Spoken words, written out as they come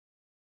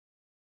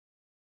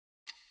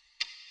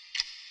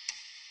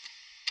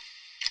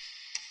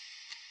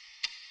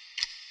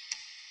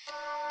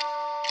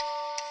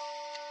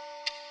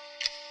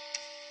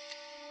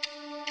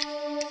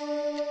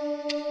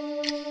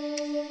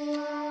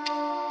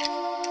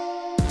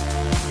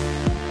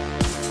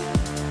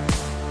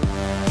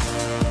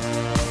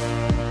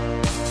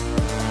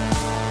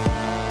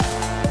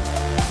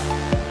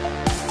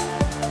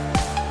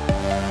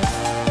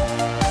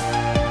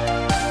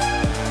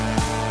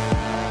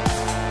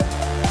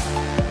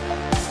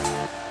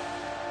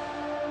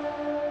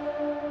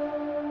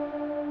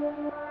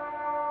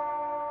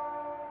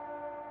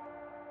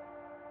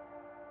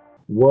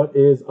What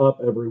is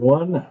up,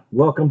 everyone?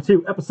 Welcome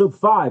to episode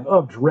 5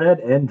 of Dread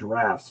and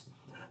Drafts,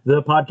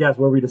 the podcast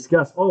where we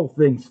discuss all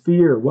things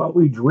fear while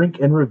we drink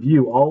and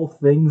review all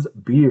things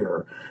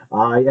beer.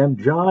 I am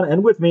John,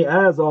 and with me,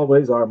 as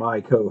always, are my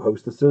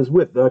co-hostesses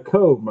with the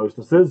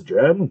co-mostesses,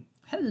 Jen.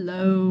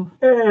 Hello.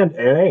 And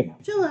Annie.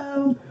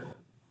 Hello.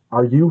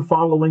 Are you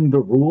following the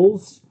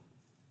rules?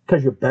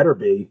 Because you better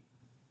be.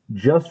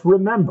 Just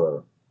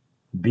remember,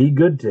 be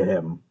good to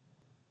him,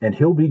 and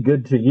he'll be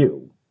good to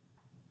you.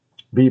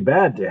 Be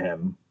bad to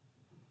him,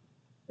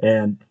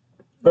 and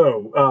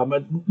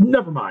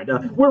never mind.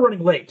 We're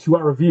running late to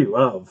our review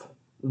of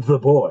The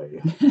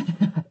Boy.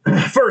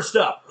 First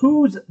up,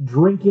 who's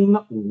drinking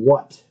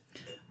what?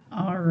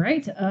 All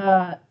right.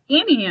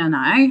 Annie and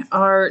I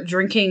are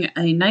drinking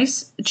a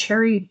nice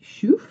cherry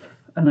chouffe,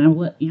 and I will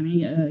let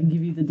Annie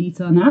give you the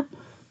deets on that.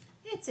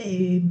 It's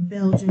a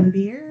Belgian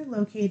beer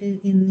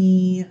located in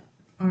the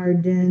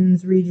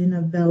Ardennes region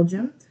of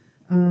Belgium.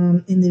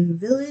 In the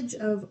village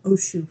of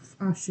Oshouf.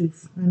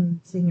 I'm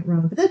saying it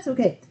wrong, but that's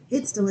okay.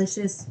 It's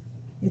delicious.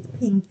 It's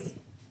pink.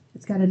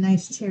 It's got a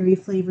nice cherry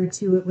flavor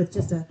to it with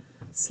just a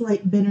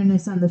slight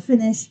bitterness on the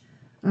finish.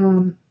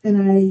 And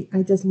I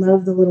just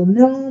love the little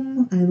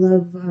gnome. I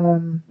love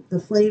the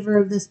flavor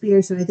of this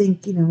beer. So I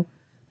think,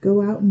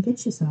 go out and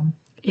get you some.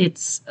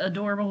 It's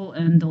adorable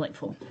and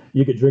delightful.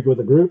 You could drink it with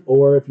a group,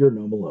 or if you're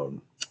gnome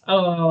alone.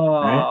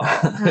 Oh.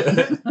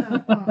 Right?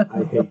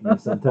 I hate you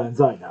sometimes,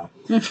 I know.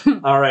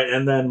 All right,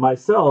 and then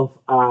myself,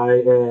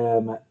 I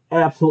am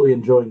absolutely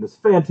enjoying this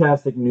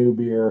fantastic new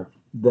beer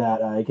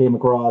that I came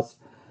across,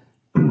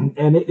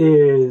 and it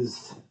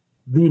is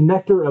the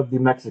nectar of the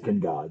Mexican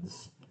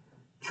gods,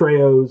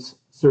 Treos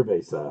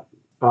Cerveza.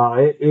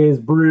 It is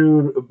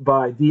brewed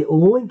by the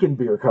Lincoln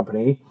Beer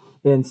Company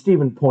in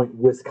Stevens Point,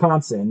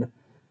 Wisconsin.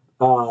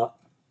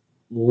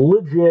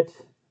 Legit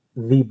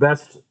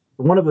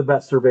one of the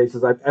best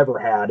cervezas I've ever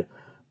had.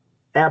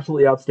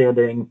 Absolutely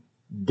outstanding.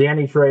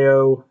 Danny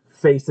Trejo,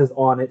 face is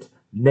on it,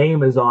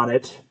 name is on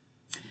it.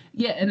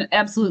 Yeah, and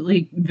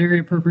absolutely very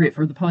appropriate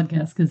for the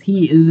podcast because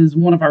he is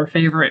one of our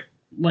favorite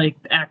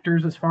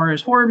actors as far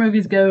as horror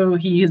movies go.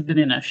 He has been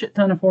in a shit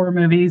ton of horror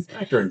movies.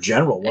 Actor in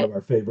general, one of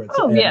our favorites.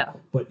 Oh, yeah.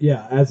 But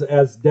yeah,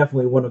 as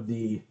definitely one of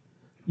the,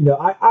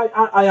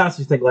 I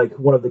honestly think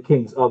one of the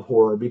kings of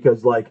horror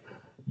because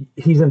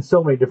he's in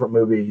so many different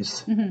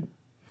movies. Mm-hmm.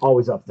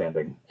 Always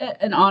outstanding.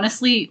 And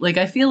honestly,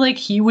 I feel like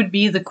he would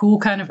be the cool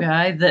kind of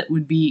guy that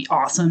would be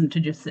awesome to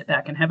just sit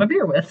back and have a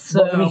beer with.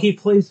 So well, he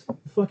plays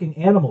fucking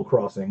Animal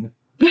Crossing.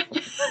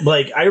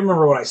 I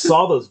remember when I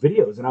saw those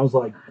videos and I was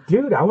like,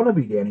 dude, I want to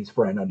be Danny's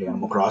friend on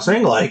Animal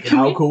Crossing.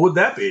 How cool would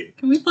that be?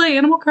 Can we play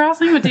Animal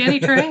Crossing with Danny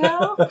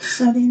Trejo?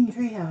 So Danny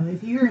Trejo,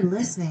 if you're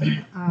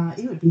listening,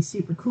 it would be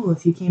super cool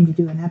if you came to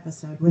do an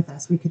episode with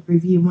us. We could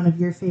review one of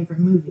your favorite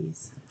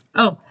movies.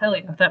 Oh, hell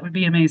yeah. That would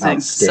be amazing.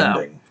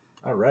 Outstanding.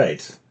 So. All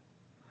right.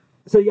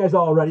 So you guys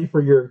all ready for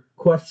your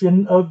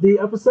question of the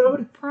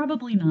episode?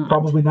 Probably not.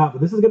 Probably not,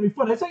 but this is going to be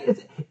fun.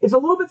 It's a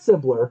little bit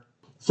simpler.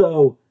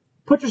 So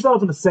put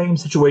yourself in the same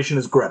situation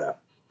as Greta.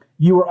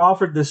 You were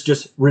offered this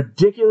just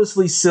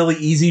ridiculously silly,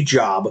 easy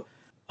job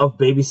of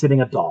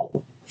babysitting a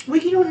doll.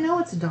 Well, you don't know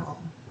it's a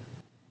doll.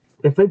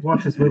 If they've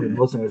watched this movie and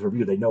listened to this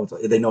review, they know it's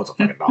a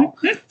fucking doll.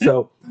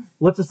 So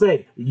let's just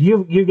say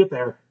you get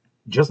there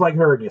just like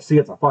her and you see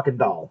it's a fucking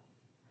doll.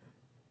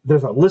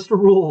 There's a list of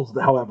rules,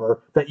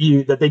 however,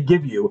 that they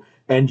give you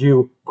and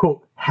you,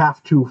 quote,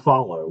 have to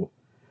follow.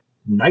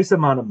 Nice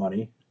amount of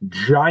money,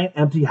 giant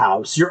empty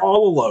house, you're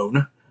all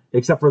alone,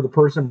 except for the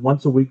person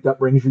once a week that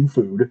brings you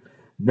food,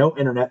 no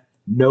internet,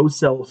 no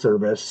cell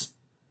service,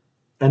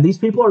 and these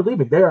people are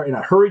leaving. They are in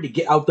a hurry to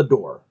get out the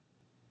door.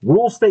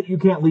 Rules state you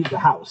can't leave the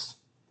house.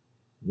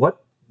 What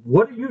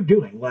are you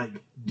doing?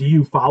 Do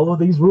you follow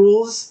these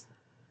rules?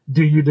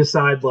 Do you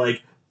decide,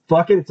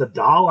 fuck it, it's a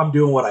doll, I'm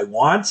doing what I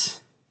want?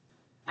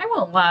 I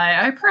won't lie.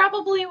 I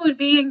probably would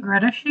be in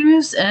Greta's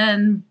shoes,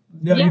 and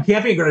no, yeah. You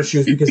can't be in Greta's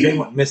shoes because they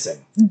went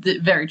missing.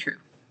 Very true.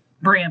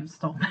 Bram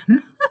stole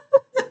them.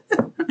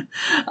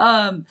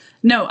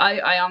 No,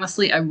 I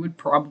honestly, I would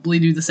probably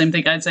do the same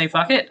thing. I'd say,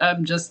 fuck it.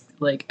 I'm just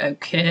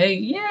okay,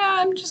 yeah,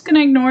 I'm just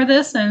gonna ignore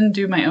this and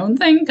do my own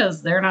thing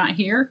because they're not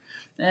here.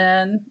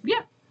 And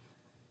yeah.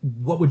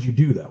 What would you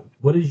do though?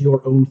 What is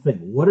your own thing?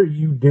 What are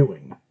you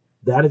doing?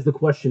 That is the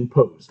question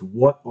posed.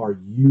 What are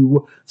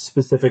you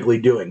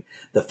specifically doing?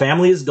 The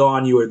family is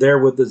gone. You are there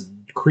with this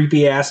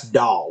creepy-ass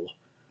doll.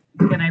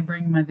 Can I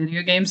bring my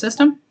video game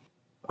system?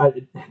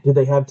 Did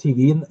they have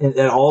TV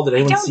at all? Did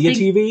anyone see a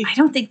TV? I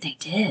don't think they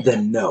did.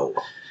 Then no.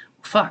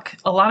 Fuck.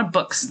 A lot of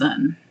books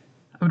then.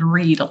 I would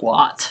read a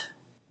lot.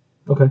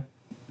 Okay.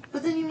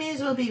 But then you may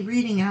as well be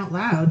reading out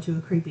loud to a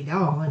creepy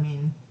doll. I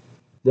mean...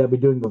 Yeah, be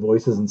doing the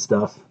voices and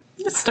stuff.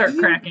 Just start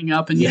cracking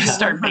up and you just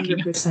start making...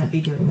 100% be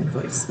doing the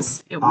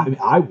voices.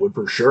 I would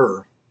for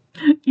sure.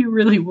 You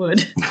really would.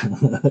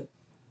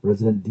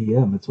 Resident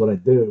DM, it's what I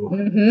do.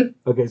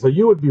 Mm-hmm. Okay, so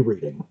you would be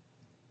reading.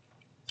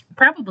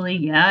 Probably,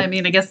 yeah. I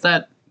mean, I guess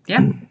that,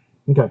 yeah.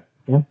 Okay,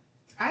 yeah.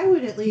 I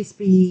would at least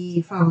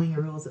be following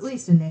the rules, at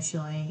least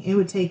initially. It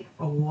would take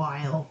a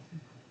while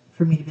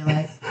for me to be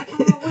like,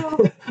 oh,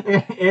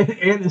 well.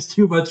 and is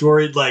too much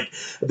worried, like,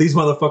 these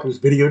motherfuckers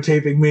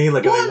videotaping me,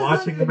 like, are they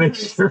watching to make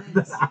sure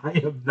that I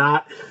am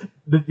not,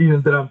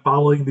 that I'm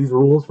following these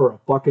rules for a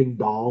fucking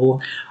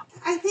doll?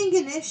 I think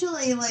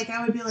initially, like,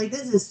 I would be like,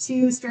 this is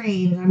too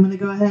strange. I'm going to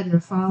go ahead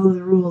and follow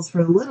the rules for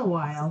a little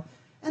while.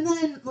 And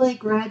then, like,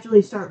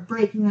 gradually start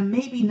breaking them.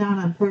 Maybe not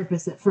on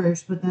purpose at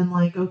first, but then,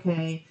 like,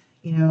 okay,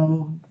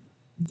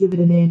 give it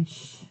an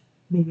inch,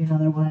 maybe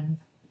another one.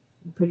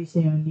 Pretty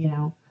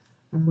soon,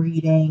 I'm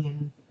reading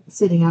and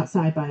sitting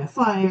outside by a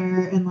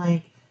fire and,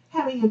 like,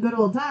 having a good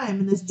old time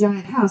in this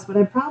giant house. But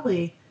I don't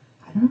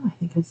know, I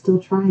think I'd still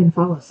try and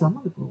follow some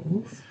of the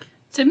rules.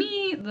 To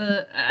me,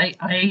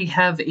 I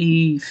have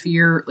a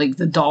fear, like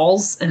the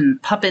dolls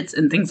and puppets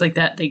and things like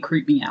that, they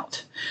creep me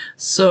out.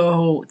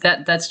 So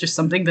that's just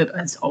something that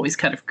has always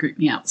kind of creeped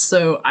me out.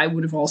 So I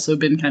would have also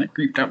been kind of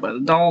creeped out by the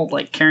doll,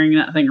 like carrying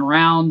that thing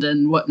around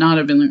and whatnot.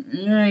 I've been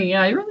like,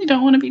 yeah, I really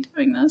don't want to be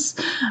doing this.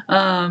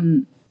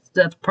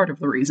 That's part of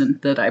the reason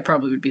that I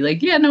probably would be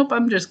like, yeah, nope,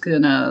 I'm just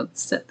gonna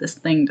set this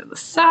thing to the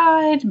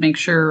side, make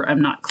sure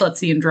I'm not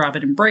klutzy and drop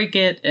it and break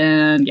it,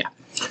 and yeah.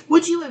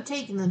 Would you have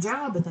taken the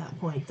job at that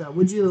point, though?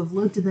 Would you have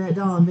looked at that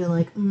doll and been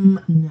like,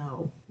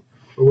 no?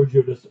 Or would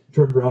you have just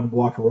turned around and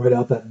walked right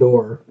out that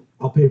door?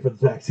 I'll pay for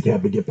the taxi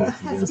cab to get back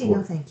to the Hefty, airport.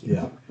 no thank you.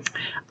 Yeah.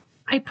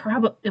 I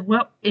probably,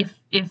 well, if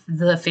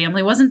the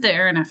family wasn't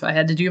there and if I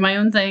had to do my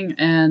own thing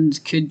and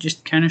could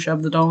just kind of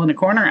shove the doll in a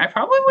corner, I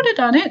probably would have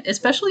done it,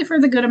 especially for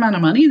the good amount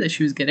of money that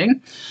she was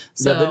getting.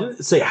 So Yeah, they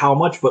didn't say how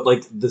much, but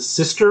like the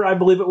sister, I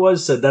believe it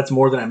was, said that's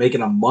more than I make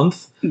in a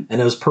month, and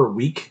it was per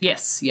week.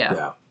 yes,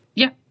 Yeah.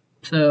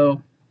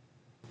 So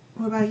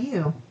What about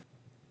you?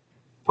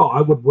 Oh,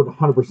 I would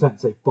 100%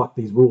 say, fuck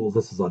these rules.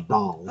 This is a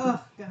doll.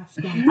 Oh, gosh,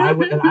 dang. I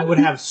would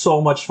have so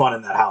much fun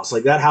in that house.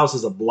 Like that house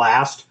is a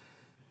blast.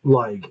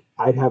 Like,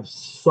 I'd have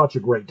such a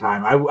great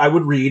time. I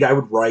would read, I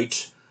would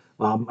write.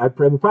 I'd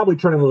probably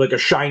turn into like a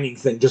Shining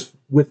thing just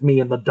with me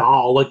and the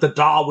doll. Like the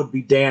doll would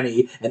be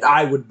Danny, and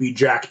I would be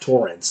Jack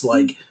Torrance.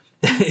 Like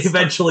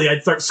eventually,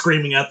 I'd start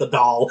screaming at the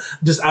doll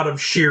just out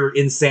of sheer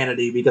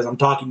insanity because I'm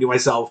talking to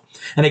myself.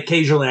 And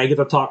occasionally, I get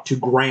to talk to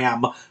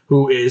Graham,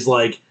 who is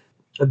like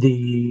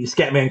the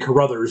Scatman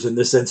Carruthers in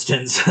this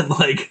instance. And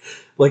like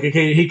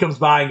okay, he comes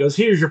by and goes,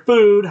 "Here's your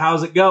food.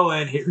 How's it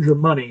going? Here's your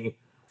money."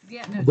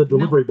 yeah, The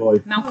delivery boy.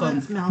 Oh, Malcolm.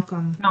 that's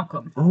Malcolm.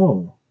 Malcolm.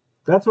 Oh,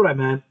 that's what I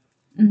meant.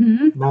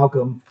 Mm-hmm.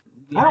 Malcolm.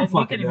 I don't you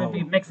fucking could even know.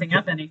 be mixing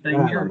up anything.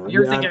 I don't know.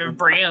 You're Yeah, thinking of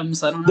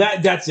Brams. I don't know.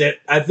 That's it.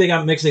 I think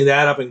I'm mixing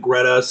that up in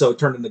Greta, so it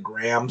turned into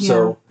Graham.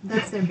 So Yeah,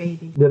 that's their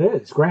baby. It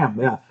is Graham,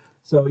 yeah.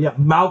 So yeah,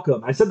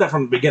 Malcolm. I said that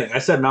from the beginning. I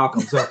said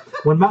Malcolm. So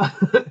when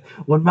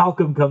when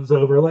Malcolm comes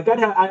over, like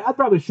I'd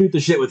probably shoot the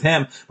shit with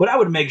him, but I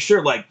would make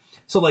sure like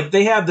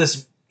they have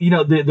this,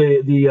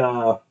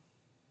 the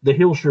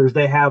Hillshires,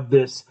 they have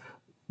this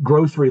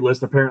grocery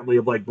list apparently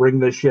of like bring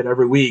this shit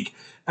every week.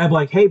 I'm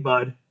like, hey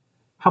bud,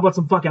 how about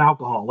some fucking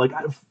alcohol? Like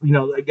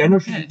I know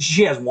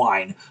she has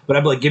wine, but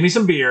I'd be like, give me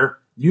some beer.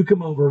 you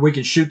come over, We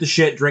can shoot the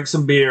shit, drink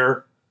some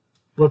beer.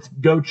 let's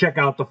go check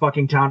out the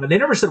fucking town. And they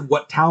never said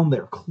what town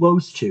they're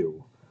close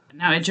to.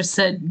 No, it just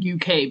said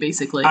UK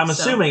basically. I'm so.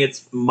 assuming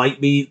it might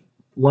be.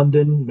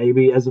 London,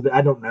 maybe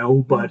I don't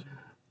know, but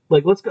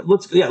like let's go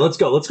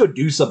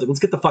do something. Let's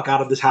get the fuck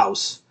out of this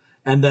house.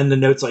 And then the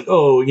note's like,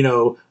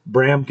 oh,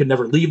 Bram can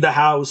never leave the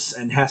house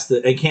and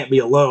can't be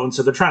alone.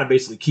 So they're trying to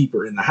basically keep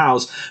her in the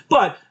house.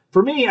 But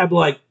for me, I'd be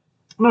like,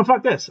 no,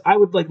 fuck this. I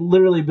would like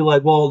literally be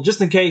like, well,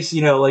 just in case,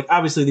 like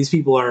obviously these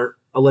people are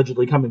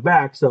allegedly coming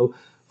back. So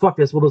fuck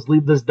this. We'll just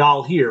leave this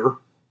doll here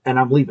and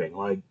I'm leaving.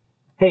 Like,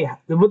 hey,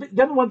 then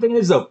one thing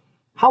is though,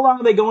 how long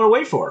are they going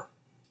away for?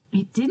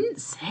 It didn't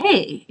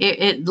say.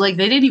 It like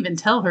they didn't even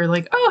tell her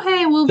like, oh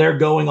hey, They're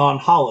going on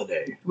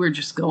holiday. we're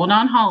just going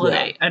on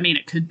holiday. I mean,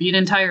 it could be an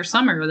entire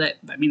summer.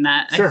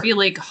 Sure. I feel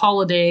like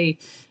holiday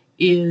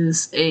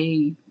is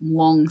a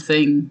long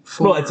thing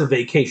for. Well, it's a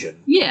vacation.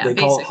 Yeah, They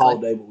call it basically.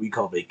 holiday, but we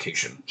call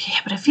vacation. Yeah,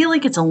 but I feel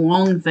like it's a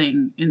long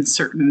thing in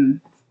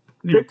certain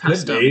It could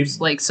customs.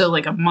 be.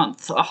 Like a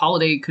month. A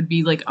holiday could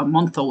be like a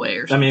month away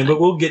or I something. mean, but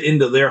we'll get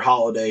into their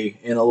holiday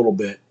in a little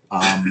bit.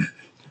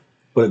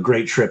 What a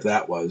great trip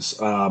that was.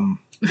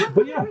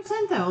 But yeah.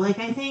 100% though. Like,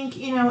 I think,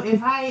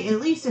 if I, at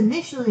least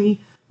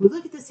initially, would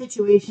look at the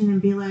situation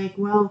and be like,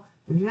 well,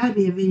 there's got to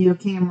be a video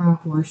camera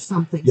or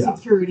something, Yeah.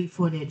 security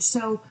footage.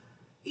 So,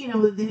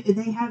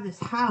 they have this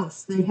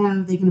house. They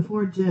can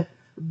afford to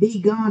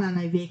be gone on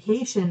a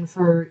vacation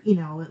for,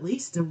 at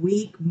least a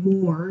week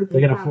more.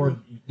 They can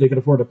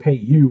afford to pay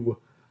you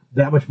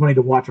that much money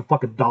to watch a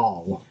fucking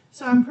doll.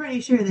 So I'm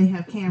pretty sure they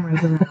have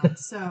cameras around.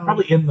 So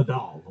Probably in the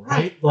doll, right?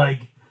 Right.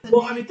 Like,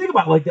 well, I mean, think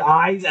about it, like the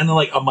eyes And then,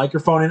 like, a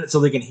microphone in it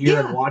so they can hear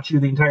Yeah. and watch you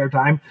the entire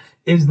time.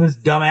 Is this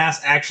dumbass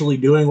actually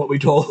doing what we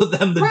told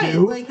them to right,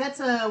 do? like that's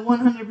a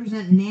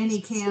 100% nanny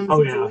cam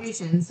Oh, yeah.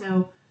 situation.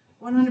 So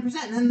 100%.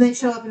 And then they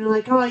show up and they're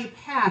like, oh, you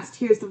passed.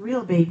 Here's the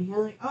real baby.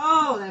 You're like,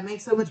 oh, that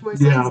makes so much more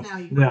sense now,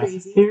 you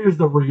crazy. Here's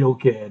the real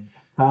kid.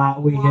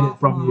 We hid it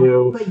from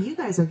you. But you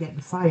guys are getting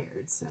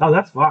fired, so. Oh,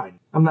 that's fine.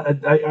 I'm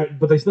not.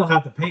 But they still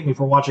have to pay me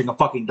for watching a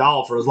fucking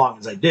doll for as long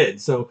as I did.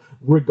 So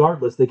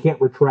regardless, they can't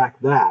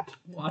retract that.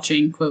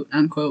 Watching, quote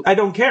unquote. I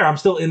don't care. I'm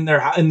still in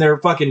their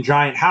fucking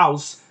giant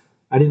house.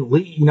 I didn't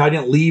leave. I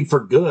didn't leave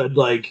for good.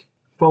 Like,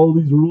 follow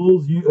these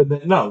rules.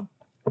 No,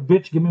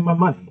 bitch, give me my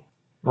money.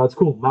 It's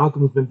cool.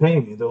 Malcolm's been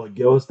paying me. They're like,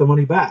 give us the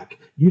money back.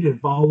 You didn't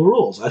follow the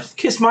rules. I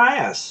kiss my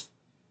ass.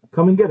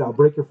 Come and get it. I'll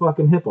break your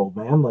fucking hip, old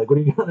man. Like, what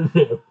are you gonna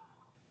do?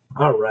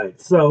 All right.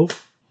 So,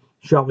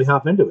 shall we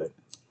hop into it?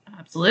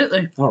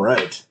 Absolutely. All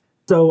right.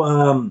 So,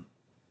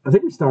 I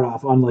think we start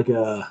off on like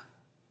the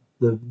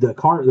view of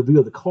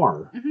the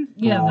car. Mm-hmm.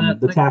 Yeah.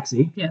 The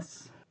taxi.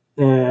 Yes.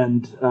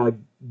 And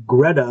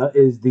Greta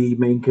is the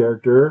main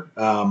character.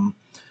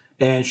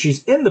 And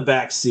she's in the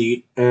back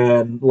seat,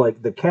 and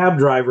like the cab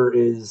driver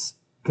is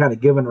kind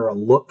of giving her a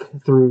look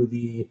through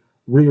the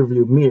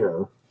rearview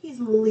mirror. He's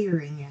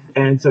leering at her.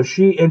 And so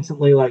she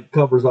instantly like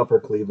covers up her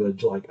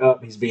cleavage, like, oh,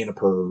 he's being a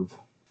perv.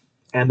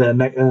 And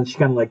then she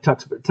kind of like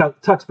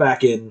tucks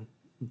back in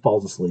and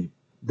falls asleep.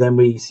 Then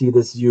we see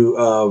this view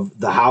of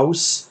the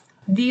house.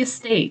 The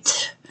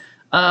estate,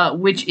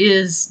 which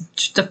is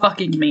just a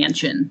fucking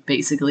mansion,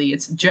 basically.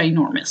 It's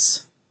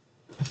ginormous.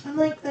 And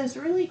like this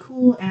really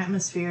cool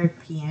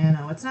atmospheric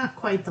piano. It's not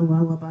quite the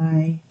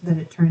lullaby that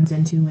it turns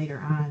into later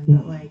on,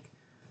 but like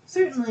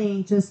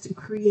certainly just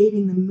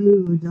creating the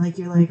mood. Like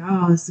you're like,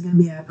 oh, this is gonna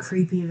be a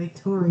creepy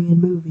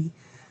Victorian movie.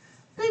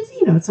 It's,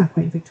 it's not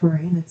quite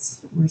Victorian.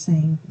 We're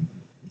saying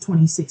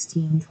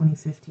 2016,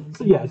 2015.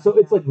 Yeah, so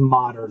it's like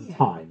modern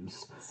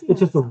times. It's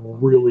just a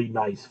really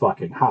nice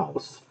fucking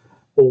house.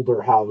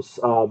 Older house.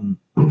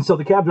 So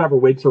the cab driver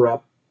wakes her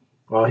up.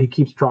 He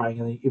keeps trying,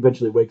 and he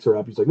eventually wakes her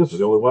up. He's like, this is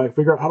the only way I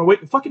figure out how to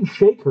wake. Fucking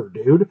shake her,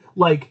 dude.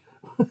 Like,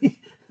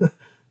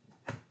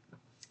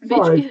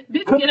 Bitch,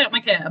 get out my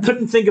cab.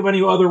 Couldn't think of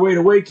any other way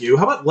to wake you.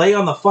 How about lay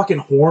on the fucking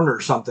horn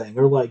or something?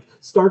 Or like,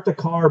 start the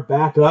car,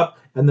 back up,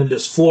 and then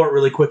just floor it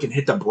really quick and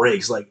hit the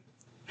brakes. Like,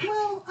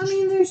 well, I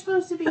mean, they're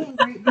supposed to be in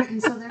Great Britain,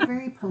 so they're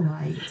very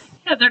polite.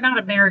 Yeah, they're not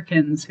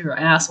Americans who are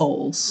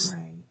assholes.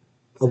 Right.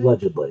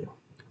 Allegedly.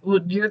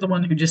 Well, you're the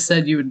one who just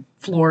said you would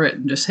floor it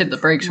and just hit the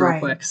brakes real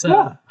quick. So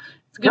yeah.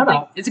 it's a good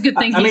thing. It's a good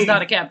thing he's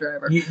not a cab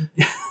driver.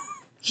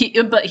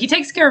 But he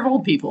takes care of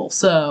old people,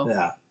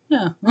 so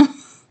yeah.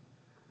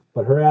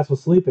 But her ass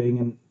was sleeping,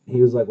 and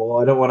he was like, well,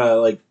 I don't want to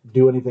like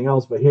do anything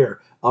else, but here,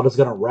 I'm just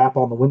gonna rap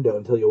on the window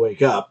until you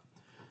wake up.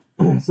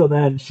 So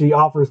then she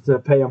offers to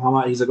pay him how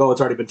much. He's like, oh,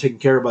 it's already been taken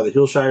care of by the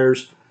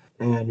Hillshires,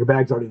 and your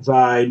bag's already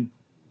inside.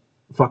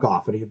 Fuck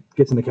off. And he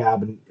gets in the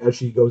cab, and as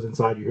she goes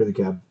inside, you hear the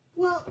cab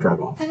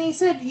drive off. And he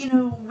said,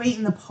 wait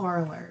in the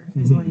parlor,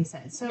 is what he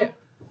said. So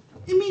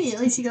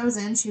immediately she goes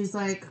in, she's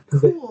like,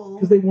 cool.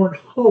 Because they weren't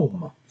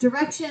home.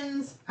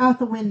 Directions out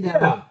the window.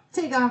 Yeah.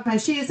 Take off my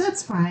shoes.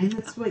 That's fine.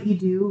 That's what you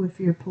do if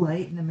you're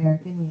polite and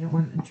American. You don't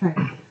want to try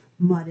to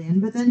mud in.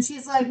 But then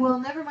she's like, well,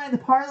 never mind the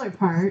parlor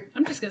part.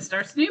 I'm just going to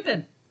start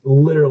snooping.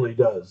 Literally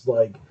does.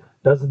 Like,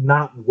 does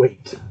not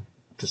wait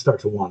to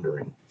start to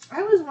wandering.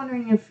 I was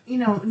wondering if,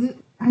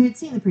 I had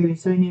seen the preview,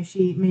 so I knew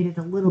she made it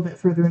a little bit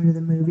further into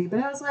the movie. But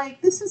I was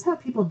like, this is how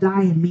people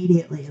die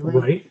immediately.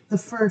 Like, the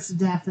first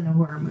death in a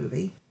horror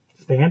movie.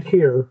 Stand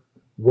here.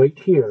 Wait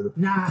here.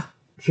 Nah.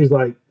 She's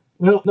like,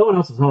 well, no one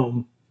else is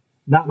home.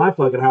 Not my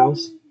fucking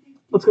house.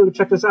 Let's go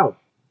check this out.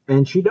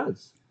 And she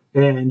does.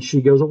 And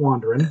she goes a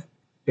wandering.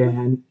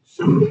 And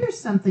she hears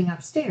something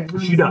upstairs.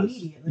 She does.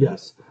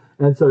 Yes.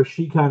 And so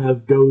she kind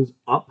of goes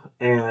up,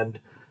 and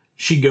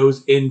she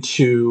goes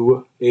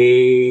into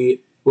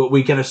what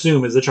we can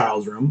assume is the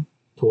child's room.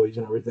 Toys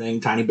and everything,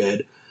 tiny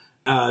bed.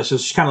 So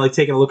she's kind of like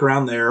taking a look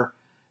around there.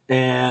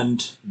 And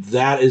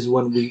that is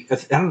when I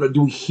don't know,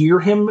 do we hear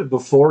him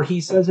before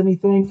he says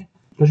anything?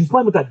 Because she's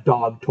playing with that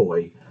dog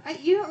toy.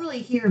 You don't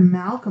really hear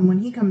Malcolm when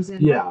he comes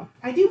in. Yeah.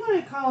 I do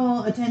want to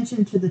call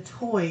attention to the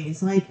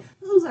toys. Like,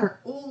 those are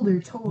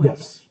older toys.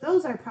 Yes.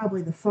 Those are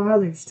probably the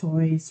father's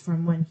toys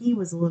from when he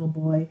was a little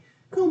boy,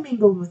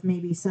 commingled with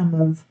maybe some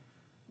of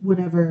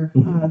whatever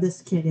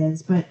this kid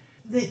is. But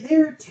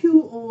they're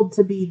too old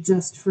to be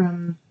just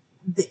from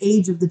the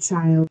age of the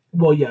child.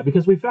 Well, yeah,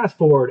 because we fast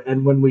forward,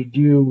 and when we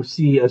do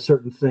see a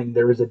certain thing,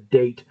 there is a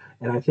date,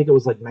 and I think it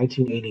was like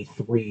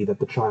 1983 that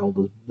the child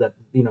was, that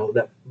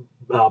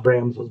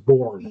Brahms was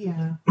born.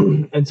 Yeah.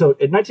 And so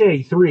in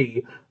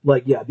 1983,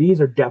 like, yeah, these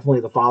are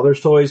definitely the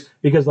father's toys,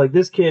 because like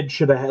this kid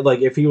should have had, like,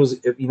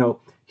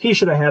 he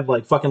should have had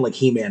like fucking like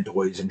He-Man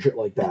toys and shit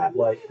like that.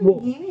 Like, well,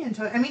 He-Man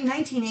toy. I mean,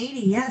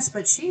 1980, yes,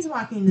 but she's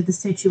walking into the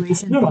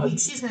situation.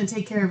 She's going to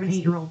take care of an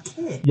 8-year-old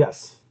kid.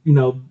 Yes.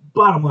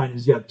 Bottom line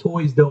is, yeah,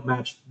 toys don't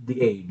match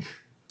the age.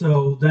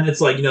 So then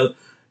it's like,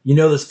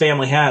 this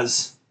family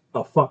has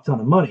a fuck ton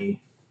of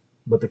money,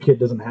 but the kid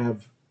doesn't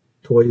have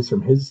toys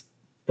from his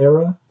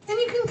era. And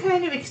you can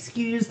kind of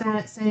excuse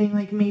that, saying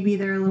like maybe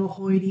they're a little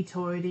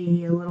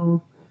hoity-toity, a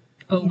little.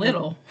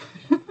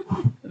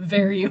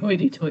 Very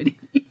hoity-toity.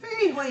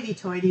 Very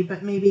hoity-toity,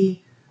 but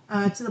maybe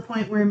To the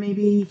point where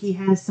maybe he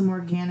has some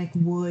organic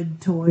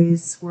wood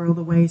toys squirreled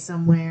away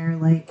somewhere,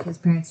 like his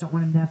parents don't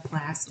want him to have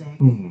plastic.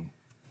 Mhm.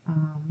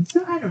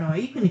 So I don't know.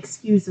 You can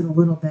excuse it a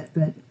little bit,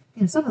 but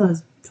some of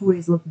those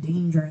toys look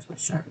dangerous with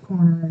sharp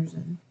corners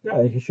and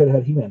Yeah, he should have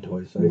had He-Man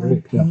toys. I agree.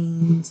 lead Yeah.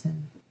 paint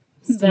and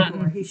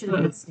Stinkor. He should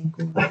have had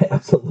Stinkor.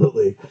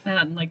 Absolutely.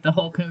 That and like the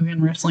Hulk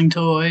Hogan wrestling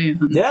toy.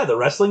 And, Yeah, the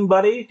wrestling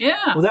buddy.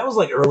 yeah. Well, that was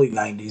like early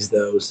 '90s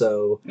though,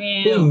 so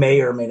he Yeah.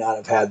 may or may not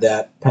have had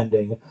that.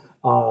 Pending.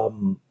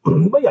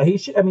 But yeah, he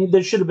should. I mean,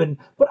 there should have been.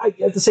 But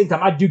at the same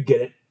time, I do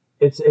get it.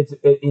 It's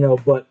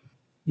But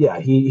yeah,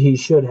 he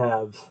should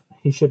have.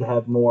 He should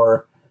have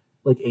more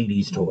like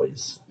 '80s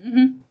toys.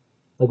 Mm-hmm.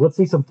 Like, let's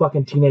see some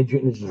fucking Teenage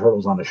Mutant Ninja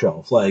Turtles on the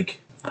shelf. Like,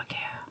 Fuck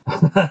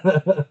yeah.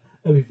 that'd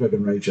be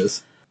fucking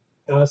righteous.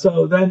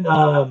 So then,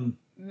 Malcolm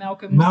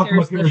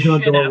Malcolm scares the appears in the shit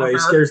out of Doorway her.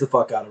 scares the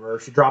fuck out of her.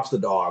 She drops the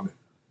dog.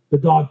 the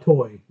dog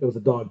toy. It was a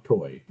dog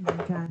toy. Oh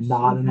my gosh,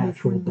 Not an you guys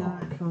actual were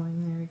dog. not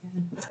going there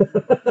again.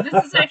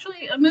 This is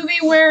actually a movie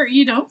where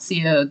you don't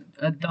see a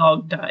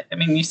dog die. I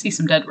mean, you see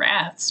some dead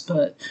rats,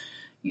 but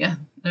yeah,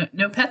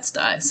 no pets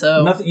die.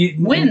 So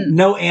Nothing. When-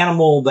 No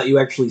animal that you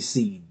actually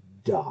see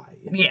die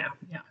yeah.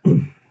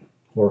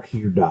 Or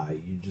hear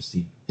die. You just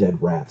see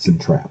dead rats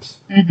and traps.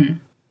 Mm-hmm.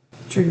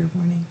 Trigger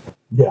warning.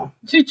 Yeah.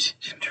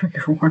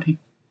 Trigger warning.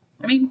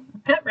 I mean,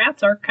 pet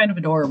rats are kind of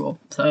adorable.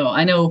 So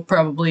I know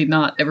probably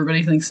not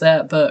everybody thinks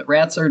that, but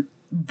rats are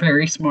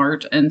very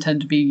smart and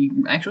tend to be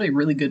actually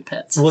really good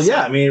pets. Well,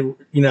 yeah. I mean,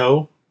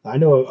 I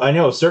know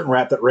a certain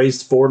rat that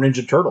raised 4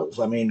 Ninja Turtles.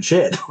 I mean,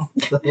 shit.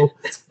 So,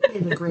 He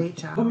did a great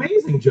job.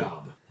 amazing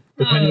job.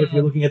 Depending if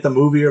you're Looking at the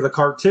movie or the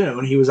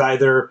cartoon, he was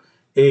either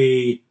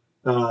a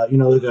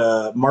like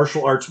a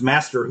martial arts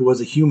master who was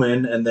a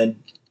human and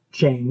then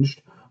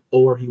changed,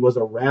 or he was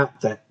a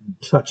rat that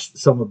touched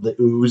some of the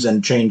ooze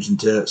and changed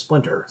into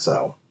Splinter.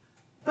 So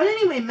But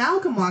anyway,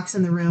 Malcolm walks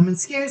in the room and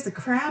scares the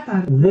crap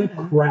out of the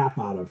Greta. crap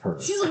out of her.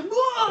 She's like,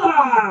 whoa!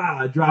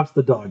 Ah! Drops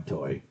the dog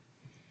toy.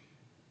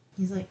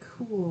 He's like,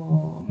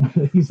 cool.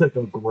 He's like,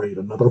 oh great,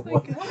 another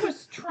Like, one. I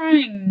was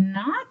trying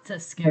not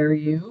to scare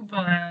you,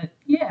 but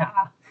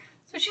yeah.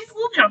 So she's a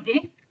little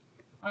jumpy.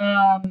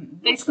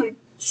 Basically,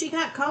 She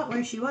got caught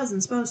where she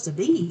wasn't supposed to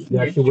be.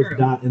 Yeah, It's she was true.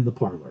 not in the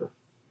parlor.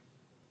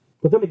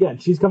 But then again,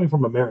 she's coming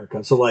from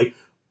America, so like,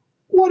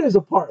 what is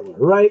a parlor,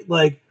 right?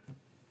 Like,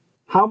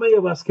 how many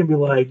of us can be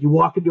like, you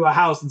walk into a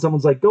house and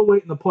someone's like, go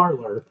wait in the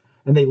parlor,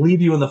 and they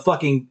leave you in the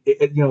fucking,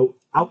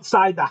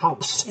 outside the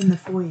house. In the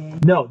foyer.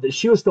 No,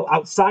 she was still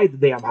outside the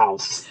damn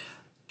house.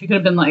 she could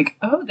have been like,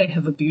 "Oh, they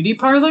have a beauty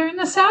parlor in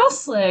this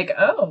house. Like,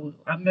 oh,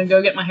 I'm gonna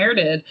go get my hair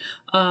did."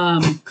 Oh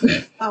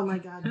my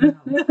god,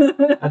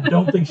 no. I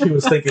don't think she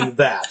was thinking of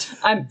that.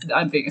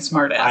 I'm being a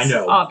smart ass. I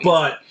know, obviously.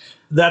 but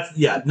that's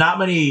not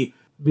many.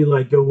 be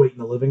like, go wait in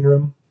the living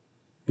room,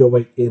 go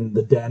wait in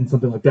the den,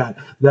 something like that.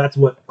 That's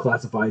what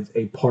classifies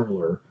a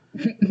parlor.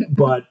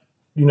 But,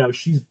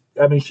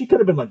 she could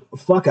have been like,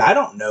 fuck, I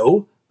don't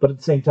know. But at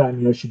the same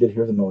time, she did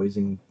hear the noise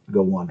and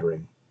go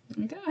wandering.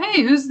 Go,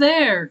 hey, who's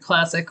there?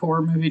 Classic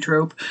horror movie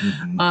trope.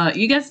 Mhm.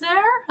 You guys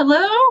there?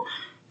 Hello?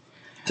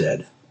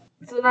 Dead.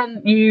 So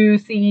then you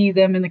see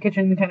them in the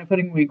kitchen kind of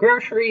putting away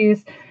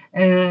groceries,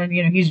 and,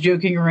 he's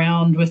joking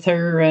around with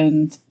her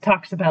and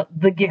talks about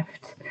the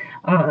gift.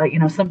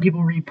 Some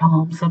people read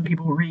palms, some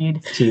people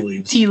read Tea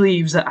leaves. tea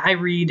leaves. I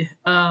read,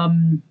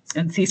 and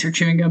sees her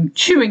chewing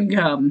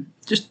gum.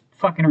 Just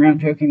fucking around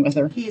joking with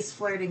her. He's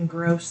flirting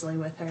grossly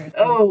with her.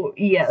 Oh,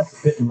 yes.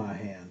 Spit in my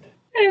hand.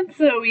 And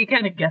so he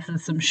kind of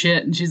guesses some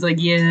shit, and she's like,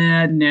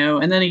 yeah, no.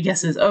 And then he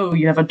guesses, oh,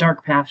 you have a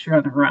dark past, you're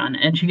on the run.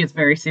 And she gets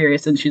very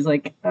serious, and she's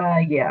like,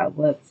 yeah,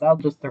 I'll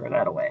just throw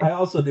that away. I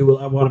also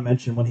I want to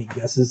mention when he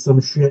guesses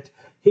some shit,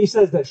 he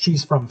says that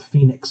she's from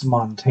Phoenix,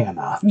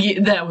 Montana. Yeah,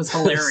 that was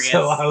hilarious.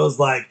 So I was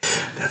like,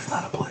 that's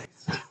not a place.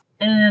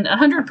 And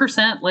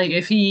 100%, like,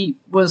 if he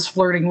was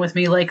flirting with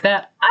me like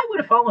that, I would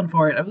have fallen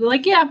for it. I was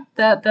like, yeah,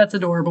 that's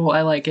adorable.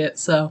 I like it.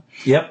 So,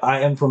 Yep, I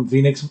am from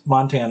Phoenix,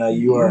 Montana.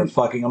 You are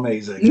fucking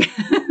amazing.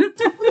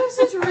 This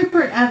is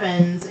Rupert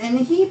Evans, and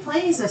he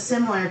plays a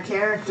similar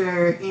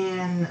character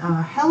in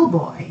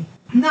Hellboy.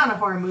 Not a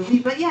horror movie,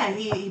 but yeah,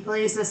 he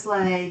plays this,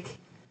 like,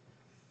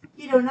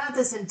 not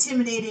this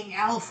intimidating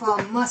alpha,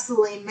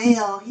 muscly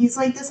male. He's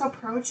like this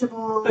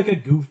approachable. Like a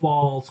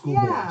goofball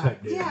schoolboy Yeah,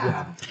 type dude.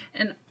 yeah.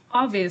 and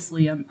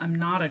obviously, I'm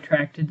not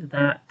attracted to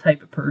that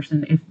type of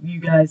person. If you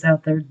guys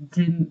out there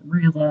didn't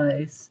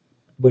realize.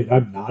 Wait,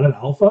 I'm not an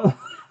alpha?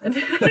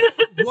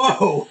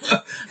 Whoa!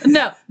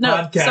 No,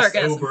 Podcast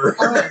sarcasm. over.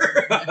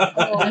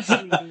 Oh,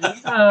 sweetie.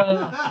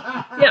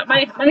 Yeah,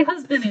 my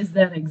husband is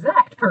that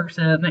exact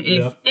person.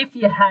 If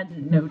you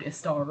hadn't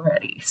noticed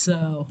already,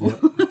 so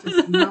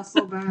Just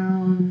muscle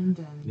bound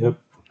and. Yep.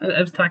 I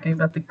was talking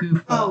about the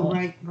goofball. Oh,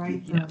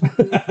 right. Yeah. The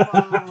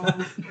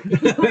goofball.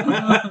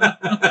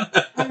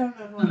 I don't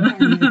know who I'm trying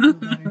to make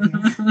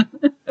feel better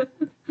here.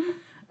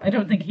 I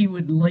don't think he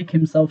would like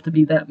himself to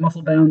be that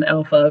muscle bound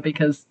alpha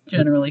because,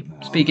 generally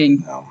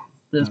speaking, No.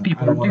 those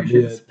people I are don't want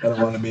to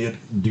douches. be a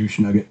douche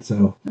nugget,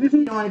 so. You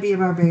don't want to be a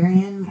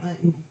barbarian, but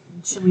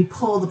Should we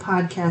pull the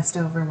podcast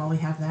over while we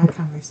have that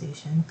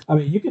conversation? I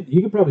mean, you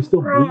could probably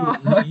still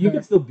be you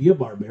could still be a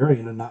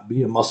barbarian and not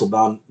be a muscle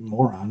bound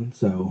moron.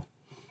 So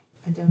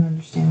I don't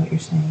understand what you're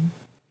saying.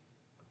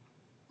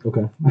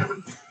 okay.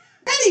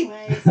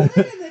 Anyway, so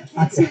they're in the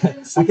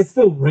kitchen. I could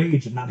still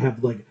rage and not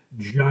have like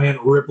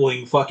giant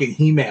rippling fucking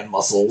He-Man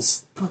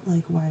muscles. But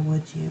like, why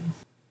would you?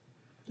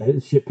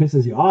 That shit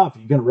pisses you off.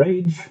 You're gonna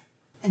rage.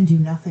 And do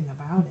nothing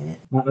about it.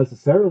 Not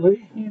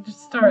necessarily. You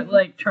just start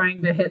like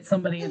trying to hit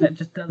somebody and it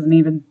just doesn't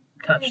even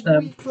touch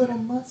them. Weak little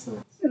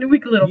muscles. And a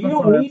weak little You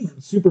don't muscle.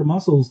 need super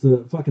muscles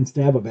to fucking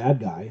stab a bad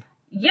guy.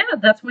 Yeah,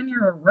 that's when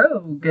you're a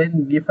rogue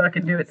and you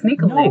fucking do it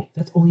sneakily. No,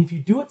 that's only if you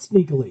do it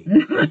sneakily.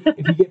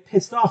 If you get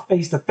pissed off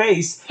face to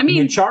face, I mean-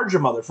 you charge a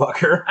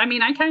motherfucker. I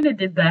mean, I kind of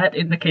did that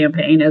in the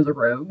campaign as a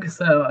rogue,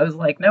 so I was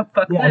like, nope,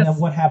 fuck yeah, and this.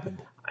 then what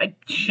happened? I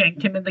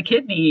shanked him in the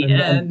kidney,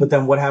 But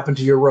then what happened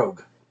to your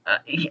rogue?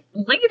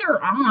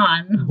 later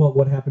on, Well,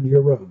 what happened to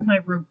your rogue? my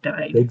rogue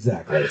died.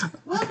 Exactly.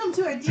 Welcome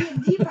to our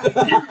D&D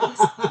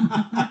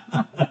podcast,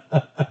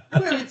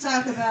 where we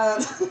talk about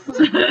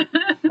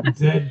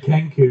Dead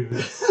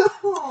Kenkus.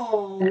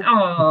 oh,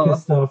 Oh,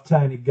 Pissed off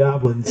tiny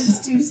goblins.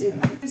 it's too soon.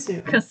 Too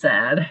soon. cause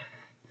sad.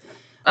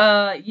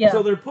 Yeah.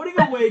 So they're putting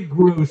away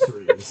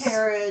groceries.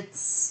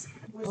 Carrots,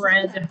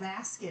 Bread. in a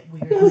basket. No,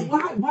 Weirdly,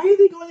 why are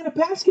they going in a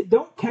basket?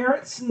 Don't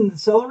carrots and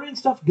celery and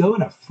stuff go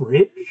in a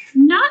fridge?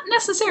 Not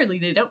necessarily.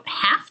 They don't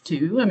have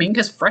to. I mean,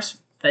 because fresh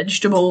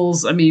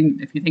vegetables, I mean,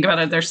 if you think about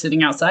it, they're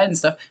sitting outside and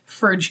stuff.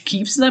 Fridge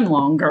keeps them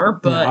longer,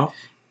 but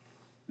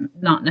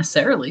not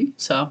necessarily.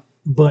 So,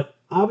 But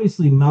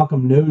obviously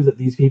Malcolm knows that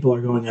these people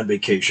are going on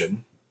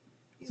vacation.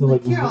 So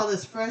like, here, all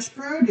this fresh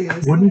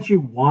produce. wouldn't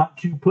you want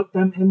to put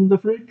them in the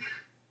fridge?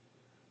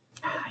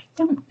 I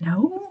don't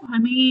know. I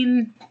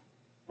mean,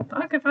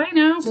 fuck if I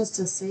know. Just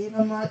to save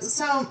them.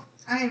 So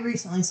I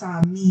recently saw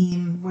a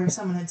meme where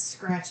someone had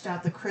scratched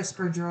out the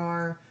crisper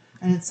drawer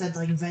and it said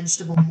like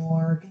vegetable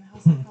morgue, and I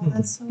was like, oh,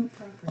 that's so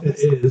appropriate.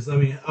 It is. I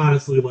mean,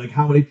 honestly, like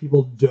how many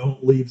people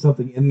don't leave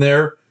something in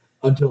there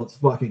until it's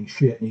fucking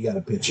shit and you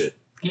gotta pitch it?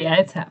 Yeah,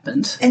 it's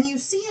happened. And you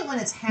see it when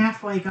it's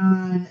halfway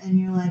gone, and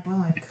you're like,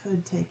 well, I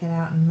could take it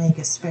out and make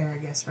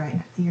asparagus right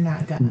now. You're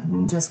not gonna.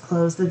 Mhm. Just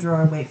close the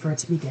drawer, wait for it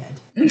to be dead.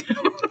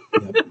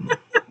 Yep.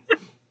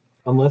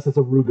 Unless it's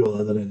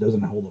arugula, then it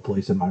doesn't hold a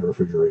place in my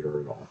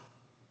refrigerator at all.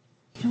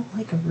 You don't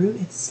like a root?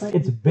 It's like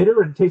It's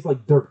bitter and tastes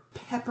like dirt.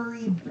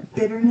 peppery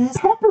bitterness.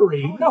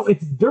 Peppery? No,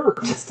 it's dirt.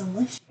 It's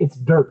delicious. It's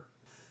dirt.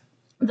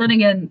 Then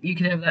again, you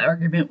can have that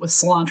argument with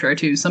cilantro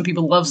too. Some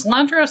people love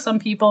cilantro. Some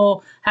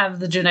people have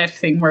the genetic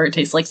thing where it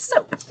tastes like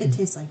soap. It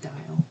tastes like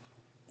dial.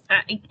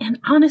 And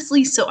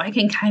honestly, so I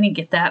can kind of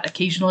get that.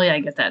 Occasionally, I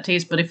get that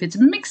taste. But if it's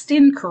mixed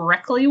in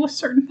correctly with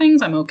certain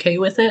things, I'm okay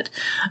with it.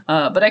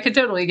 But I could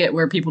totally get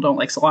where people don't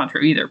like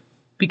cilantro either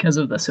because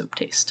of the soap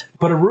taste.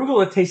 But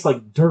arugula tastes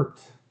like dirt.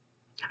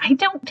 I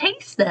don't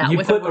taste that You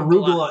with put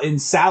arugula in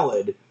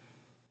salad.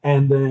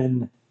 And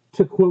then,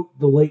 to quote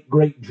the late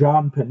great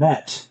John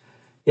Panette,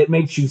 It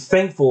makes you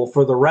thankful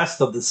for the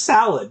rest of the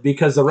salad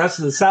because the rest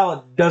of the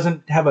salad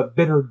doesn't have a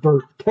bitter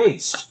dirt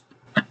taste.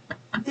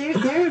 There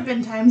have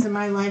been times in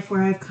my life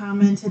where I've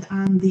commented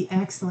on the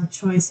excellent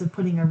choice of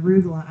putting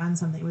arugula on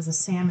something. It was a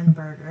salmon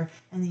burger,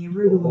 and the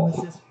arugula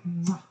was just.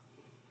 Mwah.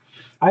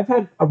 I've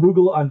had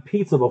arugula on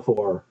pizza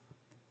before.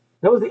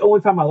 That was the only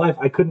time in my life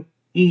I couldn't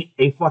eat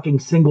a fucking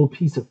single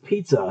piece of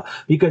pizza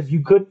because you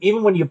couldn't,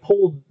 even when you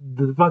pulled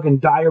the fucking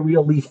diarrhea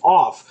leaf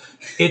off,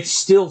 it's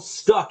still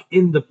stuck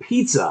in the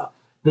pizza.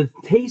 The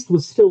taste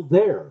was still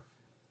there.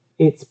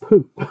 It's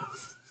poop.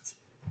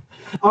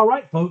 All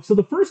right, folks. So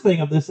the first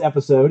thing of this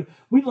episode,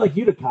 we'd like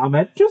you to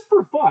comment just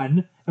for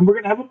fun, and we're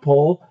going to have a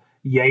poll,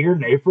 yay or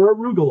nay for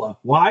arugula.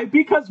 Why?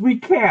 Because we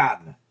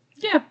can.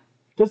 Yeah.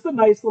 Just a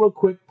nice little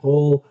quick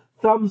poll.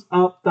 Thumbs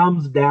up,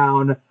 thumbs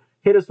down.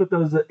 Hit us with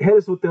those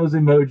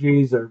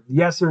emojis, or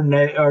yes or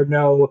nay or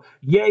no,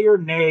 yay or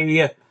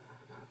nay,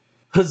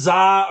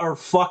 Huzzah or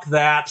fuck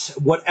that.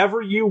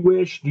 Whatever you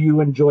wish, do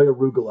you enjoy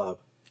arugula?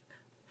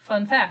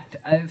 Fun fact,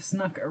 I've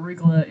snuck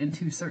arugula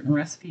into certain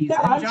recipes,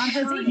 Yeah, and I'm John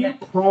has sure eaten you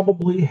it.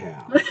 probably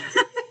have.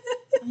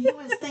 He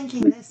was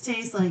thinking this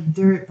tastes like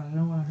dirt, but I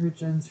don't want to hurt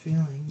Jen's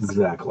feelings.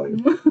 Exactly.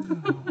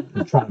 Oh,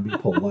 I'm trying to be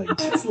polite.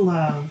 that's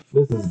love.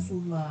 This That's is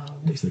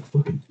love. tastes like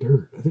fucking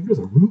dirt. I think there's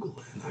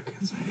arugula in that. I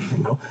can't say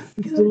anything. No,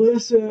 it's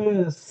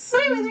delicious. So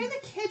anyway, they're in the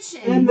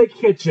kitchen. In the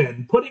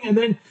kitchen, but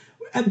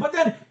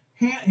then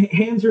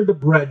hands her the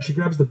bread. She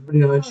grabs the,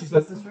 and she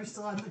says, We're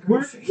still on the We're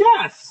grocery.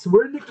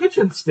 in the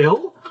kitchen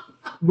still.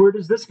 Where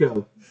does this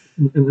go?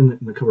 In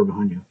the cover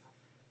behind you.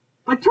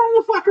 Like, turn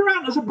the fuck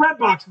around. There's a bread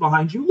box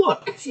behind you.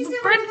 Look. She's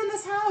never Bread- been in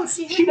this house.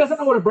 She doesn't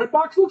know what a bread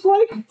box looks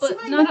like. But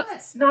might not,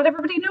 not. not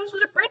everybody knows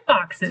what a bread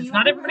box Do is. you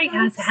Not have a everybody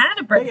bread has box? had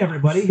a bread Hey, box.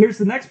 everybody. Here's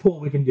the next poll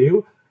we can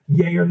do.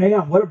 Yay or nay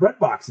on what a bread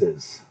box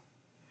is.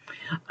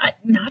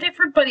 Not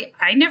everybody.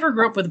 I never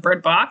grew up with a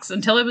bread box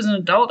until I was an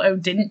adult. I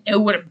didn't know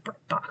what a bread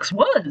box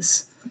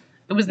was.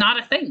 It was not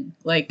a thing.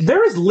 Like,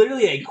 There is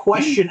literally a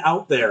question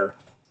out there.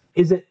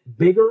 Is it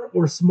bigger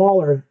or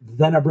smaller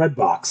than a bread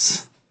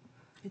box?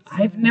 It's,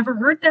 I've never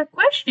heard that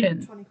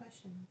question. 20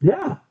 questions.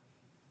 Yeah.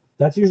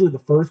 That's usually the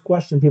first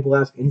question people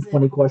ask in Is it-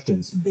 20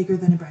 questions. Bigger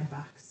than a bread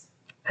box.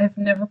 I've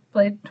never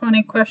played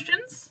 20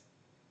 questions.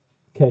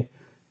 Okay.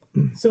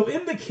 So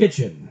in the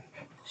kitchen,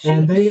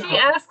 And they she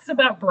are- asks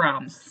about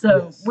Brahms,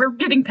 so Yes. we're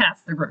getting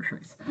past the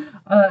groceries.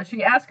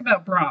 She asked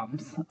about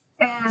Brahms.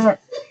 And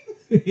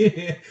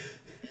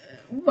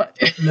what?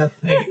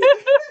 nothing.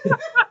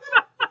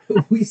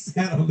 We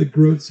sat on the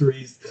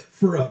groceries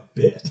for a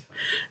bit.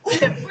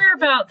 We're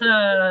about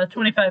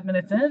 25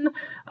 minutes in.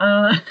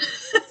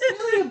 It's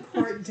really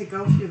important to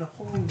go through the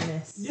whole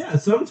list. Yeah,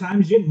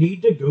 sometimes you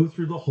need to go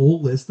through the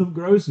whole list of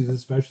groceries,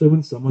 especially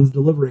when someone's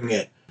delivering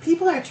it.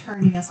 People are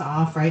turning us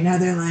off right now.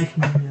 They're like,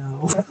 no.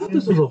 I thought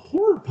this was a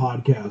horror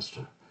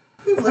podcast.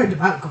 We've learned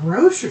about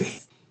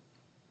groceries.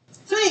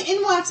 So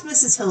in walks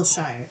Mrs.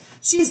 Hillshire.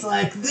 She's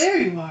like, there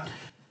you are.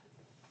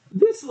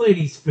 This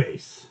lady's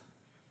face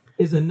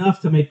is enough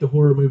to make the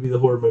horror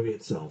movie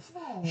itself.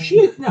 Oh.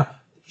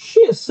 She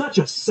is such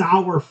a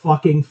sour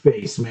fucking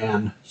face,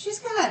 man. She's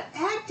got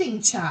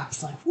acting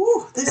chops. Like,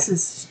 whoo, this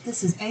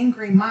is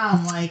angry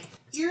mom. Like,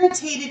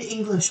 irritated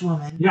English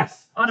woman.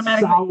 Yes.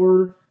 Automatically.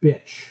 Sour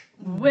bitch.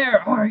 Where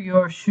are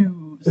your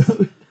shoes?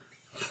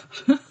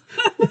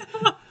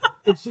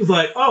 And she's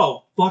like,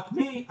 oh, fuck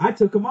me. I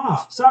took them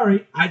off.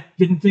 Sorry. I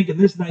didn't think in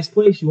this nice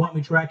place you want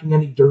me tracking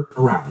any dirt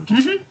around.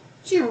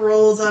 She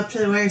rolls up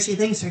to where she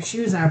thinks her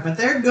shoes are, but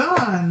they're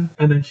gone.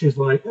 And then she's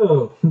like,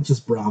 oh, it's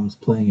just Brahms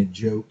playing a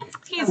joke.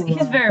 He's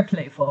very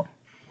playful.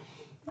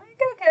 Like,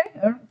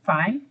 okay,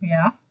 fine,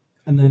 yeah.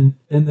 And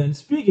then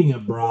speaking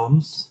of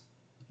Brahms,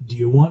 do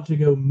you want to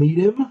go meet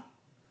him?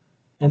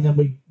 And then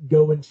we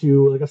go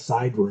into like a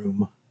side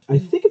room. I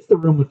think it's the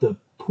room with the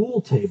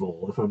pool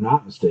table, if I'm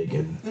not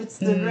mistaken. It's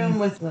the room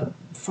with the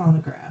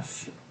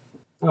phonograph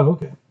Oh,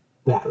 okay.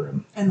 That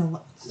room. and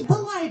the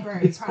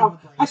library, It's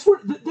probably. I swear,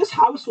 this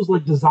house was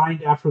like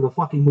designed after the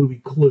fucking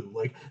movie Clue.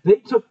 Like they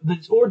took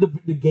this, or the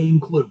game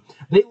Clue.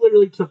 They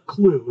literally took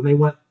Clue and they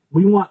went,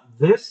 "We want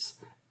this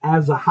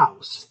as a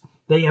house."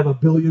 They have a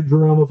billiard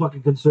room, a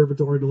fucking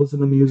conservatory to listen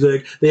to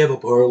music. They have a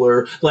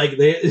parlor. Like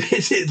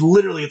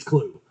it's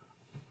Clue.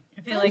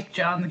 I feel like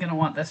John's gonna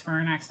want this for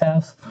our next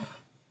house.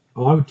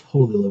 Oh, I would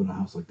totally live in a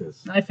house like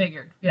this I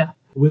figured, yeah.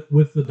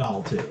 with the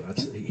doll too.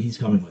 He's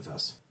coming with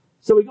us.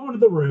 So we go into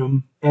the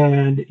room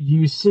and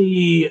you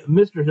see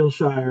Mr.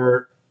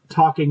 Hillshire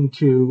talking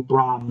to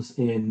Brahms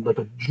in like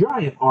a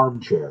giant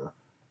armchair.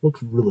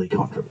 Looks really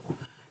comfortable.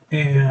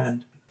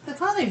 And The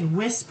father's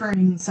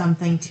whispering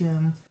something to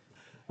him.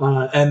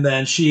 and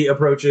then she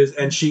approaches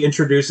and she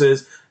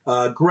introduces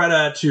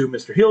Greta to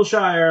Mr.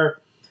 Hillshire.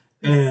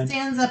 And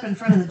Stands up in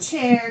front of the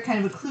chair,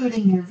 kind of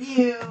occluding your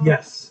view.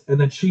 yes,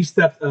 and then she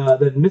steps. Then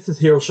Mrs.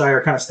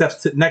 Hillshire kind of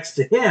steps next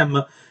to him,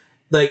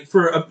 like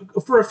for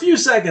a few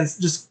seconds,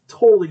 just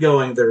totally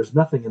going. There's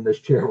nothing in this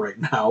chair right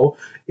now.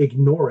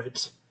 Ignore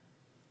it.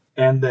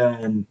 And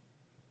then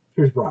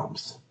here's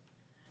Brahms.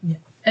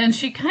 And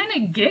she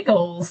kind of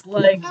giggles,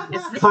 like,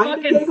 is this Kind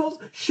of fucking... giggles.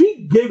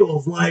 She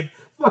giggles like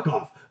fuck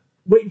off,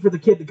 waiting for the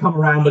kid to come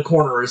around the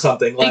corner or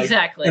something. Like,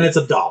 Exactly. And it's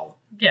a doll.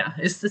 Yeah,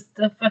 is this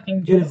the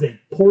fucking... It is a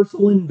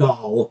porcelain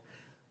doll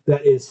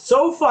that is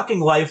so fucking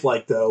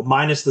lifelike, though,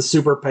 minus the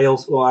super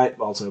pale. Well, I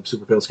also have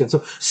super pale skin,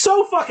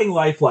 so fucking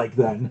lifelike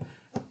then,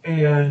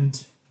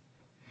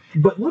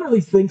 but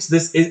literally thinks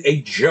this is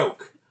a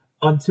joke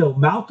until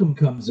Malcolm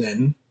comes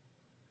in.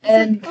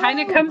 And like,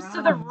 kind of "Oh, comes to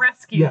the Brahms."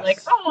 rescue, Yes. like,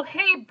 "Oh,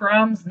 hey,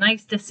 Brahms,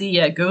 nice to see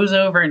you." Goes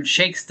over and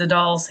shakes the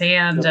doll's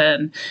hand,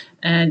 and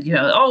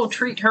 "Oh,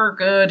 treat her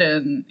good,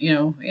 and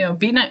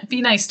be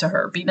nice to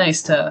her, be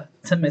nice to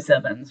Miss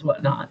Evans,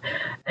 whatnot."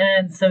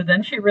 And so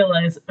then she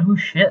realized, "Oh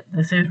shit,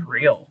 this is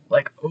real.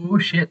 Like, oh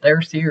shit,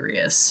 they're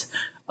serious."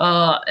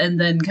 And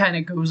then kind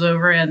of goes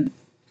over and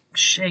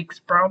shakes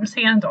Brahms'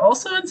 hand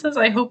also and says,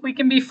 "I hope we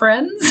can be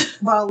friends."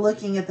 While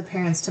looking at the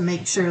parents to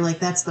make sure, like,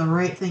 that's the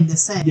right thing to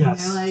say.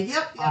 Yes. And they're like,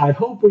 yep. I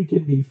hope we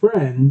can be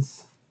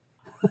friends.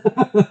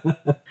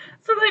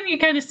 So then you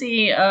kind of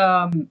see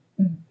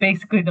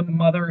basically the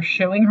mother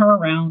showing her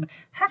around,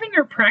 having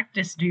her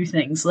practice do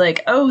things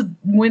like, "Oh,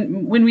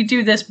 when we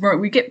do this,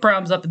 we get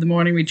Brahms up in the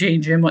morning, we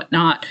change him,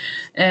 whatnot,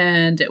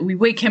 and we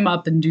wake him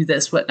up and do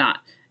this, whatnot."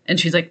 And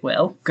she's like,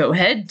 "Well, go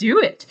ahead, do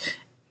it."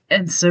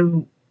 And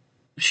so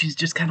she's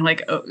just kind of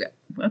like, "Oh,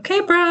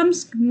 okay,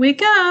 Brahms,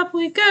 wake up,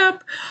 wake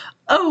up."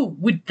 "Oh,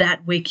 would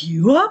that wake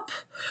you up?"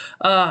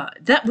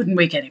 That wouldn't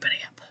wake anybody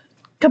up.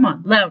 Come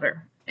on,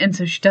 louder." And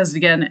so she does it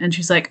again, and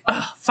she's like,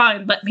 "Oh,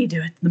 fine, let me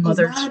do it." The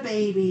mother's... He's not a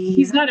baby.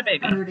 He's not a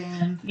baby. Hurt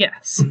him.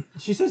 Yes.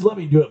 She says, "Let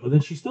me do it," but then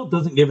she still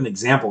doesn't give an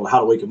example of how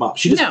to wake him up.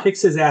 She just No.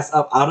 picks his ass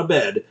up out of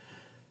bed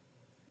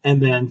and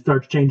then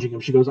starts changing him.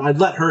 She goes, "I'd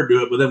let her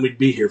do it, but then we'd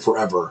be here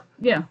forever."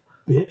 Yeah.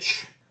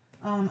 Bitch.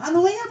 On the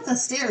way up the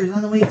stairs,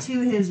 on the way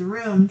to his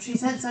room, she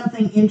said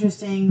something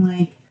interesting,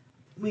 like,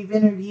 we've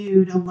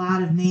interviewed a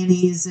lot of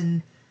nannies,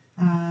 and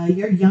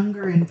you're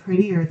younger and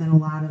prettier than a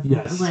lot of them.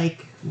 Yes.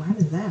 Like, why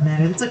does that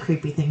matter? That's a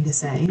creepy thing to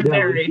say. No,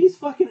 Very. he's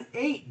fucking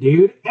 8,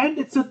 dude, and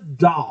it's a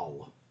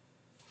doll.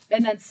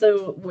 And then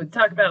so we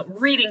talk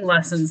about reading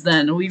lessons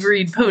then. We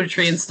read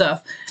poetry and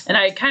stuff. And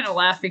I kind of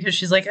laugh because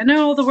she's like, I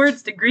know all the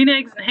words to green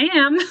eggs and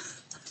ham.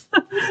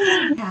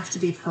 It have to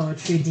be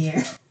poetry,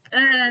 dear.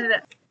 And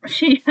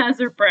she has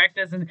her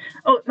practice and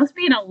it must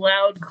be in a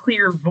loud,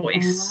 clear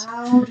voice. A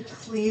loud,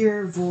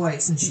 clear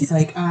voice. And she's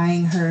like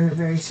eyeing her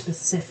very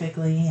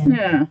specifically. And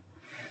Yeah.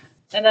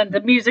 And then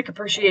the music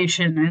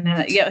appreciation.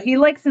 And he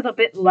likes it a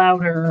bit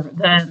louder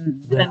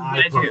than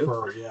I do.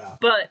 prefer, yeah.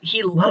 But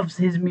he loves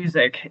his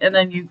music. And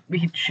then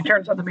she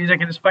turns on the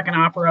music and it's fucking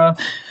opera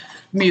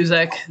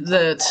music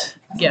that,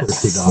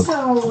 yes.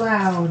 so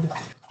loud.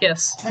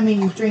 Yes. I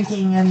mean,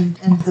 drinking and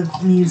the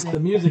music. The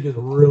music is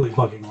really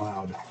fucking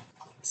loud.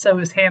 So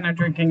is Hannah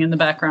drinking in the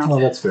background. Oh,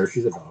 that's fair.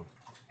 She's a dog.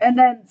 And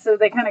then, so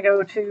they kind of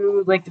go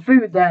to, like, the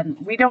food then.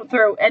 We don't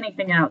throw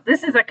anything out.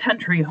 This is a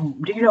country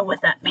home. Do you know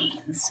what that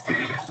means?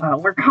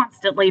 We're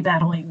constantly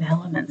battling the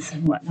elements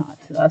and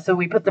whatnot. So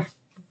we put the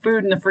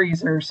food in the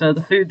freezer. So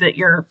the food that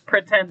you're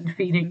pretend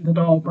feeding the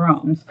doll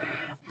Brahms.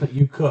 That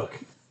you cook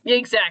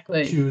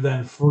Exactly. to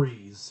then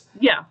freeze.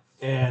 Yeah.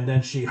 And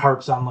then she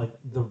harps on, like,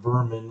 the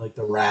vermin, like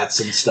the rats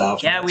and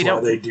stuff. Yeah, and we that's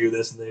why don't- they do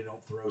this and they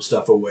don't throw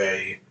stuff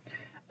away.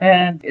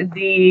 And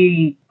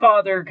the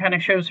father kind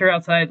of shows her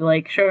outside,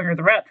 like, showing her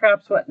the rat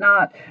traps,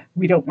 whatnot.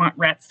 We don't want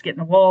rats to get in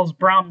the walls.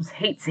 Brahms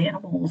hates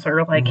animals,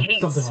 or, like,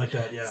 hates... Something like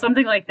that, yeah.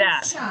 Something like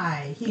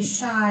that. He's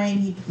shy and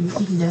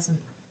he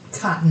doesn't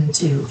cotton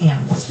to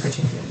animals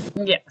particularly.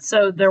 Yeah,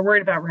 so they're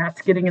worried about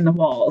rats getting in the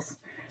walls,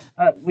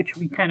 which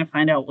we kind of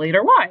find out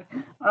later why.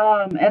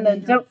 And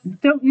then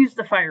don't use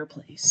the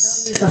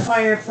fireplace. Don't use the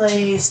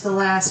fireplace. The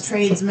last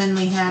tradesman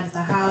we had at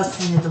the house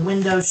painted the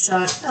windows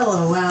shut.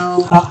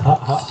 LOL.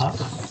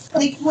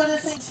 Like, what a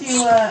thing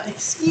to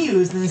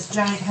excuse in this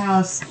giant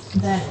house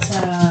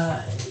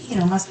that,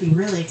 must be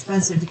really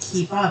expensive to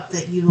keep up,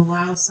 that you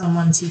allow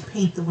someone to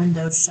paint the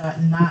windows shut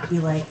and not be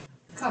like,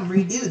 come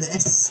redo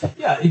this.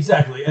 Yeah,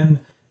 exactly.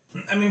 And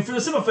I mean, for the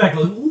simple fact,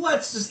 like,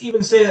 let's just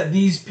even say that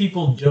these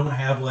people don't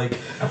have, like,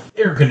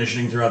 air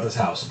conditioning throughout this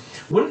house.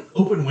 Wouldn't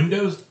open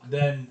windows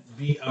then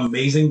be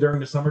amazing during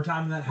the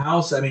summertime in that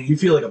house? I mean, you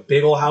feel like a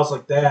big old house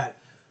like that,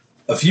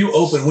 a few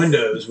open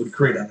windows would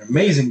create an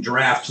amazing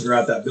draft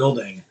throughout that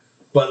building.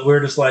 But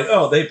we're just like,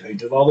 oh, they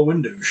painted all the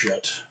windows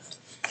shut.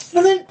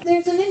 Well, then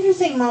there's an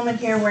interesting moment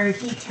here where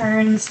he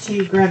turns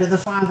to Greta, the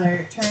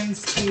father,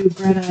 turns to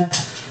Greta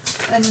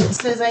and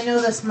says, I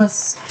know this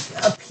must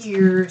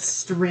appear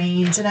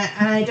strange, and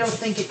I don't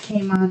think it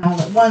came on all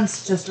at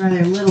once, just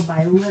rather little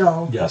by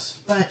little.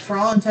 Yes. But for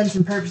all intents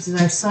and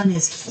purposes, our son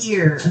is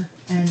here.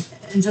 And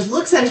just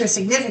looks at her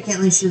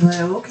significantly. She's like,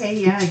 okay,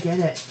 yeah, I get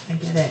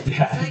it.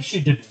 Yeah, Like, she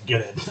didn't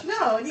get it.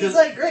 no, and he's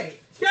like, great.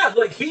 Yeah,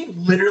 like, he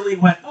literally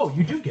went, oh,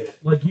 you do get it.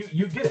 Like,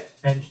 you get it.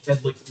 And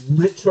like,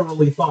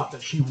 literally thought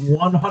that she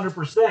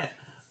 100%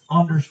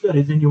 understood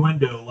his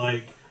innuendo.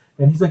 Like,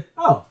 and he's like,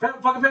 oh,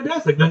 fucking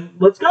fantastic. Then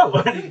let's go.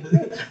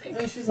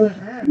 And she's like,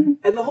 And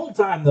the whole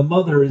time, the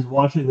mother is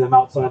watching them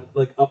outside,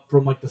 like, up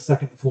from, like, the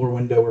second floor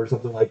window or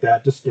something like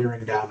that, just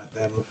staring down at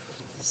them.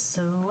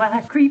 So I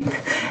creep,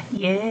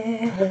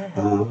 yeah.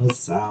 I'm a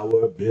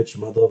sour bitch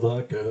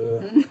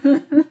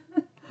motherfucker.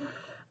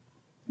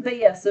 But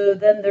yeah, so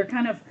then they're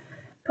kind of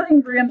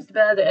putting Brahms to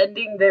bed,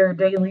 ending their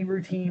daily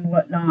routine,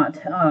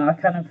 whatnot,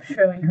 kind of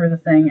showing her the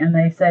thing, and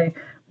they say,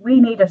 we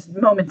need a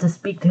moment to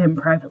speak to him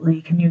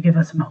privately. Can you give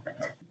us a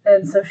moment?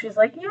 And so she's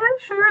like, yeah,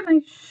 sure. And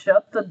they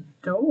shut the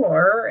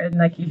door, and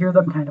like you hear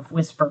them kind of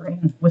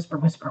whispering, whisper,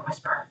 whisper,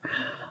 whisper.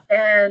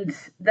 And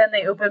then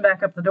they open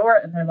back up the door,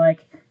 and they're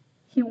like,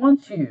 he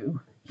wants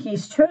you.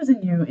 He's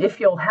chosen you if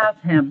you'll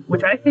have him,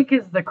 which I think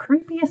is the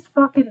creepiest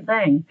fucking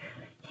thing.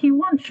 He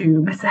wants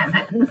you, Miss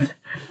Evans.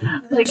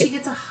 like, she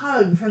gets a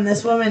hug from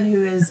this woman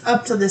who has,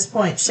 up to this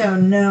point,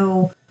 shown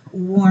no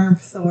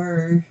warmth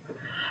or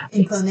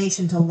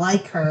inclination to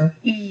like her.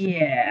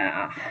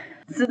 Yeah.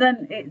 So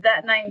then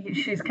that night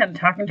she's kind of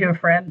talking to a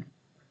friend,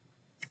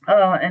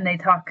 and they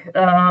talk,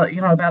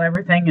 about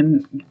everything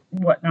and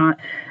whatnot.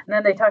 And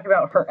then they talk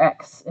about her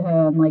ex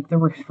and like the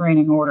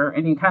restraining order,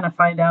 and you kind of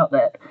find out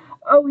that,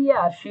 oh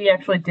yeah, she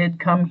actually did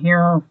come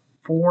here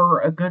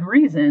for a good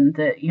reason.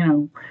 That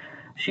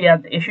she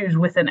had issues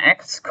with an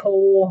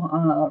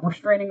ex-Cole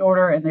restraining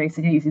order, and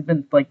basically he's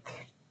been like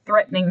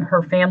threatening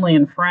her family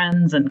and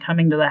friends and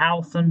coming to the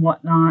house and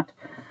whatnot.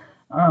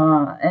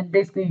 And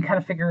basically you kind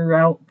of figure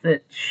out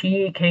that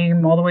she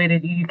came all the way to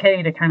the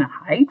UK to kind of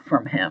hide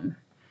from him.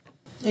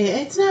 Yeah,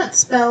 it's not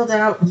spelled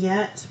out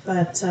yet,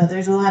 but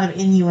there's a lot of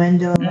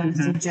innuendo, a lot of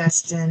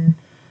suggestion.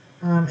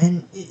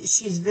 And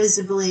she's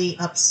visibly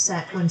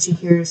upset when she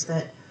hears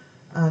that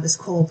this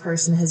Cole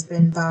person has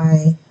been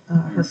by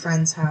her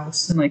friend's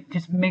house. And like,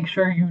 just make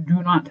sure you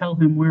do not tell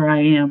him where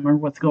I am or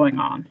what's going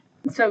on.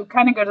 So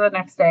kind of go to the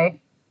next day,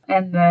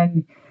 and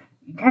then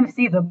you kind of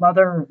see the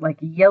mother like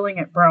yelling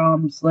at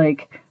Brahms,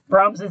 like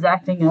Brahms is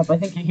acting up. I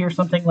think you hear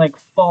something like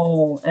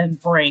fall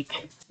and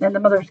break. And the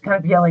mother's kind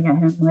of yelling at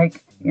him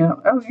like,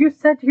 oh, you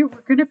said you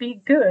were going to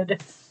be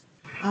good.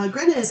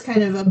 Greta is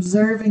kind of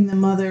observing the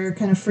mother,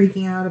 kind of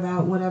freaking out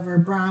about whatever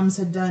Brahms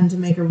had done to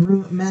make a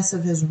mess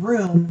of his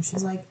room.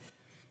 She's like,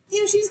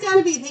 she's got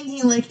to be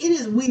thinking, like, it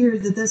is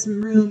weird that this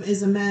room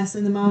is a mess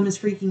and the mom is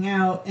freaking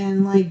out.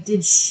 And, like,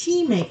 did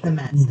she make the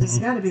mess? It's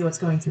got to be what's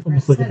going through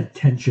Almost Brett's like an head.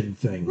 attention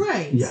thing.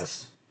 Right.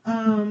 Yes.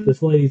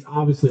 This lady's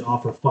obviously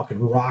off her fucking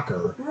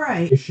rocker.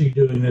 Right. Is she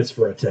doing this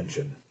for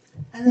attention?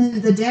 And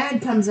then the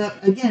dad comes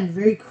up again,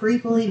 very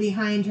creepily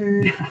behind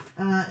her.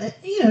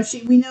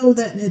 We know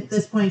that at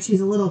this point she's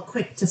a little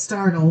quick to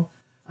startle.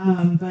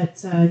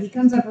 But he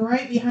comes up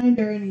right behind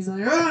her and he's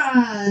like,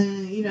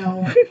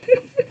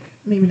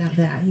 maybe not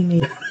that. He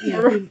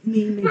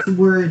makes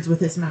words with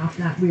his mouth,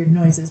 not weird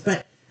noises.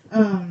 But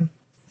comes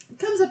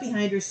up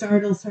behind her,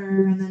 startles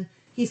her, and then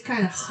he's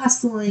kind of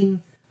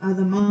hustling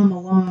the mom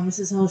along,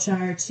 Mrs.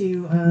 Hillshire,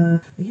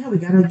 to, we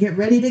gotta get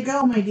ready to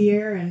go, my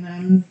dear.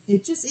 And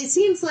it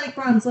seems like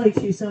Brahms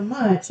likes you so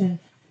much, and,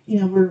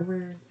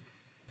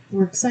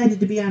 we're excited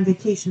to be on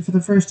vacation for the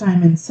first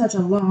time in such a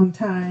long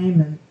time,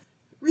 and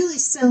really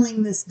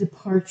selling this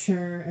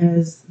departure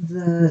as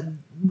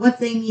what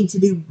they need to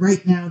do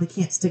right now. They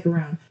can't stick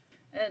around.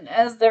 And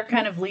as they're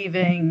kind of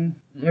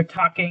leaving, they're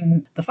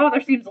talking. The father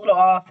seems a little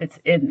off.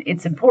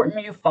 It's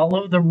important you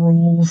follow the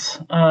rules.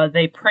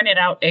 They printed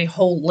out a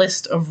whole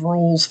list of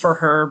rules for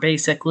her,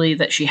 basically,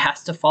 that she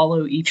has to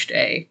follow each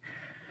day.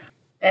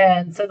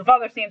 And so the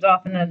father seems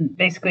off, and then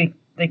basically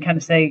they kind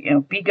of say,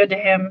 be good to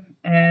him,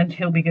 and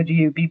he'll be good to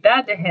you. Be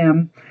bad to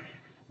him,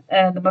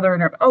 and the mother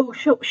interrupts.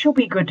 She'll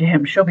be good to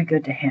him. She'll be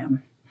good to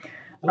him.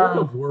 A lot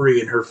of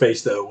worry in her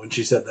face though when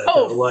she said that.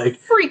 Oh, though. Like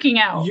freaking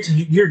out.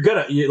 You're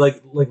gonna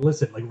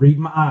listen. Like read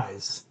my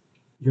eyes.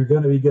 You're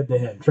gonna be good to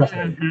him. Trust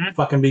me.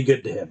 Fucking be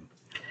good to him.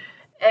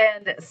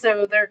 And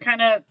so they're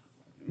kind of,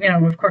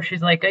 of course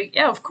she's like,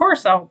 yeah, of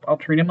course I'll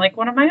treat him like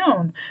one of my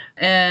own.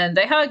 And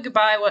they hug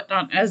goodbye,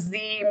 whatnot. As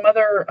the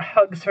mother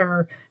hugs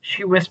her,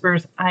 she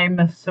whispers,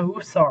 "I'm so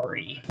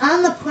sorry."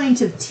 On the point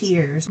of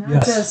tears,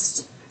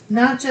 Yes.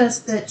 Not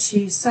just that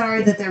she's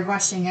sorry that they're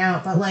rushing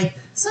out, but like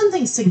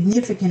something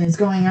significant is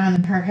going on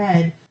in her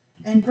head.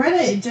 And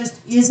Greta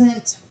just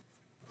isn't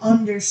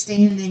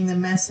understanding the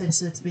message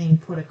that's being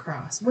put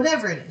across.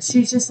 Whatever it is.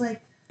 She's just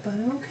like, but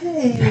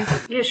okay.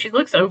 Yeah, she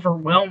looks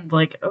overwhelmed,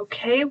 like,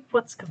 okay,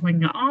 what's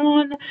going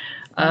on?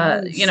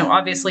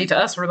 Obviously to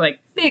us, we're like,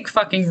 big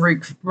fucking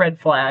red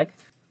flag.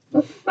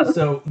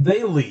 So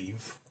they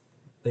leave.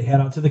 They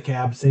head out to the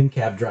cab, same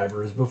cab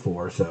driver as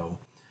before, so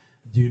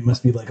dude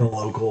must be like a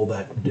local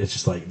that it's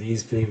just like,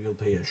 these people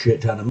pay a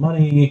shit ton of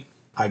money.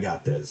 I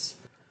got this.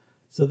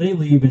 So they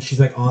leave, and she's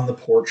like on the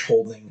porch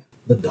holding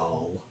the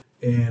doll.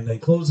 And they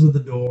close the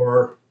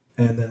door,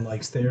 and then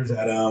like stares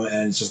at him,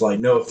 and it's just like,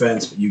 no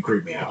offense, but you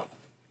creep me out.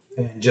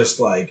 And just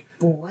like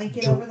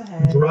Blanket over the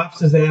head. drops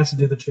his ass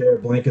into the chair,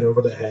 blanket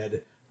over the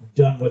head,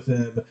 done with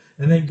him,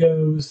 and then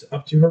goes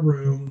up to her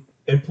room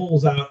and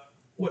pulls out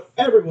what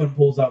everyone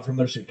pulls out from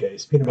their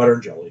suitcase: peanut butter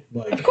and jelly.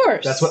 Like, Of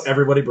course. That's what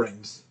everybody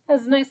brings.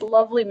 Has a nice,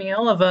 lovely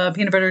meal of a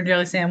peanut butter and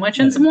jelly sandwich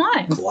and some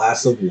wine.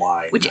 Glass of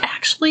wine. Which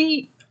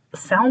actually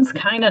sounds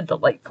kind of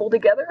delightful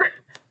together.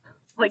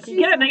 Like, you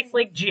get a nice,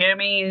 like,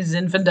 jammy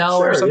Zinfandel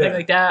or Sure, something yeah.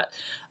 like that.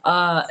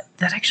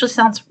 That actually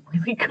sounds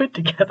really good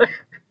together.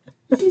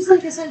 She's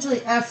like,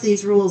 essentially, F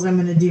these rules, I'm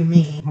going to do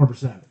me.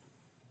 100%.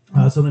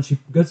 So then she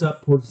gets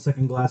up, pours a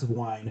second glass of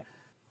wine.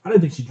 I don't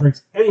think she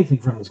drinks anything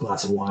from this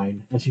glass of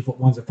wine, and she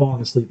winds up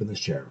falling asleep in this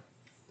chair.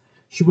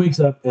 She wakes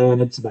up,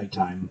 and it's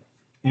nighttime.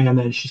 And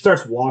then she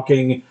starts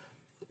walking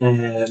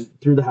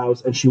through the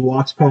house, and she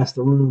walks past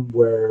the room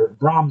where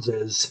Brahms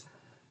is,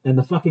 and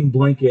the fucking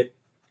blanket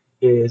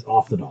is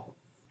off the doll.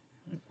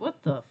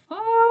 What the fuck?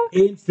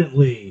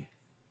 Instantly,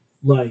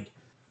 like,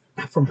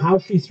 from how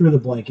she threw the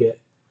blanket,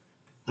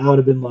 I would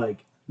have been like,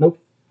 nope.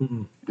 I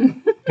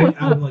would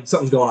have been like,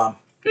 Something's going on.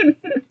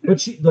 but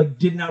she like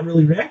did not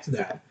really react to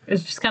that.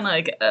 It's just kind of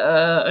like,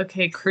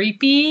 okay,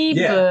 creepy,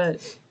 Yeah.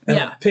 but And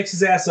yeah. picks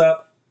his ass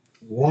up.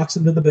 Walks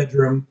into the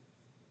bedroom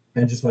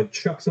and just like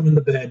chucks him in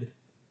the bed.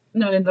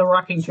 No, in the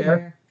rocking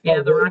chair.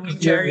 Yeah, the rocking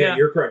chair, yeah.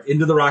 You're correct.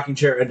 Into the rocking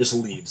chair and just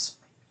leaves.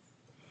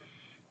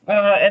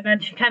 And then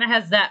she kind of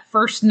has that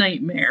first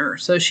nightmare.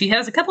 So she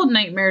has a couple of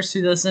nightmares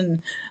through this,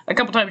 and a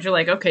couple times you're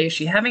like, okay, is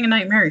she having a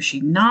nightmare? Is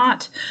she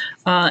not?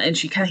 And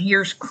she kind of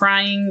hears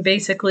crying,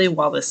 basically,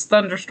 while this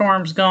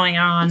thunderstorm's going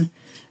on.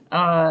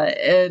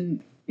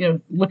 And,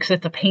 looks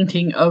at the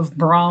painting of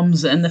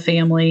Brahms and the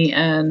family,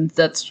 and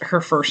that's her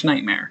first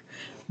nightmare.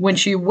 When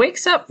she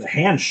wakes up, The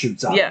hand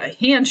shoots out. yeah, a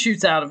hand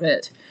shoots out of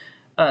it.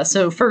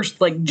 So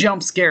first, like,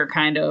 jump scare,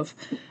 kind of.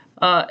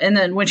 And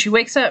then when she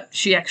wakes up,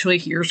 she actually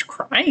hears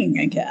crying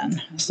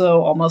again.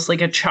 So almost like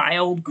a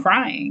child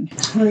crying.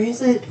 Or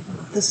is it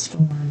the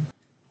storm?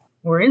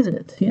 Or is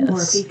it? Yes.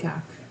 Or a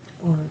peacock?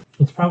 Or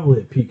It's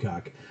probably a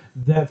peacock.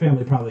 That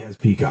family probably has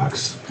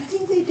peacocks. I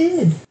think they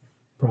did.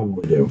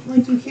 Probably do.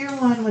 Like, you hear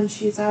one when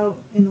she's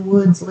out in the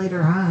woods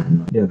later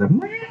on. Yeah,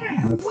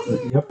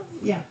 yep.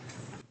 Yeah.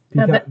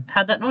 Peacock,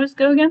 How'd that noise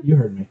go again? you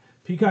heard me.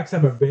 Peacocks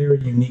have a very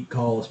unique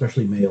call,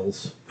 especially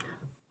males.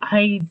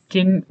 I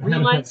didn't I had a pet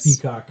realize.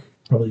 peacock,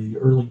 probably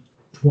early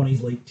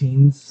 20s, late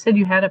teens. Said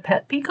you had a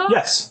pet peacock?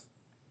 Yes.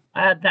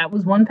 That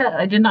was one pet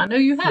I did not know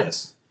you had.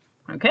 Yes.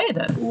 Okay,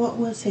 then. What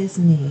was his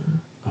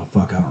name? Oh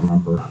fuck, I don't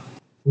remember.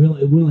 We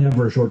only had them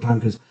for a short time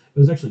because it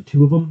was actually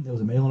two of them. It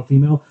was a male and a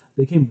female.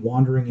 They came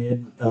wandering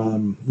in.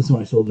 This is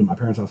when I still lived in my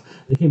parents' house.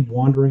 They came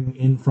wandering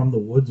in from the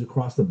woods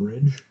across the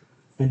bridge,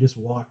 and just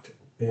walked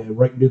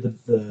right into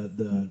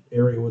the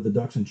area where the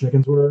ducks and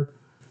chickens were,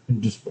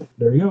 and just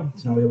there you go.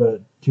 So now we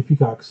have two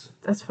peacocks.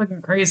 That's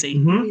fucking crazy.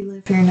 Mm-hmm. We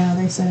live here now,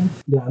 they said.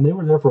 Yeah, and they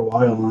were there for a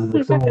while, and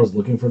like someone was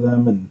looking for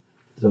them, and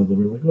so they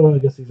were like, "Oh, I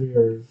guess these are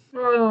yours."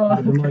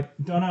 I've been like,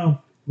 "Don't know.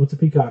 What's a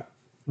peacock?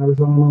 Never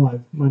saw one in my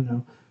life. Might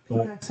know."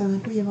 But Peacocks are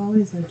like, we have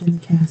always lived in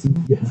the castle.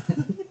 yeah.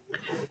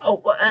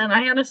 Oh, and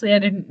I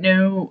didn't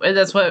know.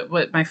 That's what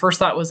my first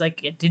thought was.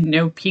 Like, I didn't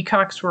know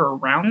peacocks were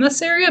around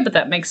this area, but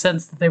that makes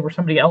sense that they were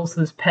somebody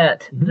else's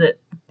pet that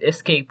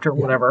escaped or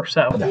whatever.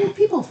 So, Yeah,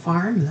 people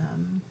farm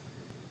them.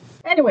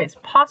 anyways,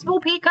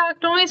 possible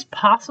peacock noise,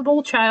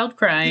 possible child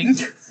crying.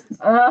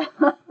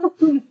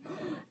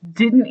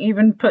 Didn't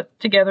even put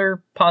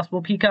together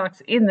possible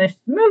peacocks in this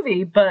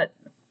movie, but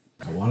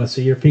I want to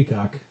see your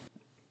peacock.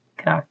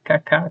 cock.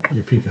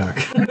 Your peacock.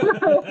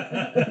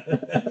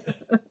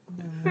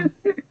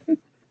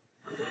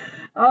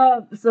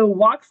 So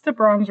walks to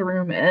Brahm's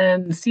room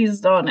and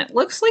sees the doll, and it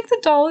looks like the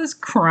doll is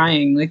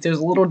crying. Like there's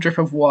a little drip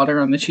of water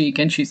on the cheek,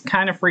 and she's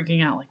kind of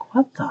freaking out. Like,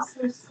 what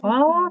the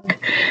fuck?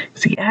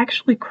 Is he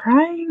actually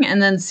crying?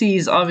 And then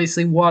sees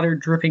obviously water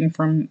dripping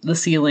from the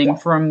ceiling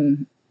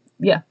from.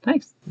 Yeah,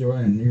 thanks.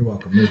 You're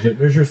welcome.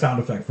 There's your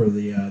sound effect for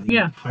the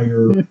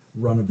entire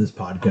run of this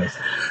podcast.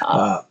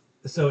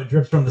 So it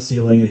drips from the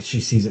ceiling, and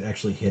she sees it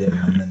actually hit him,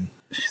 and then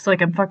She's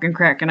like, I'm fucking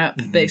cracking up,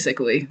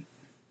 basically.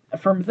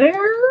 From there,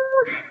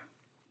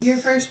 Your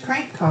first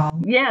prank call.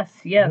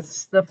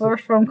 yes. The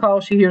first phone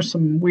call, she hears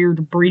some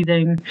weird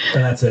breathing,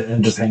 and that's it,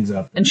 and just hangs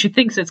up. and she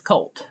thinks it's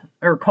Colt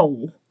or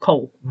Cole.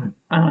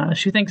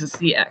 She thinks it's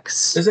the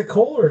ex. Is it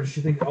Cole, or does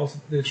she think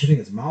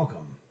it's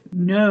Malcolm?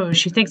 No,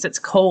 she thinks it's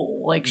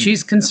Cole. Like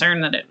she's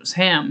concerned that it was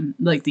him,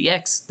 like the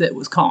ex that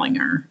was calling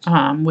her,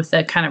 with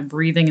that kind of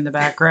breathing in the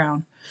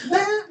background.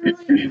 That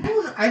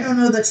really, I don't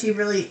know that she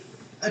really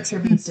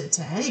attributes it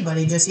to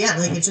anybody just yet.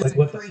 Like it's just Like, a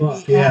what the fuck?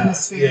 creepy Yeah,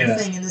 atmosphere yeah.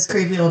 thing in this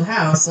creepy old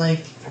house.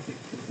 Like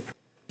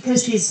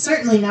because she's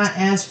certainly not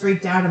as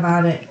freaked out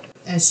about it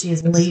as she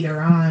is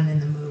later on in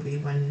the movie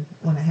when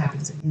it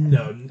happens again.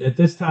 No, at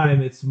this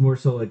time it's more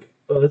so like,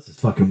 oh, this is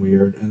fucking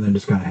weird, and then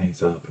just kind of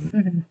hangs up.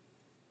 And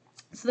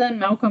So then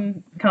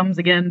Malcolm comes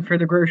again for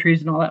the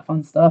groceries and all that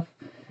fun stuff.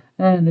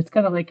 And it's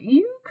kind of like,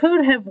 you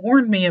could have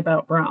warned me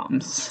about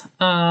Brahms.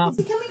 Is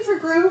he coming for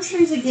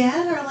groceries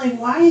again, or like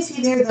why is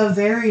he there the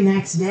very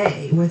next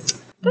day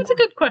with? That's a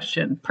good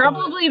question.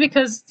 Probably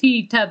because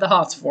he had the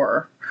hots for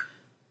her.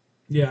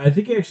 yeah, I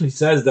think he actually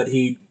says that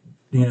he,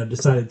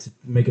 decided to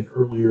make an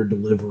earlier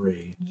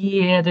delivery.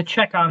 Yeah, to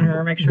check on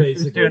her, make sure she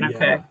was Basically, doing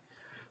okay. yeah.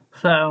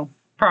 So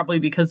probably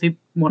because he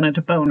wanted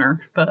to bone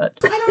her, but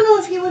I don't know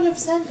if he would have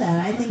said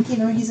that. I think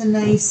he's a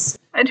nice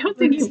I don't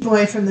think British he.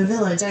 boy from the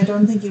village. I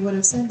don't think he would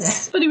have said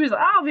that. But he was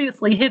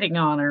obviously hitting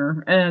on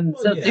her, and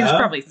so he was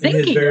probably in his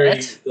thinking very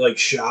it.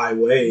 shy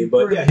way,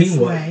 but British he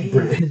was way,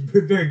 yeah. His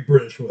very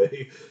British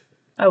way.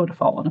 I would have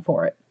fallen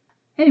for it.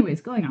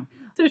 Anyways, going on.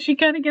 So she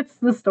kind of gets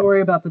the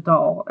story about the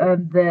doll,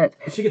 and that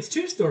She gets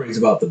two stories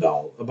about the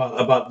doll,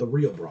 about the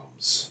real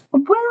Brahms.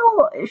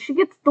 well, she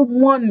gets the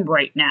one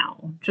right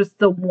now, just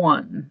the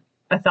one.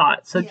 I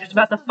thought so. Yeah, Just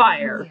about the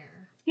fire. here.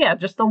 Yeah,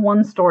 just the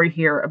one story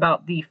here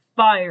about the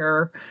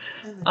fire.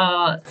 And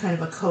the kind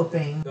of a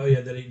coping. Oh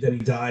yeah, that he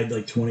died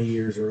like 20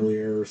 years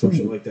earlier or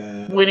something like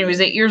that. When he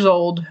was 8 years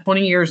old,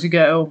 20 years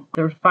ago,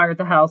 there was a fire at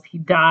the house. He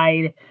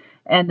died.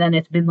 And then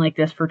it's been like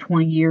this for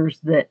 20 years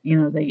that,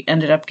 they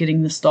ended up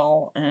getting this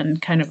doll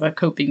and kind of a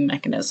coping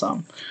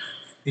mechanism.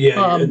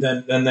 Yeah, and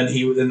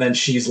then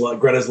she's like,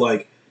 Greta's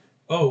like,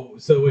 Oh,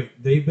 so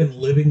wait, they've been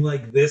living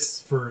like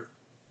this for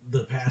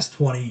the past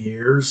 20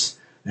 years?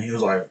 And he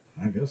was like,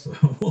 I guess so.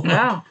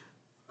 Yeah.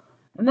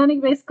 And then he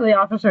basically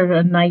offers her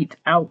a night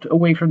out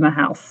away from the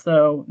house.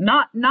 So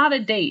not a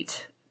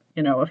date,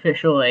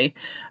 officially.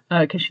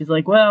 Because she's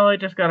like, well, I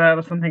just got out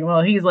of something.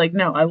 Well, he's like,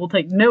 no, I will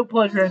take no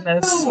pleasure in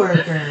this.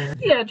 Co-worker.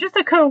 Yeah, just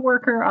a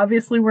co-worker.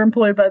 Obviously, we're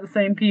employed by the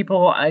same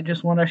people. I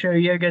just want to show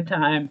you a good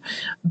time.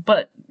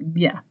 But,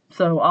 yeah,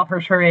 so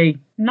offers her a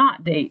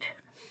not date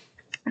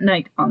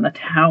night on the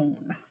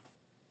town.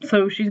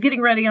 So she's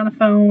getting ready on the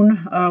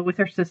phone with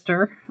her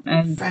sister.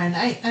 And Friend,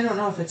 I don't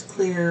know if it's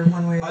clear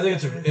one way or I think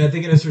the other. I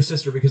think it is her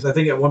sister, because I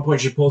think at one point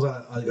she pulls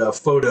out a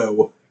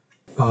photo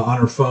on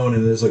her phone,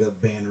 and there's like a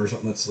banner or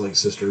something that's like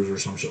sisters or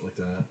some shit like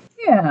that.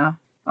 yeah.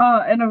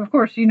 And of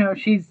course,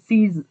 she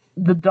sees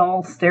the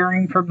doll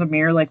staring from the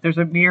mirror. Like there's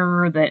a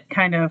mirror that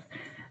kind of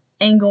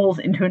angles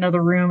into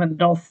another room, and the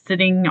doll's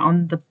sitting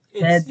on the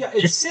bed.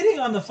 It's sitting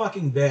on the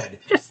fucking bed.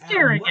 Just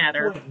staring what at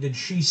her. point did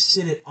she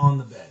sit it on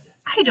the bed?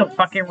 I don't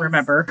fucking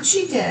remember.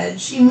 She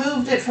did. She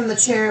moved it from the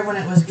chair when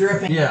it was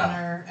dripping Yeah. on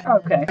her.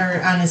 Okay.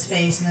 Or on his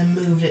face, and then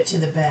moved it to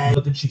the bed.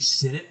 But did she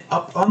sit it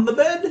up on the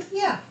bed?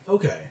 Yeah.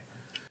 Okay.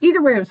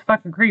 Either way, it was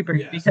fucking creepy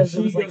Yeah, because so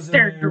it was she like goes in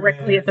staring there,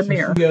 directly at the so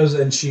mirror. She goes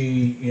and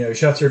she,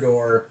 shuts her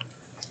door,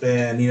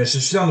 And, so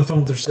she's on the phone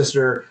with her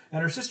sister,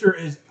 and her sister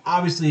is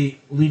obviously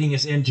leading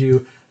us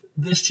into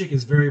this chick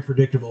is very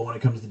predictable when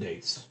it comes to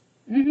dates.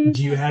 Mm-hmm.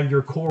 Do you have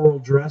your coral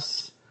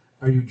dress?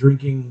 Are you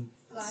drinking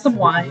Some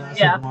wine,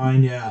 yeah.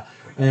 Wine, yeah.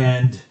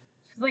 And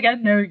she's like, I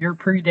know your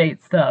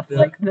pre-date stuff. Yeah.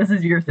 Like, this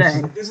is your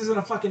thing. this isn't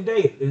a fucking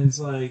date. And it's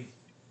like,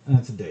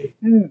 that's a date.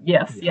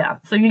 Yes, yeah.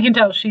 So you can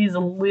tell she's a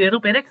little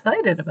bit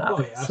excited about Oh,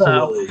 it. yeah,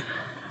 absolutely.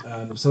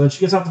 So then she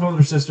gets off the phone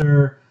with her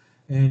sister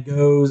and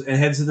goes and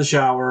heads to the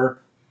shower,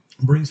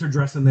 brings her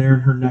dress in there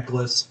and her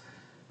necklace.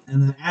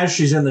 And then as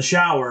she's in the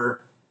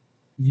shower,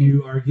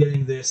 you are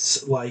getting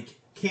this, like,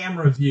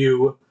 camera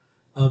view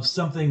of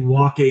something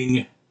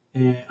walking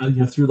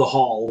through the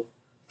hall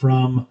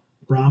from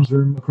Brahm's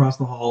room across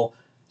the hall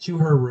to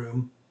her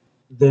room.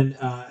 Then,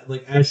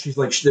 as she's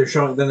they're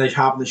showing, then they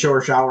hop in the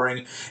shower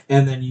showering,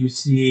 and then you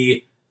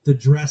see the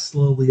dress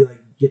slowly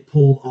get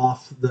pulled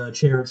off the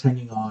chair it's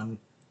hanging on.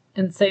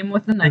 And same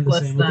with the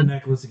necklace. With the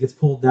necklace, it gets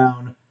pulled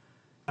down,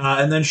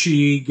 and then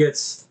she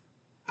gets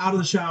out of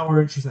the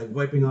shower and she's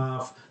wiping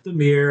off the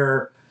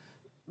mirror,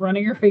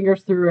 running her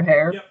fingers through her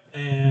hair. Yep,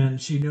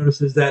 and she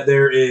notices that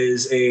there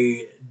is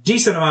a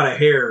decent amount of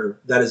hair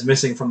that is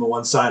missing from the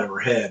one side of her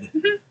head.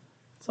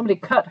 Somebody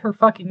cut her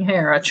fucking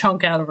hair, a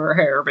chunk out of her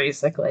hair,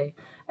 basically.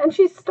 And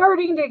she's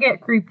starting to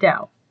get creeped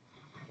out.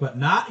 But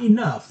not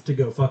enough to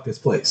go fuck this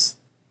place.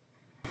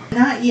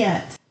 Not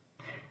yet.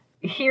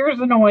 Hears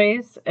a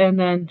noise, and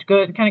then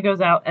kind of goes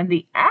out, and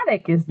the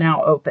attic is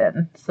now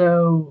open.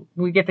 So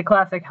we get the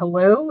classic,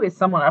 hello, is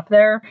someone up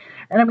there?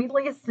 And at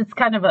least it's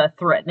kind of a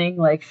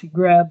threatening, she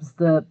grabs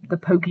the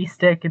pokey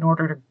stick in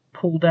order to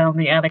pull down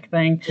the attic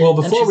thing. Well,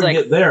 before we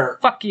get there...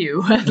 Fuck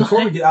you.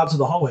 Before we get out to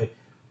the hallway,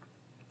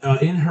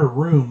 in her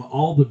room,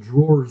 all the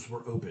drawers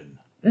were open.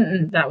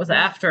 That was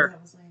after.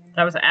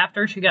 That was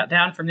after she got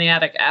down from the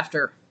attic.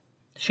 After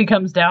she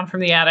comes down from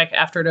the attic,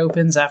 after it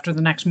opens, after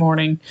the next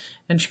morning,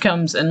 and she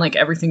comes and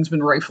everything's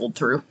been rifled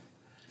through.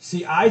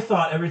 See, I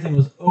thought everything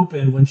was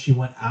open when she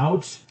went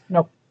out.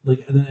 Nope.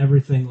 And then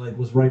everything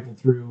was rifled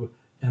through,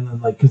 and then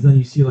because then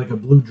you see a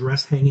blue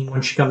dress hanging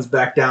when she comes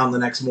back down the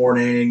next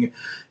morning,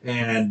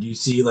 and you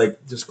see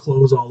just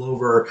clothes all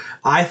over.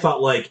 I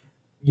thought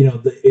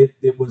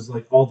it was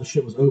all the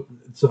shit was open,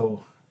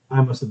 so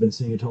I must have been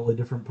seeing a totally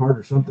different part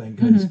or something.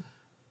 Because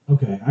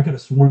okay, I could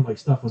have sworn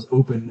stuff was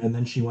open, and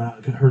then she went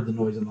out and heard the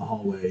noise in the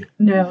hallway.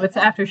 No, it's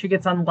after she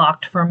gets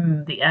unlocked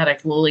from the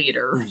attic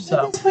later.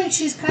 So At this point,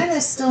 she's kind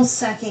of still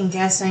second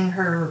guessing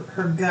her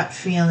gut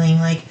feeling.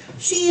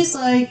 She's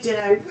did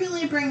I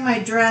really bring my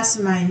dress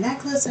and my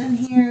necklace in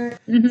here?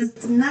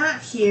 It's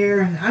not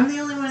here, and I'm the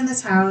only one in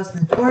this house.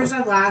 And the doors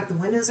are locked, the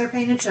windows are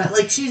painted shut.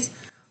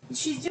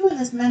 She's doing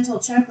this mental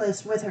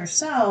checklist with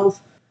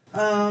herself,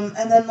 and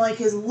then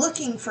is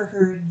looking for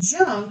her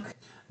junk.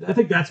 I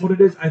think that's what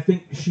it is. I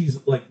think she's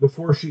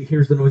before she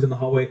hears the noise in the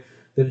hallway,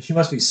 then she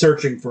must be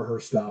searching for her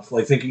stuff,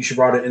 thinking she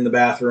brought it in the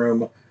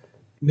bathroom.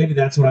 Maybe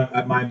that's what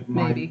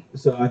maybe.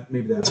 So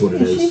maybe that's what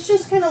it is. She's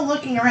just kind of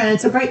looking around.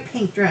 It's a bright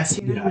pink dress.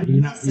 You're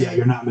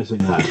not missing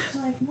that.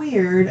 It's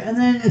weird. And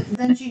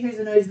then she hears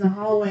a noise in the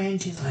hallway, and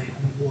she's like,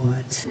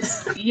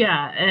 "What?"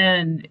 Yeah,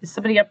 and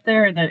somebody up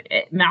there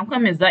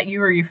Malcolm, is that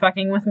you? Or are you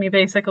fucking with me,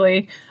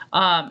 basically?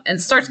 And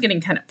starts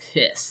getting kind of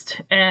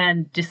pissed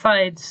and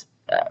decides,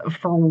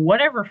 for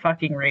whatever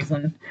fucking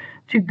reason,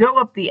 to go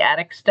up the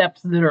attic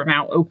steps that are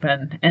now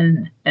open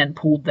and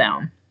pulled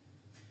down.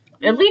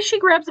 At least she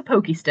grabs a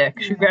pokey stick.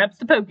 Yeah. She grabs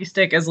the pokey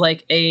stick as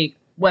a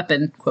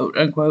weapon, quote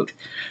unquote.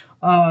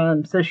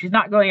 So she's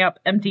not going up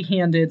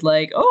empty-handed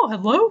oh,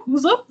 hello,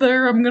 who's up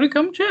there? I'm going to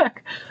come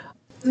check.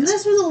 And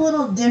this was a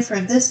little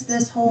different.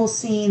 This whole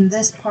scene,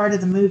 this part of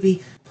the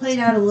movie, played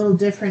out a little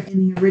different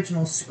in the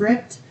original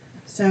script.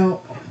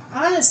 So,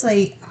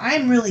 honestly,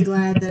 I'm really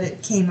glad that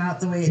it came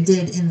out the way it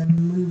did in the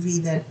movie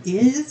that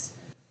is.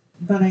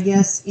 But I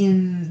guess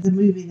in the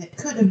movie that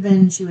could have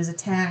been, she was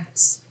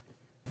attacked.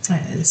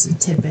 This is a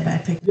tidbit I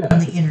picked up on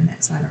the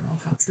internet, so I don't know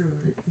how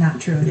true or not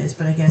true it is.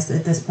 But I guess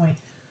at this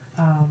point,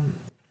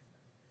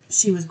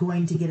 she was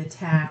going to get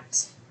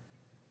attacked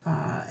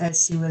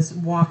as she was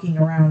walking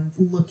around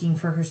looking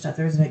for her stuff.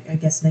 There was, I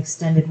guess, an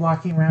extended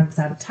walking around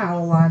without a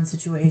towel on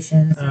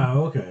situation.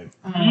 Oh, okay.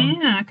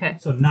 Okay.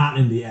 So not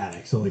in the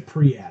attic. So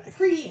pre-attic.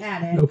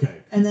 Pre-attic.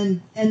 Okay.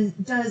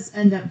 And does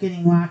end up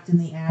getting locked in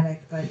the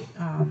attic, but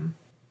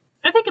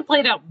I think it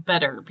played out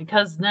better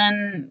because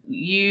then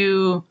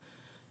you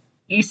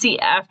see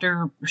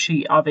after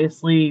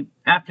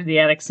the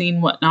attic scene,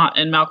 whatnot,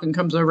 and Malcolm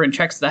comes over and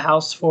checks the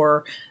house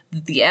for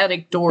the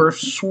attic door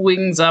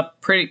swings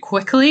up pretty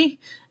quickly.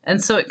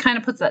 And so it kind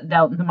of puts that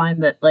doubt in the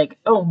mind that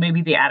oh,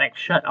 maybe the attic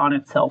shut on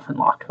itself and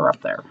locked her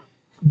up there.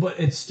 But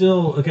it's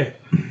still, okay.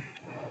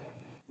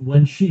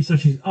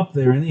 She's up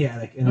there in the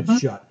attic and it's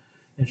shut.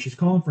 And she's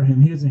calling for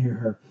him. He doesn't hear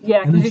her.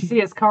 Yeah, because you see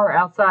his car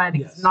outside.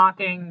 He's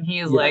knocking. He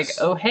is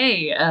oh,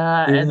 hey.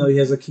 Even though he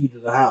has a key to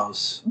the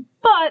house.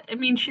 But,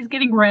 she's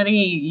getting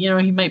ready.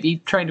 He might be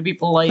trying to be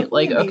polite.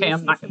 Okay,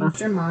 I'm not going to.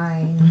 Change your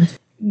mind.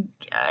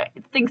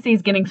 thinks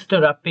he's getting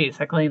stood up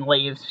basically and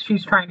leaves.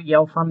 She's trying to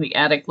yell from the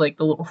attic, like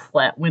the little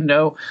flat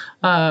window.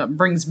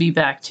 Brings me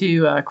back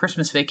to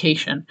Christmas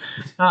Vacation.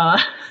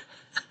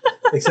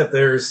 Except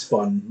there's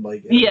fun.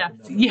 Like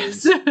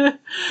Yes.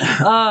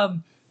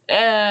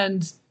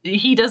 And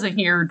he doesn't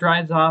hear her,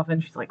 drives off,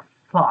 and she's like,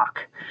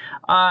 fuck.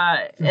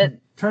 And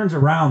Turns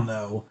around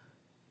though,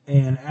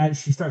 and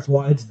as she starts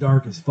walking, it's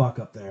dark as fuck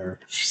up there.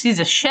 she sees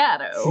a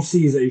shadow. She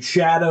sees a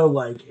shadow,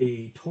 like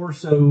a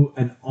torso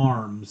and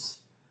arms,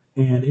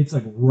 and it's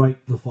like right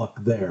the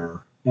fuck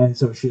there. And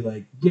so she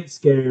like gets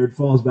scared,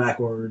 falls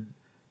backward,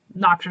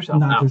 Knocks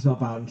herself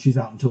out. and she's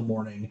out until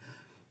morning.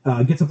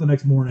 Gets up the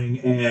next morning,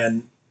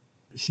 and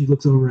she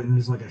looks over, and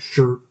there's like a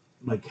shirt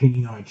like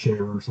hanging on a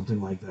chair or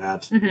something like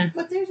that. Mm-hmm.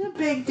 But there's a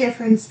big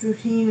difference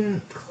between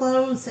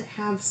clothes that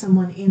have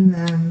someone in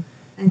them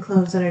and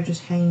clothes that are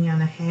just hanging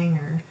on a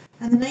hanger.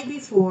 And the night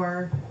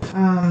before,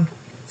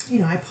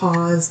 I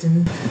paused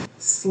and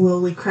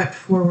slowly crept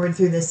forward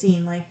through the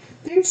scene. Like,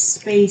 there's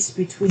space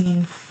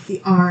between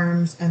the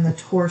arms and the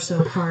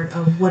torso part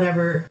of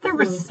whatever. There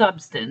was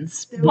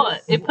substance,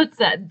 but it puts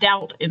that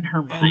doubt in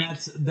her mind.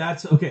 And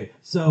that's okay.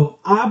 So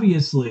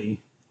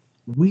obviously,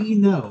 we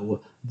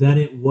know that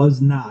it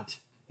was not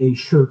a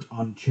shirt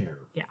on chair.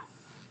 Yeah.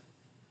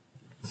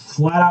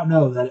 Flat out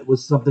know that it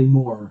was something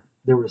more.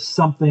 There was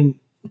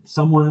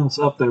someone else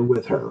up there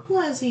with her.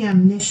 Well, as the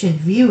omniscient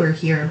viewer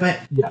here, but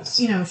Yes.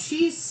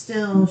 she's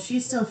still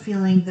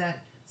feeling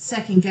that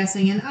second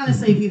guessing. And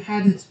honestly, if you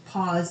hadn't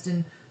paused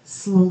and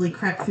slowly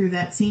crept through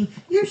that scene,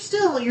 you're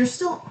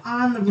still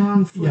on the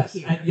wrong foot Yes.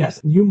 here. And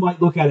yes. You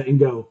might look at it and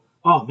go,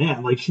 "Oh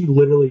man, like she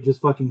literally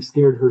just fucking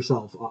scared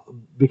herself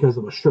because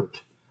of a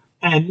shirt."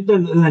 And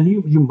then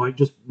you might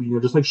just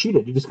just like she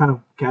did, you just kind of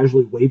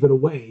casually wave it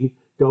away,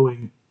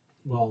 going,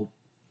 "Well,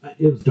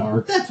 it was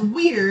dark." That's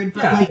weird,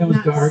 but Yeah, like it was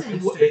not dark.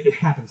 sinister. It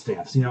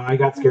happenstance. I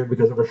got scared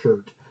because of a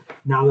shirt.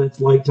 Now that it's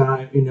light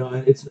time,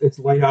 it's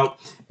light out,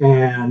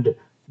 and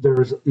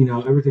there's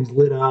everything's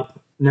lit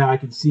up. Now I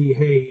can see,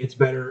 hey, it's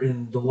better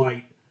in the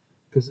light,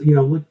 because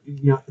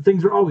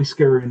things are always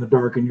scary in the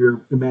dark, and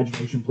your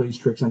imagination plays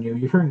tricks on you.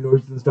 You're hearing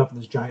noises and stuff in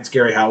this giant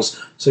scary house,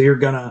 so you're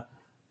gonna.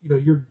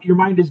 Your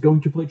mind is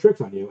going to play tricks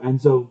on you, and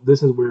so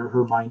this is where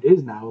her mind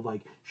is now.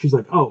 Like she's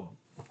like, "Oh,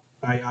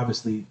 I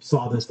obviously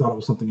saw this, thought it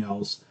was something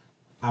else.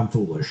 I'm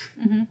foolish."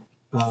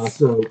 Mm-hmm.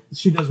 So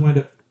she does wind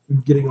up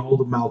getting a hold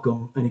of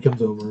Malcolm, and he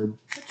comes over. And,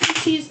 But she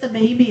sees the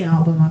baby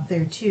album up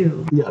there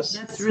too. yes,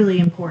 That's really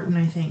important,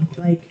 I think.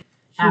 Like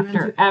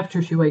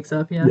After she wakes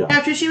up, yeah. Yeah.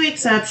 after she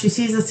wakes up, she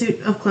sees the suit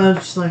of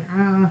clothes. She's like,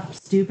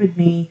 stupid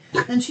me.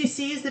 Then she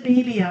sees the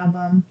baby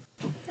album,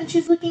 and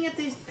she's looking at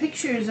these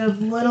pictures of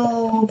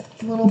little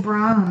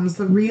Brahms,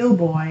 the real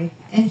boy,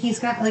 and he's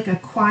got like a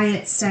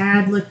quiet,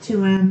 sad look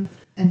to him.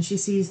 And she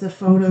sees the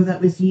photo that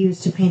was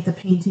used to paint the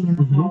painting in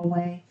the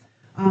hallway.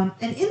 And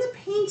in the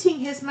painting,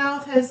 his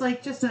mouth has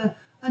like just a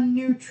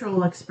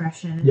neutral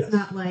expression. It's Yes.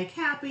 not like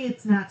happy.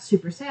 It's not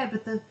super sad.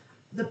 But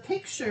the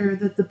picture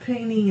that the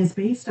painting is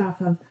based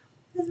off of,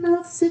 his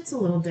mouth sits a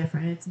little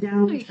different. It's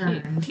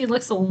downturned. He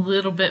looks a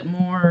little bit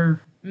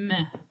more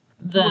meh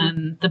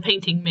than the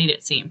painting made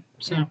it seem.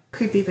 So,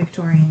 Creepy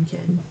Victorian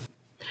kid.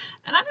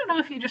 and I don't know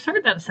if you just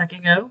heard that a second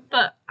ago,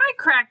 but I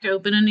cracked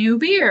open a new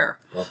beer.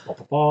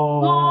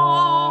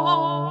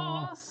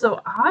 So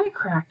I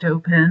cracked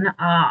open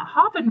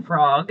Hop and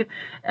Frog,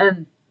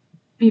 and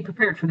be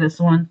prepared for this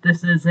one.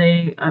 This is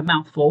a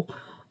mouthful.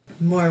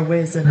 More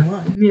ways than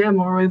one. Yeah,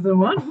 more ways than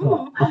one.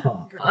 Ooh.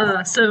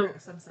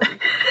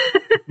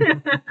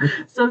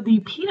 So the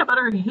peanut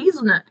butter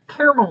hazelnut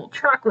caramel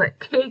chocolate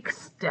cake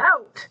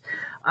stout,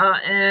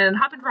 and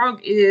Hop and Frog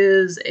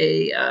is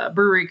a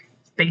brewery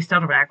based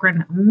out of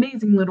Akron.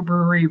 Amazing little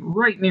brewery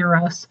right near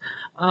us.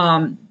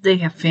 They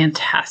have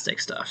fantastic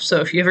stuff. So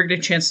if you ever get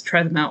a chance to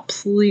try them out,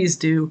 please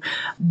do.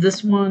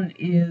 This one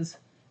is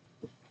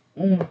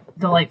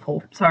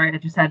delightful. Sorry, I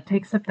just had to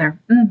take a sip there.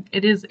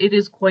 It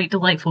is quite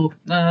delightful.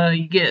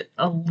 You get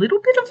a little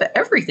bit of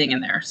everything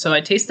in there. So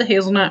I taste the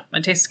hazelnut, I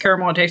taste the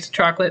caramel, I taste the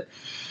chocolate.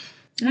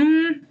 Let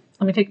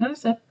me take another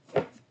sip.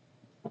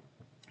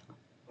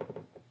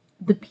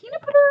 The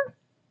peanut butter,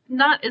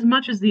 not as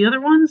much as the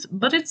other ones,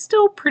 but it's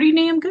still pretty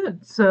damn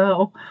good.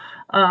 So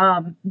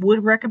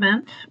would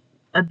recommend.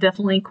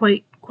 Definitely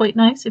quite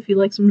nice if you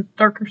like some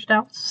darker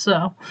stouts.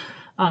 So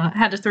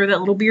had to throw that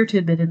little beer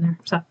tidbit in there.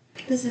 So.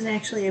 This is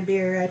actually a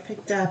beer I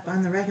picked up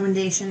on the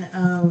recommendation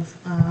of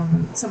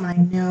someone I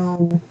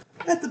know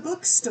at the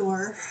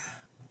bookstore.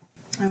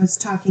 I was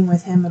talking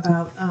with him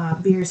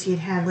about beers he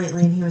had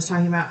lately, and he was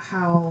talking about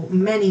how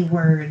many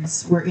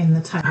words were in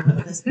the title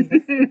of this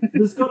beer.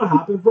 Just go to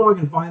Hop and Frog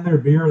and find their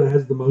beer that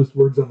has the most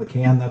words on the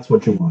can. That's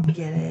what you want.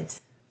 Get it.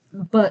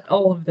 but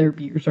all of their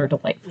beers are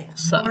delightful.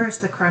 So. Boris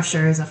the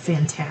Crusher is a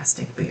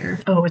fantastic beer.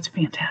 Oh, it's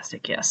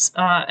fantastic, yes.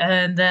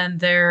 And then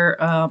their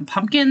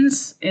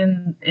pumpkins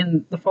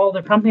in the fall,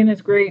 their pumpkin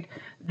is great.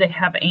 They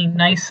have a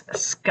nice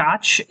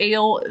Scotch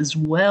ale as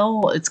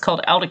well. It's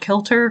called Out of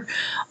Kilter.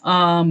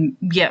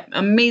 Yeah,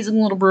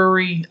 amazing little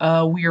brewery.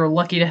 We are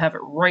lucky to have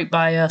it right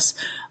by us,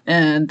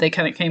 and they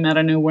kind of came out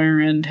of nowhere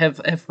and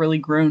have really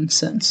grown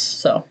since.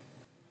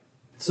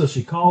 So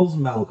she calls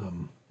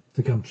Malcolm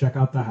to come check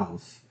out the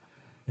house,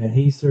 and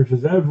he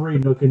searches every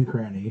nook and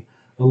cranny,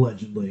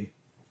 allegedly.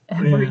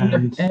 every And-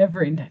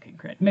 nook and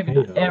cranny. Maybe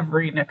not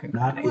every nook and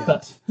Not cranny, yet.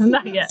 but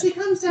not yet. She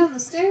comes down the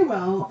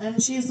stairwell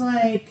and she's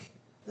like,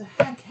 the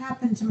heck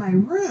happened to my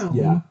room?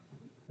 Yeah.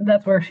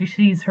 That's where she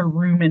sees her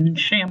room in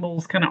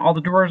shambles, kind of all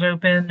the doors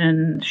open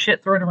and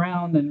shit thrown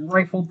around and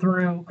rifled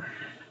through.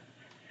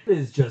 It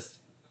is just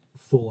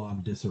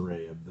full-on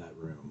disarray of that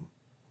room.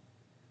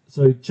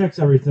 So he checks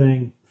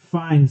everything,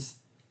 finds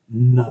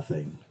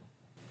nothing.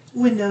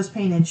 Windows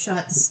painted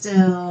shut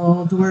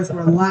still, doors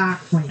were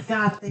locked when he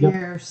got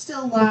there,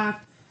 still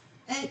locked.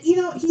 And,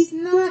 he's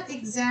not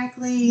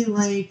exactly,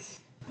 like,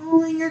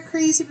 pulling her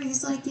crazy, but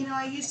he's like,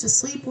 I used to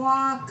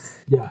sleepwalk.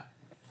 Yeah.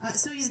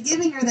 So he's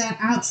giving her that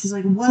out. She's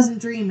like, wasn't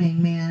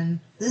dreaming, man.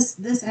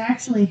 This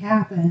actually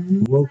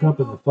happened. Woke up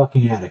in the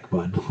fucking attic,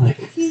 bud. Like,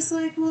 He's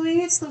like, well,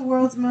 maybe it's the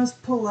world's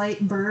most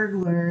polite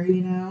burglar,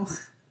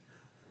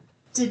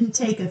 Didn't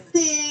take a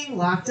thing,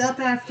 locked up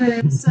after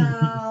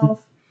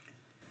himself.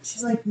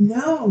 She's like,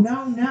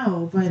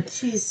 no. But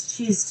she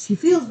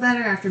feels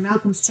better after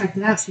Malcolm's checked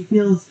it out. She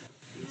feels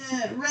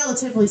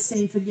relatively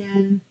safe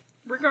again.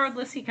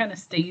 Regardless, he kind of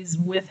stays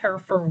with her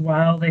for a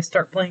while. They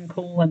start playing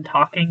pool and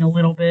talking a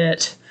little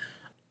bit.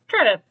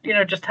 Try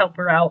to, just help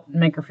her out and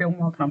make her feel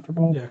more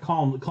comfortable. yeah,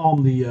 calm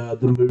the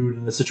mood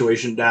and the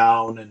situation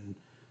down, and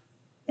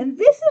And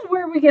this is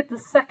where we get the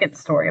second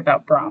story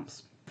about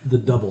Brahms. the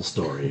double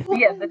story.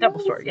 Yeah, the double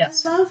story,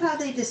 yes. I love how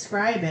they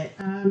describe it.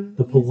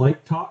 The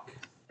polite talk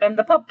And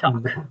the pub talk.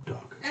 and the pub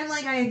talk. And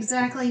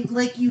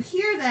you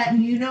hear that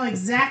and you know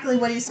exactly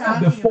what he's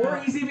talking Before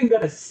about. he's even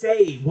going to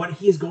say what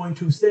he's going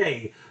to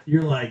say,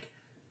 you're like,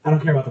 I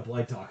don't care about the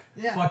polite talk.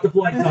 Yeah. Fuck the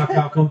polite talk,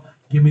 Malcolm.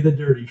 Give me the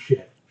dirty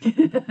shit.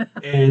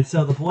 And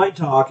so the polite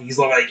talk, he's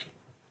like,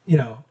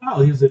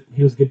 oh, he was a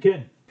good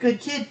kid. Good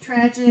kid,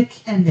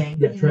 tragic ending.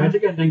 Yeah,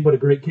 tragic ending, but a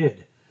great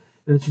kid.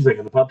 And she's like,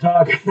 in the pub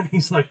talk, and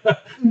he's like,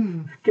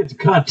 kid's a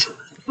cunt.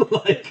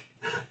 Like,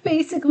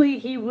 Basically,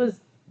 he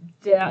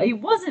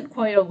wasn't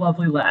quite a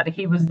lovely lad.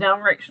 He was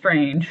downright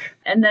strange.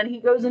 And then he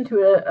goes into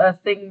a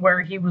thing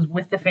where he was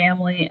with the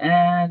family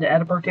and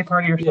at a birthday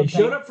party or he something.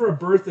 showed up for a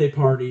birthday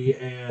party,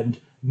 and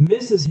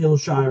Mrs.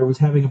 Hillshire was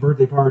having a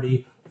birthday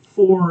party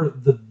for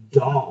the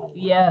doll.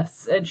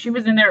 Yes, and she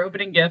was in there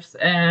opening gifts,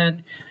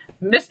 and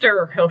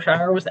Mr.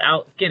 Hillshire was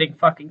out getting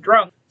fucking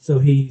drunk. So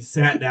he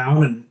sat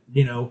down and,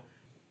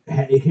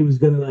 he was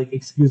going to,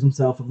 excuse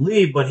himself and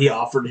leave, but he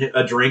offered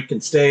a drink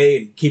and stay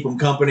and keep him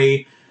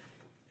company.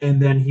 And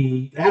then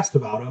he asked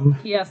about him.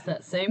 He asked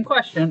that same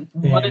question.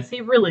 What And- is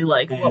he really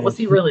like? What was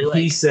he really like?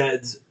 He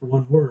said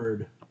one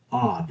word,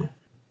 odd.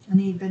 And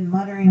he'd been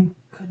muttering,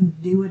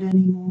 couldn't do it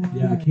anymore.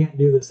 Yeah, I can't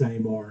do this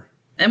anymore.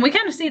 And we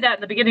kind of see that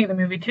in the beginning of the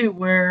movie, too,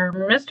 where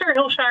Mr.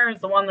 Hillshire is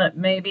the one that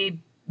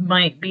maybe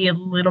might be a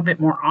little bit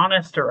more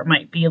honest or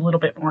might be a little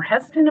bit more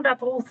hesitant about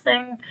the whole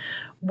thing.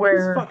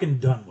 Where, He's fucking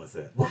done with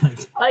it.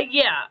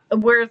 yeah,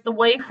 whereas the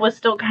wife was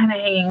still kind of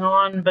hanging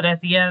on, but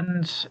at the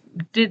end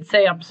did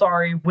say, I'm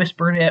sorry,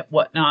 whispered it,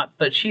 whatnot,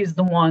 but she's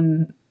the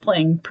one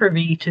playing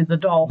privy to the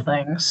doll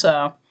thing,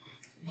 so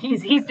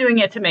he's doing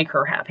it to make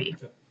her happy.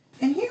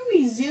 And here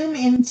we zoom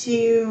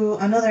into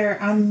another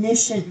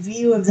omniscient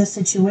view of the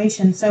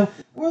situation. So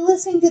we're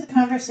listening to the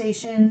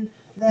conversation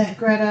that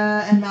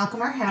Greta and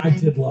Malcolm are I having.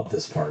 did love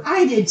this part.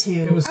 I did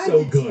too. It was I so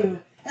did good. Too.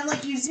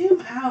 And you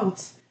zoom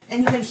out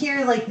and you can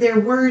hear their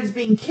words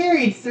being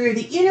carried through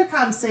the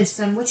intercom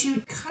system, which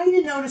you kind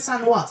of notice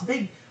on the wall. It's a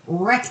big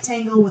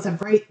rectangle with a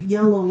bright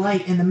yellow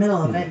light in the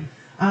middle of it.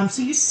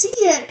 So you see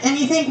it and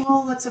you think,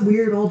 well, that's a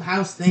weird old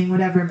house thing,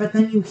 whatever. But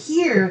then you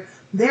hear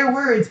their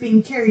words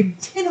being carried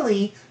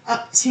tinnily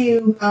up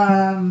to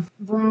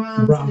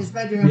Brahms in his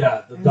bedroom.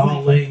 Yeah, the And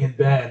doll laying in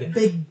bed.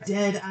 big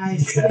dead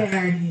eyes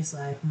stare, and he's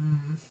like,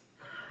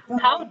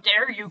 How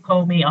dare you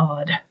call me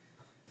odd?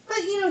 But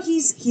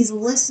he's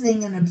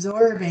listening and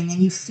absorbing, and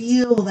you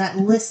feel that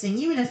listening,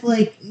 even if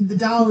the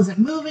doll isn't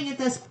moving at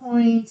this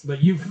point.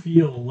 But you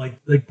feel like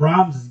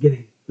Brahms is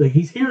getting,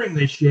 he's hearing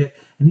this shit,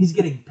 and he's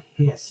getting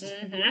pissed.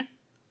 Mm-hmm.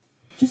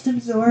 Just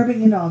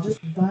absorbing it all, just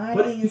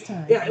biding his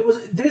time. Yeah,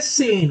 this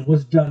scene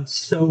was done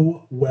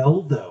so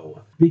well,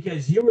 though,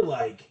 because you were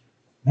like,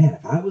 man,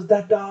 if I was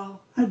that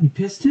doll, I'd be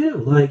pissed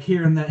too.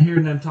 Hearing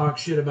them talk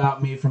shit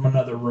about me from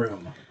another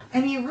room.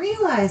 And you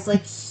realize,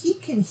 he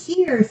can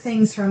hear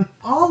things from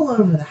all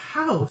over the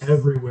house.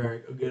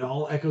 Everywhere. It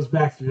all echoes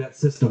back through that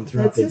system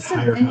throughout the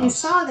entire and house. you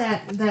saw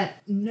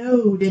that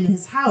node in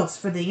his house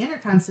for the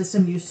intercom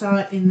system. You saw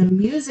it in the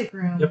music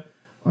room. Yep.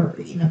 or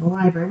the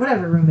library,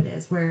 whatever room it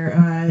is,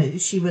 where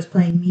she was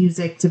playing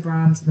music to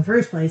Brahms in the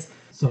first place.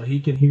 So he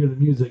can hear the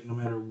music no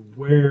matter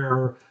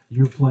where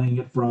you're playing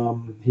it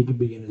from. He could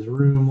be in his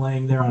room,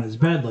 laying there on his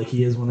bed, like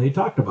he is when they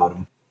talked about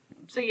him.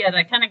 So yeah,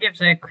 that kind of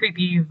gives a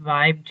creepy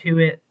vibe to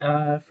it,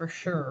 for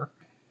sure.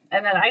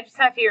 And then I just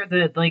have here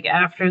that, like,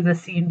 after the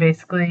scene,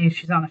 basically,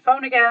 she's on the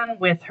phone again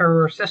with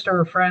her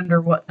sister or friend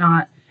or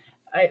whatnot.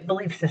 I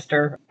believe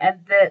sister. And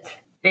that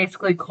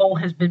basically Cole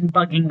has been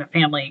bugging the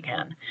family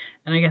again.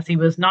 And I guess he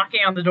was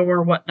knocking on the door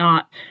or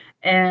whatnot.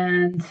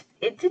 And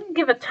it didn't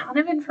give a ton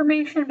of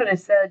information, but it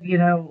said, he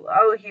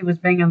was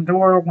banging on the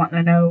door,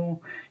 wanting to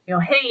know,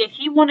 hey,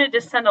 he wanted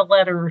to send a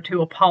letter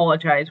to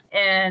apologize.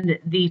 And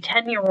the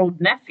 10-year-old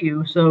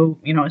nephew, so,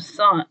 his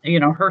son,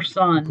 her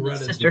son, Greta's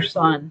the sister's nephew.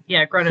 son.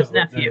 Yeah, Greta's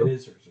nephew. That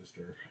is her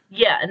sister.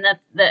 Yeah, and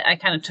that I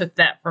kind of took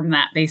that from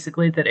that,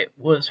 basically, that it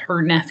was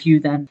her nephew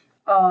then.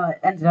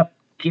 Ended up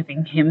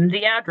giving him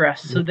the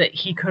address so that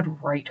he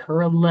could write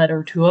her a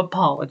letter to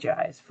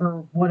apologize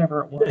for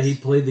whatever it was. Yeah, he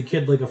played the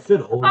kid like a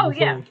fiddle. Oh,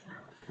 yeah.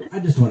 I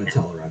just want to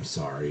tell her I'm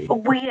sorry.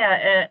 Well,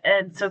 yeah,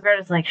 and so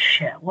Greta's like,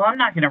 shit, well, I'm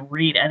not going to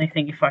read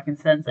anything he fucking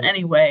sends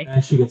anyway.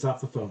 And she gets off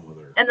the phone with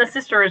her. And the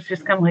sister is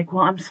just kind of like,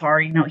 well, I'm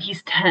sorry,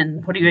 he's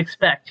 10. What do you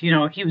expect?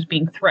 He was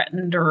being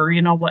threatened or,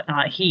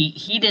 whatnot.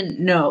 He didn't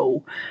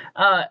know.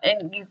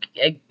 And you,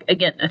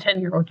 again, a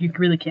 10-year-old, you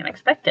really can't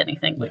expect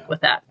anything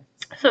with that.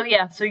 So,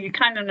 yeah, so you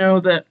kind of know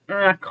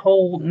that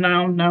Cole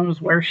now knows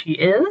where she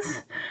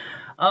is.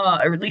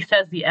 Or at least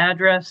has the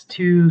address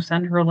to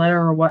send her a letter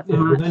or whatnot.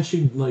 Yeah, but then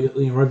she,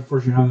 right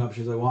before she hung up,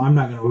 she's like, well, I'm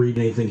not going to read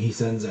anything he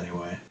sends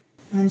anyway.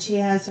 And she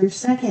has her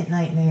second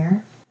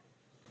nightmare.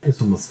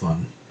 This one was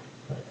fun.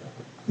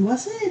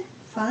 Was it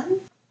fun?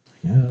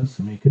 Yes,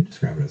 I mean, you could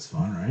describe it as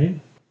fun, right?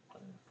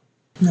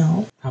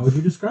 No. How would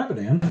you describe it,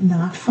 Anne?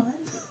 Not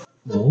fun?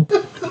 Well,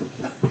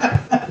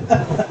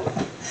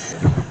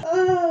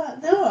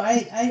 no,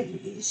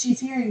 she's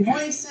hearing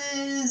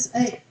voices.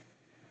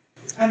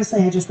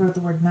 Honestly, I just wrote the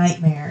word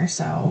nightmare,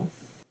 so...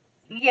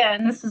 Yeah,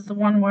 and this is the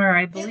one where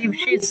I believe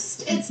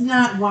It's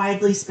not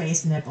widely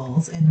spaced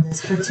nipples in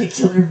this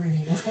particular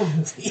reading of the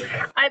movie.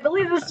 I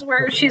believe this is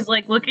where she's,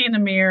 like, looking in the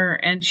mirror,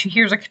 and she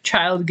hears a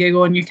child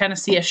giggle, and you kind of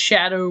see a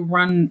shadow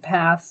run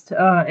past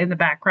in the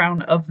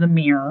background of the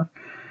mirror.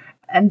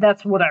 And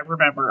that's what I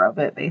remember of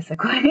it,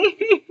 basically.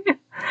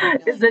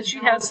 Is that she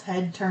has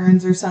head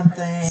turns or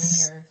something.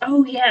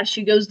 Oh yeah,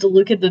 she goes to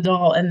look at the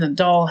doll, and the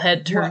doll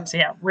head turns.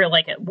 Yeah, real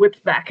like it whips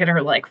back at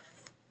her. Like,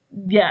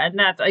 yeah, and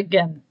that's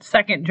again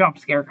second jump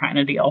scare kind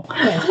of deal.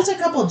 Yeah, there's a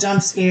couple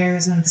jump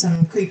scares and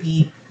some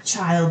creepy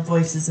child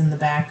voices in the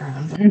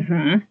background.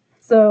 Mm-hmm.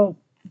 So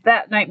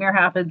that nightmare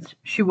happens.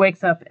 She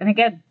wakes up, and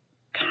again,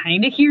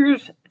 kind of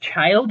hears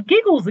child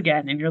giggles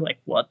again, and you're like,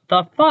 what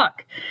the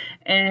fuck?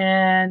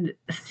 And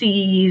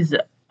sees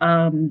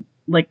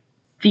like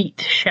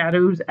feet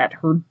shadows at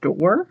her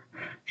door.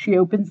 She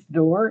opens the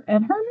door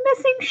and her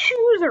missing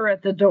shoes are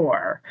at the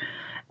door.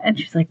 And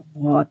she's like,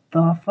 what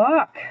the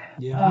fuck?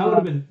 Yeah,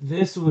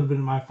 this would have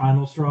been my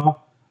final straw.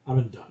 I've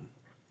been done.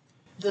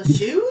 The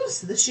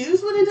shoes? The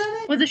shoes would have done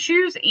it? With the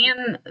shoes,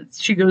 and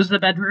she goes to the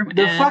bedroom.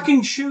 The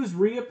fucking shoes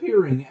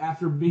reappearing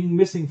after being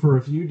missing for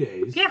a few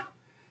days. Yeah.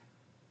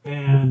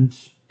 And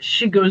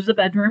she goes to the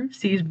bedroom,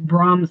 sees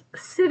Brahms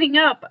sitting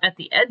up at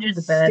the edge of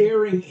the bed.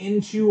 Staring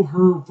into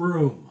her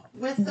room.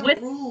 With the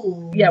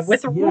rules. Yeah,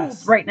 with the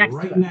rules right next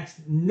to it.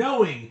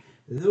 Knowing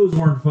those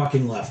weren't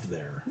fucking left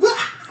there.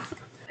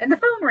 And the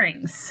phone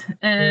rings.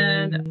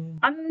 And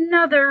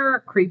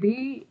another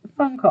creepy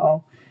phone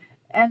call.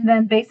 And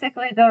then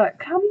basically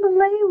come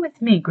play with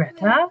me,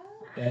 Greta.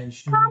 And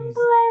she come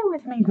play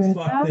with me, Greta.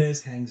 Fuck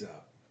this, hangs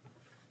up.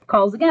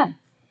 Calls again.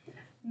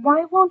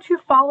 Why won't you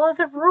follow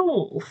the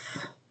rules?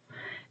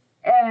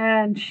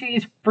 And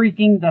she's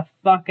freaking the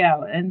fuck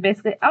out. And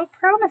basically, I'll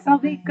promise I'll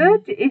be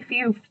good if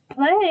you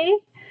play.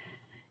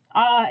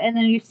 And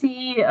then you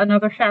see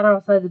another shadow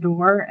outside the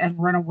door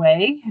and run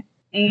away.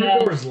 And her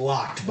door is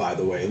locked, by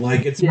the way.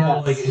 Like, it's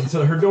not like...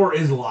 So her door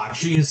is locked.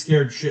 She is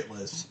scared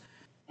shitless.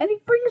 And he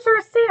brings her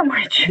a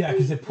sandwich. Yeah,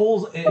 because it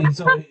pulls... And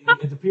so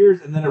it appears,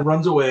 and then it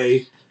runs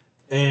away.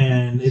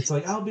 And it's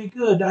like, I'll be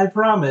good, I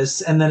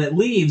promise. And then it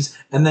leaves,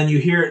 and then you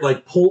hear it,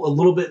 like, pull a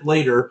little bit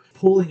later,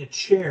 pulling a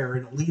chair,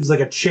 and it leaves, like,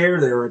 a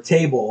chair there or a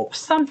table.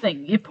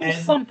 Something. You pull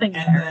something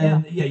and there.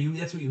 And then,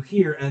 that's what you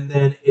hear, and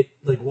then it,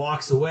 like,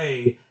 walks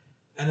away,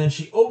 and then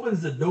she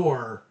opens the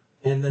door,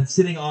 and then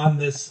sitting on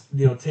this,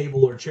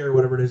 table or chair or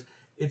whatever it is,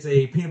 it's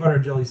a peanut butter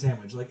and jelly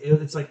sandwich. Like,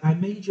 it's like, I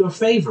made you a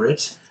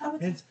favorite.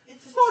 It's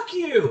fuck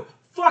you!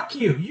 Fuck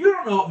you! You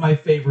don't know what my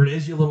favorite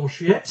is, you little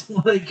shit.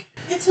 Like,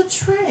 it's a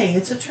tray.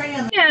 It's a tray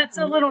on the Yeah, it's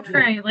a little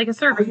tray, like a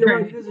serving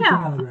tray. It is a tray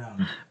on the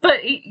ground. But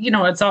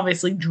it's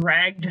obviously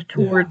dragged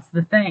towards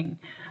the thing.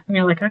 And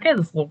you're like, okay,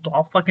 this little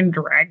doll fucking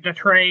dragged a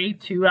tray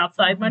to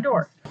outside my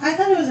door. I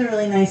thought it was a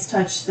really nice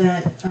touch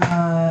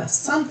that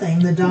something,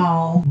 the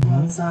doll,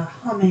 was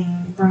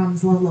humming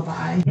Brahms'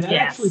 lullaby. That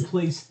actually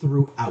plays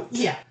throughout.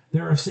 Yeah.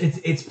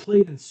 It's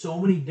played in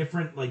so many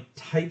different like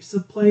types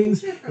of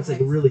playings. It's like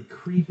really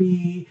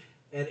creepy.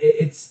 And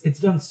it's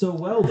done so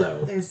well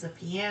though. There's the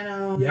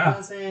piano Yeah. that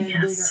goes in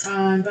Yes. later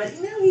on, but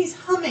he's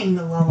humming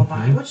the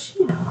lullaby, which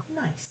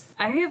nice.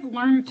 I have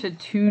learned to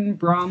tune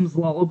Brahms'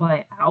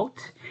 lullaby out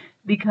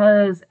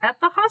because at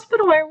the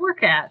hospital I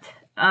work at,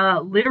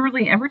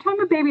 literally every time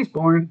a baby's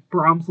born,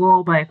 Brahms'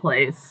 lullaby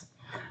plays.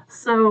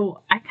 So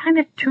I kind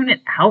of tune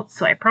it out,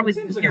 so I probably It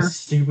seems like hear. a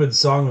stupid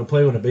song to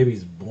play when a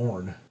baby's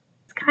born.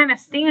 It's kind of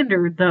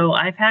standard, though.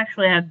 I've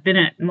actually been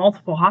at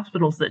multiple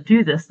hospitals that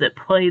do this, that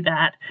play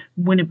that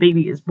when a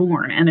baby is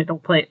born, and it'll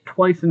play it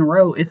twice in a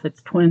row if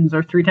it's twins,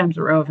 or 3 times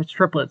in a row if it's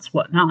triplets,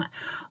 whatnot.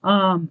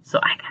 So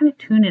I kind of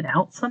tune it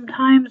out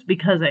sometimes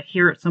because I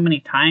hear it so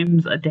many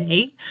times a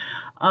day.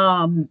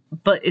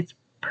 But it's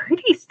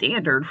pretty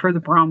standard for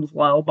the Brahms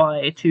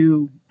lullaby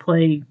to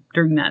play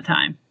during that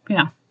time.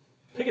 Yeah.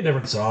 Pick a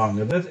different song.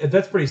 If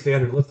that's pretty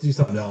standard, let's do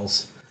something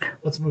else.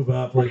 Let's move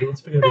up.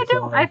 Let's pick a I different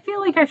don't. song. I feel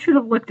like I should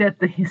have looked at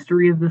the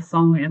history of this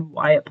song and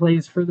why it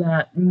plays for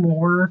that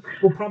more.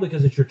 Well, probably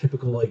because it's your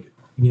typical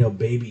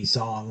baby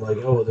song. Like,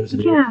 oh, there's a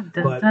new. Yeah.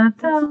 Da, But- da, What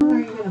da. song are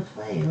you gonna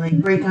play? Like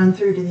break on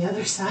through to the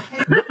other side?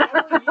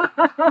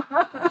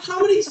 How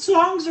many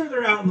songs are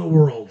there out in the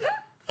world?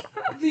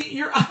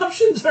 Your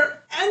options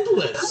are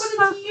endless.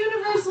 But it's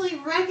universally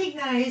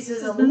recognized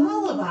as a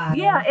lullaby.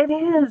 Yeah, it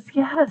is.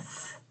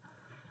 Yes.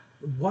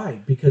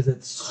 Why? Because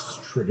it's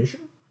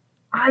tradition?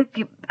 I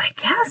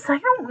guess I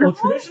don't know. Well,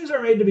 traditions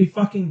are made to be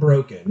fucking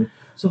broken.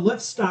 So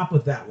let's stop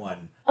with that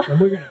one. And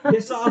we're going to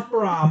piss off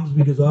Brahms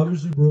because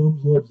obviously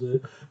Brahms loves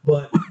it.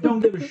 But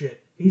don't give a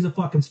shit. He's a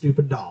fucking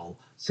stupid doll.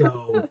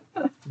 So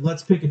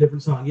let's pick a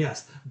different song.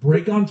 Yes,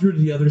 Break On Through to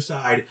the Other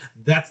Side.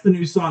 That's the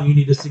new song you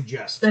need to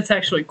suggest. That's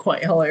actually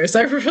quite hilarious.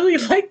 I really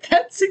like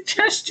that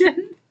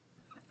suggestion.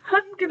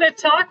 I'm gonna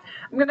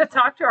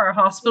talk to our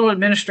hospital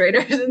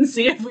administrators and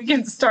see if we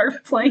can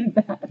start playing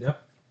that.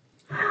 Yep.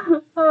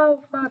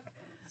 Oh fuck.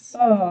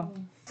 Oh.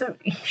 So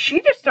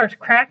she just starts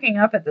cracking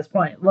up at this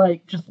point,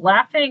 like just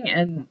laughing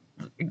and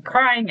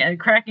crying and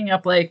cracking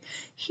up, like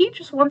he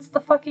just wants the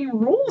fucking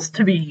rules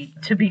to be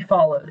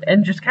followed,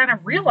 and just kind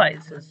of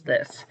realizes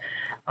this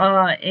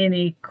in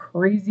a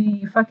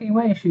crazy fucking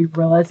way. She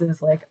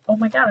realizes, like, oh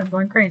my god, I'm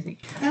going crazy.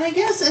 And I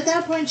guess at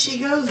that point she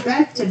goes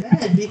back to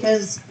bed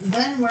because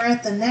then we're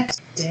at the next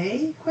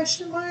day,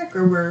 question mark,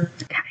 or we're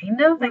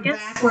Kind of, I guess.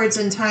 backwards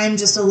in time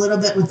just a little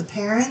bit with the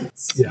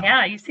parents. Yeah.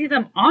 Yeah, you see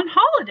them on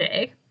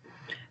holiday.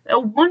 A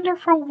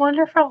wonderful,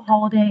 wonderful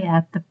holiday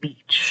at the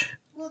beach.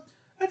 Well,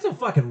 That's a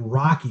fucking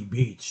rocky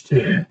beach,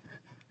 too.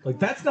 Like,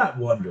 that's not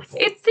wonderful.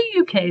 It's the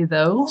UK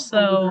though,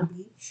 so Boulder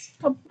Beach.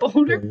 a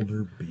boulder.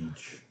 Boulder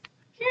Beach.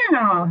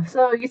 Yeah,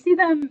 so you see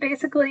them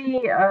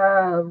basically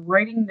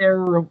writing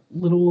their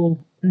little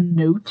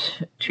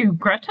note to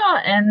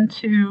Greta, and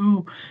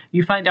you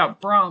find out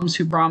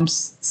who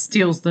Brahms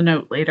steals the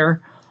note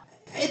later.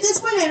 At this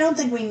point, I don't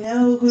think we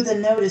know who the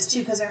note is to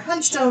because they're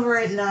hunched over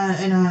in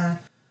a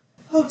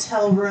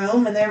hotel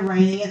room and they're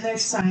writing it and they're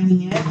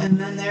signing it, and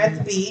then they're at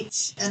the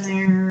beach and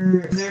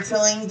they're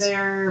filling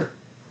their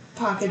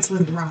pockets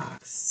with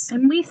rocks.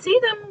 And we see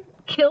them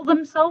kill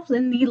themselves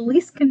in the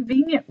least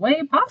convenient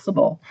way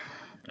possible.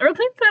 Or I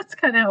think that's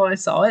kind of how I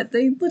saw it.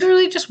 They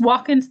literally just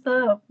walk into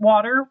the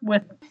water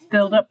with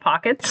filled up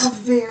pockets. A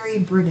very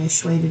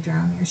British way to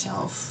drown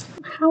yourself.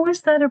 How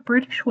is that a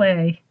British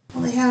way?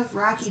 Well, they have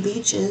rocky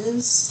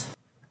beaches,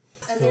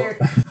 and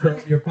Fill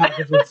your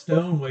pockets with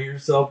stone, weigh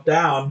yourself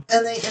down.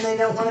 they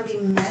don't want to be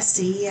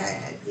messy.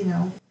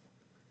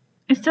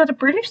 Is that a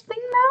British thing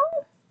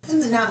though?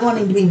 And they're not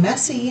wanting to be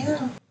messy.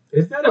 Yeah.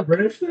 Is that a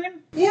British thing?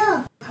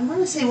 Yeah, I want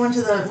to say one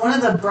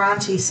of the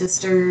Bronte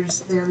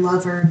sisters, their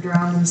lover,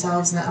 drowned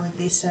themselves, and that like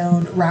they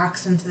sewed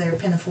rocks into their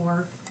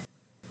pinafore,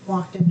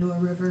 walked into a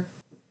river.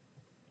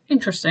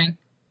 Interesting.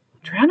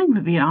 Drowning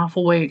would be an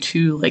awful way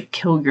to like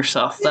kill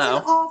yourself It's an though.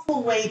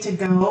 awful way to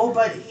go,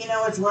 but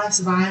it's less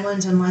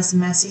violent and less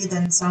messy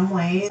than some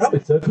ways. Probably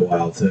took a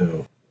while,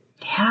 too.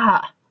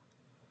 Yeah.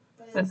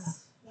 But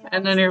it's,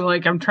 And then you're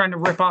like, I'm trying to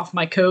rip off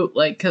my coat,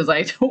 like, because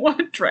I don't want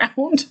to drown.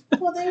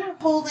 well, they were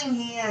holding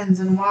hands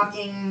and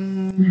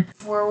walking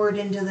forward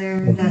into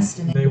their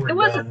destiny. They were It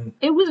was done.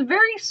 it was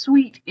very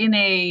sweet in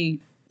a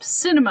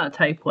cinema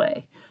type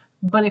way.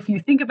 But if you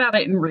think about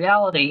it in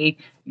reality,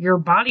 your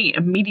body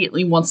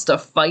immediately wants to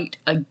fight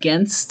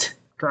against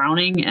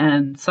drowning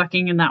and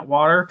sucking in that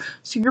water.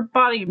 So your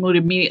body would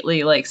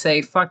immediately like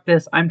say, fuck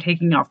this, I'm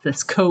taking off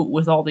this coat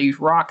with all these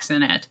rocks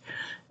in it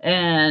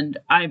and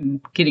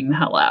I'm getting the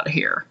hell out of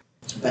here.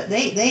 But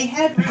they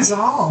had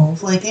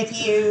resolve. Like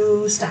if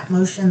you stop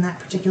motion that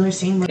particular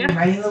scene when they're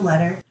writing the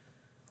letter,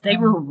 They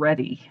were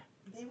ready.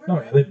 they Oh,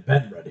 were. yeah, they've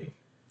been ready.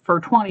 For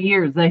 20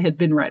 years they had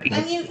been ready.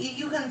 And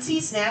you can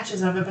see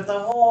snatches of it, but the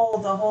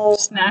whole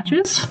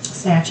Snatches?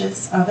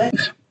 snatches of it,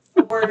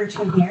 a word or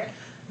two here,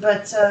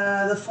 but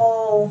the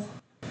full.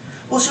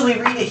 Well, should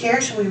we read it here?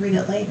 Or should we read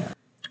it later?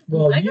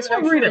 Well, I guess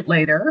I'll read it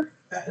later.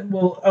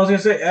 Well, I was going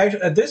to say,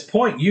 actually, at this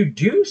point, you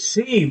do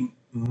see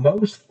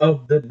most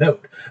of the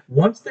note.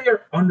 Once they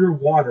are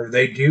underwater,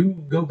 they do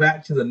go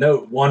back to the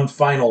note one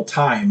final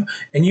time,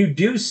 and you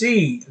do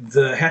see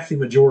the hefty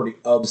majority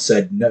of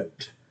said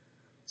note.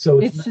 So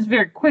It's just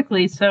very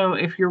quickly. So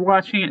if you're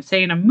watching it,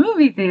 say in a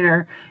movie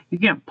theater, you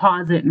can't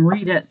pause it and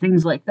read it,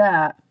 things like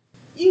that.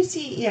 You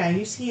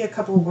see a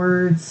couple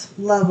words.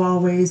 Love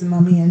always,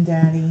 mommy and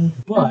daddy.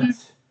 but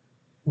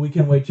we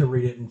can wait to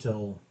read it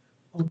until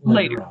later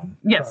Later. on.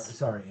 Yes.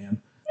 Sorry, Anne.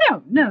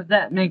 No,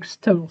 that makes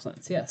total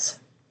sense.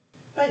 Yes.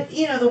 But,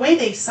 the way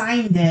they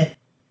signed it,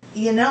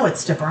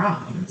 it's to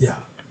Brahms.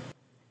 Yeah,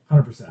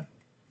 100%.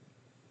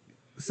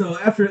 So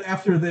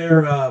after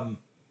their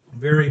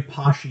very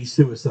poshy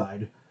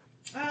suicide,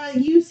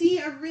 You see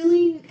a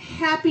really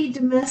happy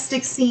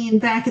domestic scene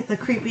back at the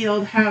creepy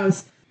old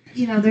house.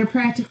 They're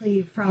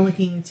practically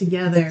frolicking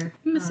together.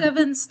 Miss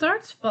Evans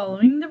starts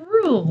following the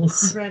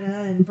rules. Greta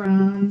and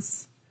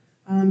Brahms.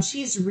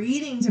 She's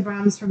reading to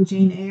Brahms from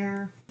Jane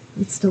Eyre.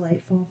 It's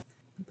delightful.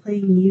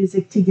 Playing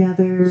music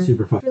together.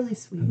 super fun, Really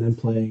sweet. and then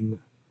playing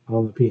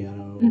on the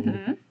piano,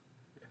 Mhm.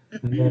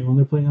 and then when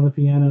they're playing on the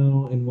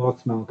piano, in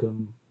walks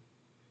Malcolm.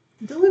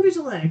 Delivers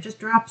a letter. Just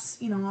drops,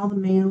 all the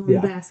mail in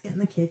Yeah. the basket in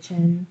the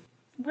kitchen.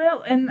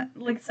 Well, and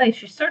like I say,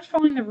 she starts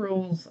following the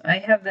rules. I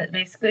have that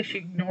basically she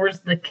ignores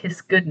the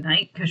kiss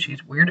goodnight because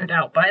she's weirded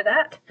out by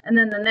that. And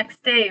then the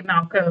next day,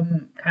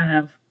 Malcolm kind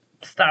of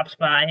stops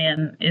by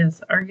and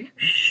is, "Are you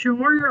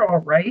sure you're all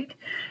right?"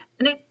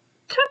 And it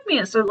took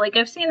me, so like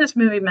I've seen this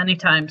movie many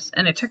times,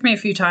 and it took me a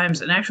few times,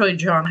 and actually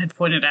John had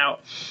pointed out,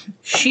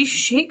 she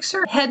shakes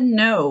her head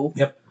no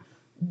Yep.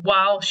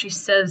 while she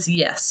says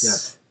yes.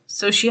 Yes.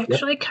 So she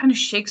actually kind of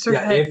shakes her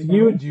Yeah, head if no.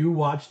 you do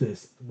watch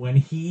this, when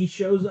he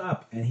shows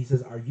up and he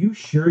says, "Are you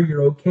sure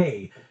you're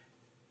okay?"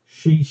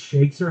 She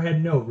shakes her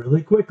head no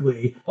really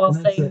quickly. While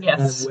and then saying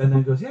yes. And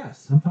then goes,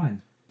 "Yes, I'm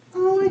fine."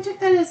 Oh, I took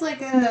that as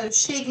like a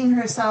shaking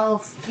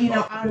herself,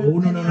 out of Oh,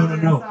 no, any no, no, no, other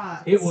no.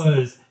 thoughts. It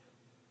was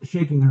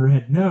shaking her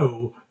head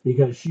no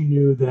because she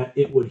knew that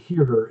it would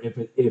hear her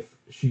if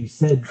she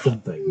said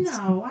something.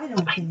 No, I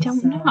don't I think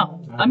don't so.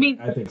 know. I mean,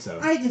 I think so.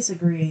 I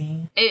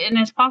disagree. and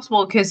it's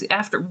possible because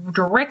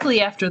directly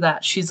after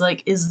that, she's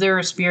like, "Is there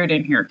a spirit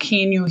in here?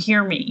 Can you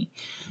hear me?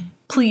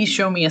 Please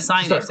show me a She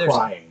sign." starts If there's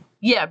crying.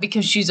 Yeah,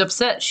 because she's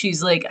upset.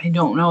 She's like, "I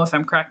don't know if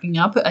I'm cracking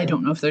up. I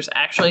don't know if there's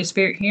actually a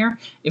spirit here.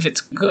 If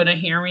it's gonna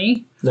hear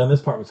me." Then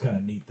this part was kind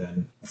of neat.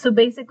 Then So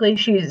basically,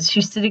 she's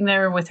sitting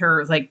there with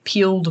her like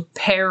peeled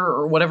pear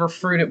or whatever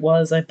fruit it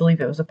was. I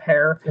believe it was a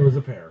pear. it was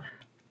a pair.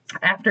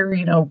 After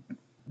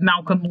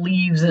Malcolm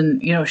leaves,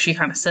 and she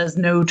kind of says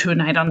no to a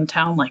night on the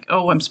town, like,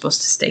 "Oh, I'm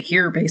supposed to stay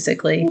here,"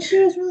 basically. Well, she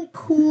was really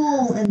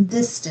cool and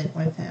distant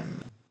with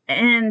him.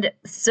 And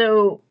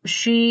so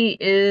she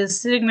is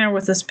sitting there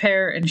with this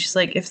pear, and she's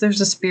like, "If there's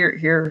a spirit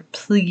here,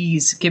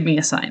 please give me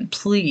a sign,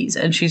 please."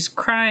 And she's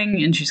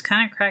crying, and she's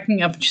kind of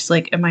cracking up, and she's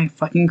like, "Am I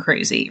fucking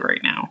crazy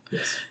right now?"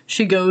 Yes.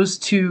 She goes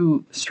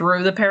to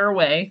throw the pear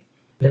away.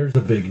 There's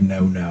a big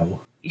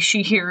no-no.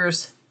 She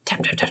hears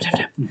tap, tap, tap, tap,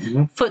 tap,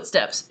 Mm-hmm.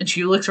 footsteps, and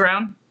she looks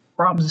around.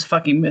 Brahms is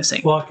fucking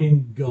missing.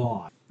 Fucking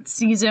gone.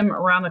 Sees him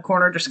around the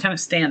corner, just kind of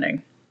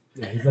standing.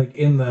 Yeah, he's like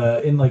in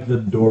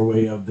the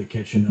doorway of the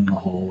kitchen in the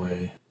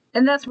hallway.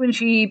 And that's when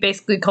she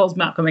basically calls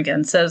Malcolm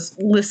again, says,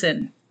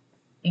 "Listen,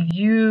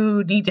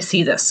 you need to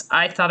see this.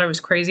 I thought I was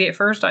crazy at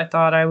first. I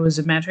thought I was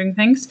imagining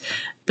things,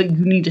 but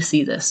you need to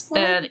see this."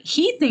 Well, and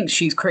he thinks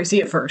she's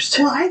crazy at first.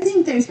 Well, I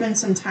think there's been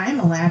some time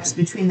elapsed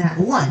between that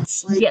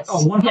lunch. Like, Yes.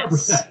 Oh,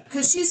 100%.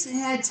 Because she's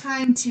had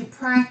time to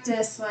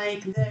practice,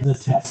 like, The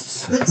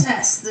tests. the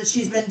tests that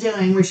she's been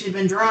doing, where she's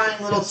been drawing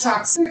little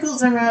chalk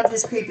circles around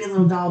his creepy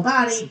little doll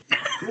body,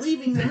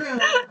 leaving the room,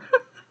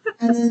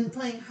 and then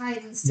playing hide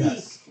and seek.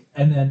 Yes.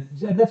 And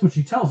that's what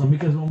she tells him,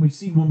 because when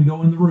we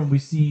go in the room, we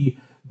see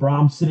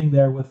Brahms sitting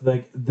there with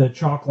like the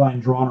chalk line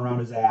drawn around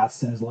his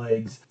ass and his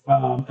legs.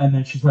 And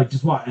then she's like,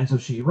 "Just what?" And so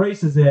she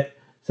erases it,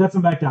 sets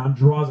him back down,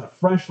 draws a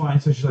fresh line.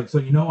 So she's like, "So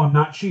I'm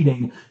not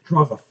cheating."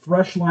 Draws a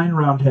fresh line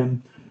around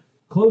him,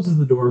 closes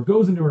the door,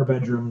 goes into her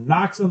bedroom,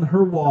 knocks on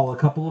her wall a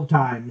couple of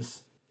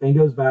times, and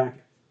goes back.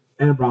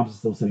 And Brahms is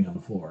still sitting on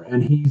the floor,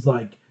 and he's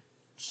like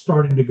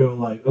starting to go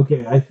like,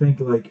 "Okay, I think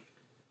like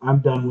I'm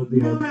done with the."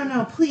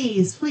 No,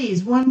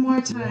 please, one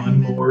more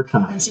time. One more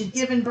time. And she's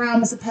giving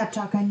Brahms a pep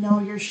talk. "I know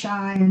you're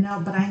shy, I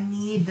know, but I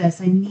need this.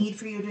 I need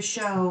for you to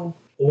show.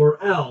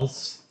 Or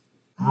else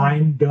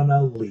I'm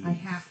gonna leave. I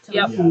have to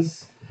Yep. leave."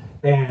 Yes.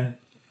 And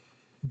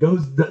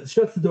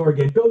shuts the door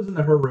again, goes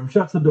into her room,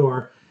 shuts the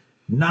door,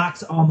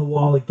 knocks on the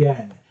wall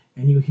again,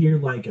 and you hear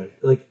like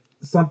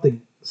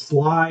something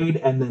slide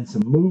and then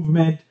some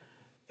movement,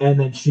 and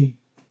then she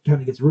kind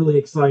of gets really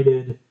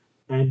excited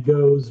and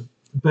goes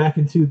back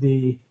into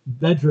the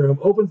bedroom,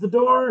 opens the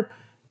door,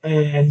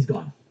 and he's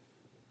gone.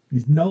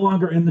 He's no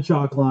longer in the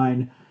chalk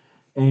line,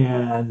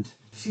 and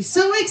She's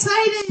so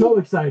excited. so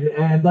excited,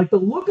 and like the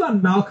look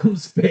on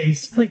Malcolm's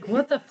face. It's like,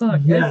 what the fuck?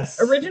 Yes.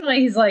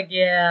 Originally, he's like,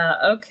 "Yeah,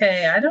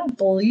 okay, I don't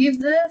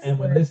believe this." And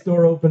when this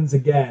door opens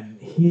again,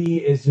 he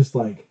is just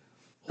like,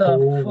 The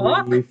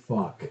holy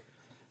fuck.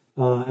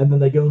 And then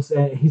they go,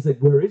 and he's like,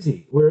 "Where is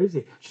he? Where is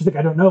he?" She's like,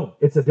 "I don't know.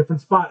 It's a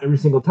different spot every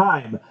single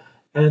time."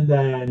 And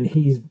then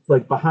he's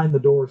like behind the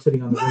door,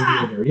 sitting on the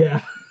radiator.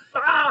 Yeah.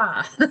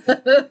 Ah!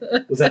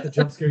 Was that the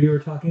jump scare you were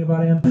talking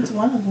about, Anne? It's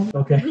one of them.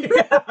 Okay.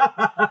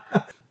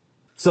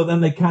 So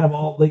then they kind of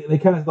all they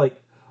kind of like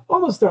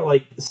almost start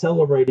like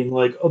celebrating,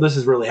 like, oh, this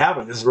is really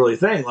happening, this is really a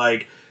thing,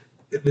 like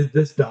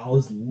this doll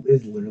is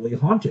literally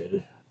haunted.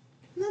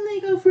 And then they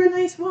go for a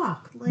nice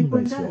walk, like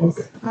one Nice does.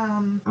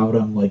 walk. Out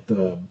on like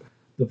the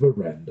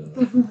veranda.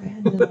 The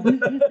veranda,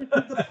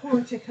 the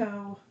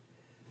portico.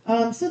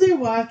 So they're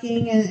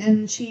walking,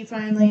 and she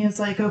finally is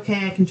like,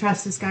 okay, I can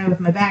trust this guy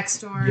with my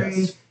backstory.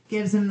 Yes.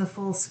 Gives him the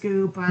full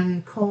scoop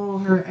on Cole,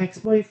 her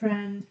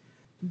ex-boyfriend,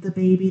 the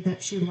baby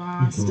that she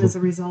lost as a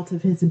result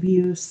of his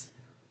abuse.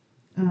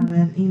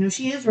 And, you know,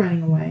 she is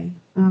running away.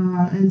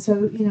 And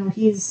so, you know,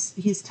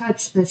 he's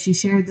touched that she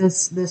shared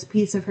this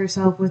piece of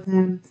herself with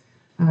him.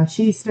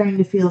 She's starting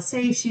to feel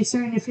safe. She's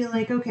starting to feel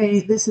like, okay,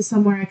 this is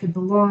somewhere I could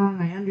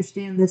belong. I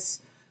understand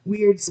this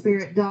weird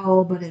spirit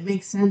doll, but it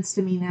makes sense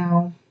to me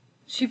now.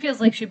 She feels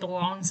like she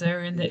belongs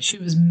there and that she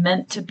was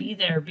meant to be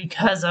there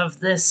because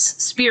of this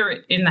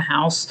spirit in the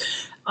house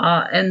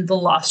and the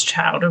lost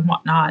child and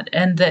whatnot.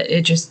 And that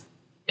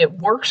it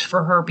works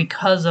for her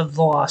because of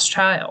the lost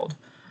child.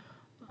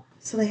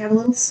 So they have a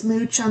little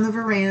smooch on the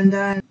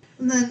veranda,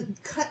 and then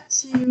cut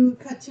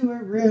to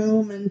her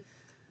room, and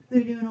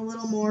they're doing a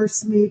little more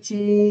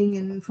smooching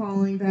and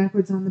falling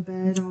backwards on the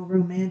bed, all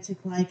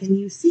romantic-like, and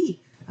you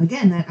see,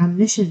 again, that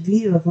omniscient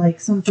view of,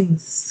 like, something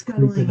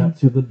scuttling Creeping up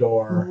to the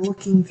door.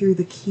 looking through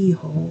the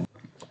keyhole.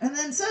 And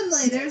then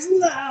suddenly there's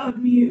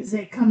loud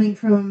music coming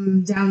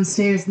from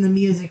downstairs in the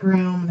music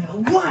room. They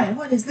go,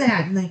 what is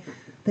that? And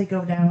they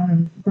go down,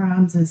 and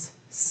Brahms is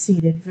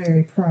seated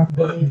very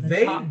properly. in But the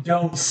they top.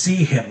 don't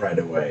see him right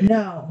away.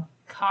 No.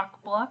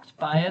 Cock blocked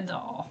by a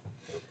doll.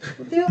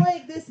 They're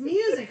like, this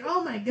music,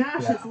 oh my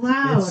gosh, it's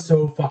loud. It's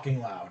so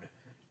fucking loud.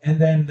 And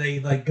then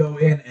they like go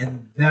in,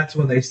 and that's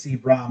when they see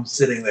Brahms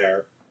sitting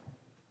there,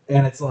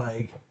 and it's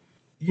like,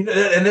 you know,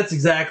 and that's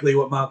exactly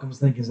what Malcolm's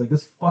thinking. Is like,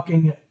 this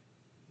fucking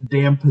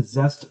damn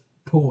possessed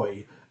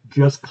toy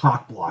just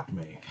cock blocked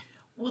me.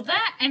 Well,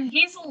 that, and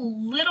he's a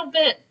little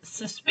bit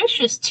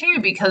suspicious too,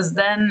 because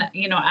then,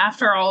 you know,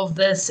 after all of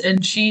this,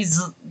 and she's,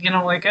 you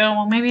know, like, oh,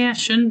 well, maybe I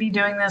shouldn't be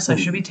doing this. I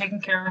should be taking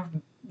care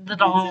of the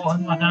doll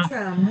and whatnot.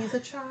 He's a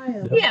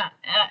child. Yeah,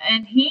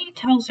 and he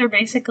tells her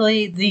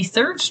basically the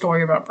third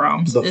story about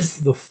Brahms is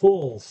The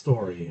full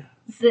story.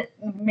 that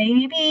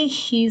maybe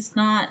he's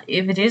not,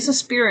 if it is a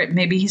spirit,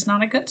 maybe he's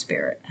not a good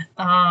spirit.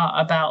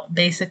 About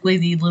basically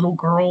the little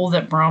girl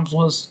that Brahms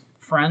was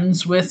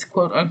friends with,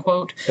 quote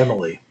unquote.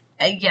 Emily.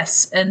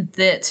 Yes, and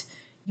that,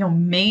 you know,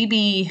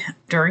 maybe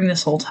during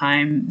this whole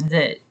time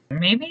that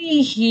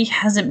maybe he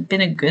hasn't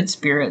been a good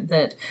spirit,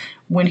 that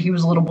when he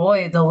was a little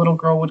boy, the little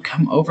girl would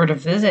come over to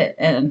visit,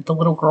 and the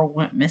little girl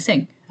went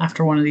missing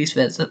after one of these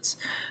visits,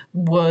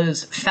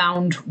 was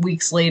found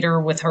weeks later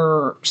with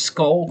her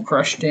skull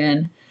crushed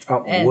in.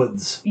 Out in the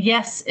woods.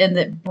 Yes, and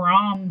that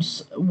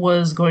Brahms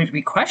was going to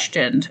be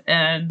questioned,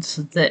 and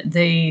that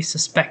they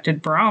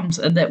suspected Brahms,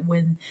 and that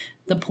when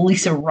the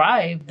police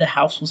arrived, the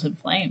house was in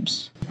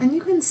flames. And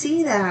you can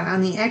see that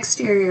on the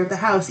exterior of the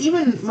house.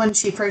 Even when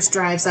she first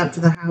drives up to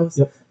the house,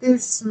 Yep.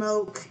 there's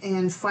smoke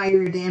and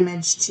fire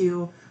damage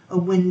to a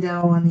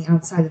window on the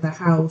outside of the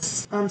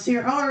house. So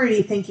you're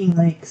already thinking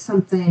like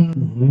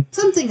something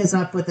is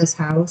up with this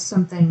house,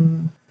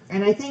 something.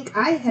 And I think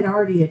I had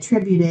already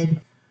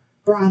attributed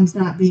Brahms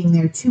not being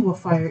there to a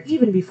fire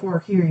even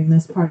before hearing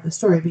this part of the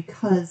story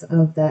because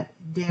of that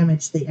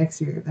damage to the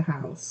exterior of the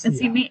house. And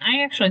see, me,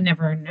 I actually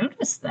never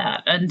noticed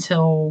that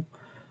until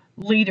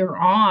later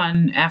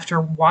on after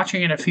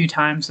watching it a few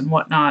times and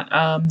whatnot.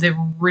 The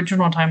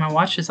original time I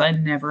watched this, I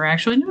never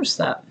actually noticed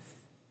that.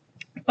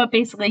 But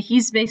basically,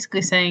 he's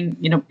basically saying,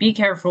 you know, be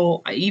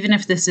careful. Even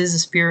if this is a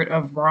spirit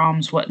of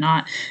Brahms,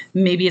 whatnot,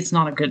 maybe it's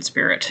not a good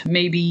spirit.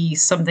 Maybe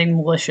something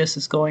malicious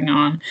is going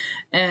on.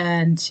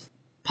 And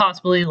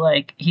possibly,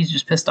 like, he's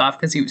just pissed off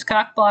because he was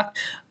cock-blocked.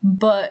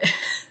 But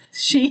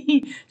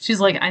she's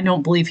like, I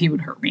don't believe he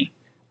would hurt me.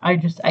 I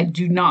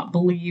do not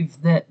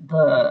believe that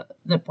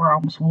that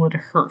Brahms would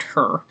hurt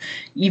her,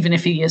 even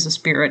if he is a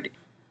spirit.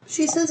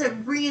 She says it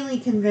really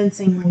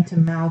convincingly to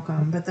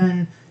Malcolm, but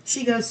then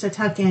she goes to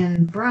tuck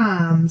in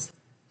Brahms.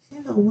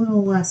 She's a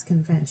little less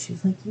convinced.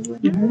 She's like, you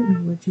wouldn't hurt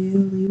me, would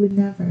you? You would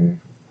never.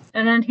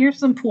 And then here's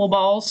some pool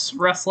balls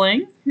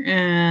wrestling,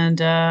 and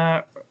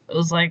it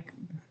was like,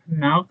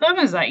 Malcolm,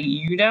 is that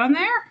you down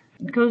there?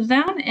 Goes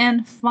down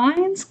and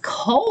finds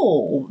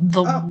Cole,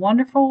 the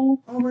wonderful.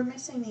 Oh, we're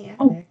missing the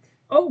attic.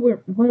 Oh,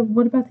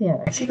 what about the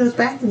attic? She goes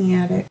back in the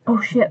attic. Oh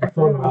shit, I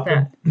forgot about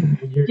that.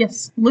 You're-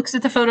 Yes, looks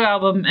at the photo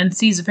album and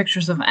sees the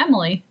pictures of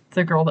Emily,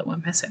 the girl that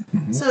went missing.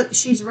 So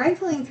she's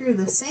rifling through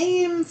the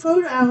same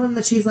photo album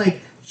that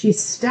she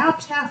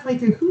stopped halfway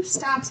through. Who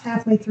stops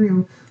halfway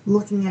through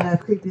looking at a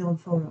creepy old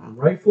photo album?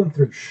 Rifling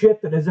through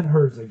shit that isn't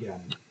hers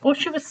again. Well,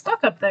 she was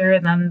stuck up there,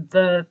 and then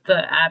the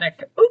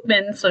attic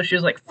opened, so she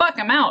was like, fuck,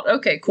 I'm out.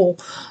 Okay, cool.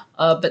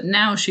 But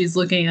now she's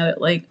looking at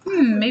it like,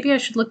 maybe I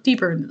should look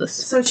deeper into this.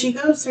 So she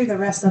goes through the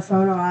rest of the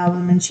photo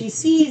album and she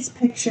sees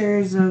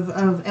pictures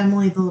of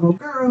Emily, the little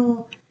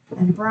girl,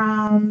 and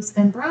Brahms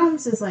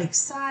is like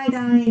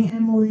side-eyeing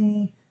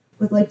Emily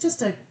with like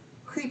just a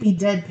creepy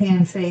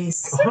deadpan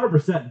face.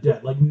 100%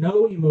 dead. Like,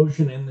 no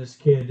emotion in this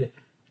kid.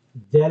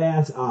 Dead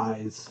ass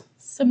eyes.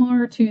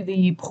 Similar to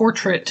the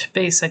portrait,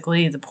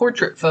 basically, the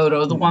portrait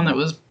photo, the one that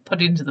was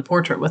put into the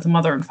portrait with the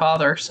mother and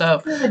father. So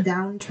Kind of a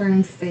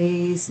downturned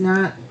face,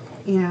 not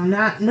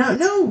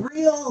no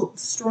real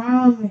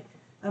strong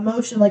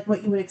emotion like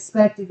what you would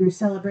expect if you're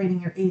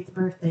celebrating your 8th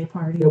birthday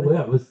party. Yeah, well, with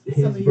that was some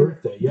his of your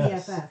birthday,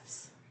 yes.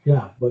 BFFs.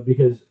 Yeah, but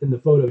because in the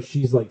photo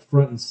she's like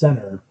front and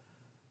center,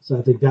 so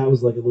I think that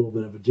was like a little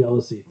bit of a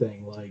jealousy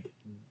thing. Like,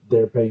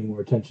 they're paying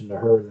more attention to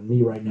her than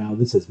me right now.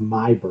 This is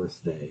my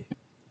birthday.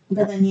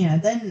 But then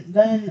and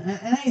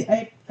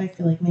I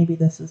feel like maybe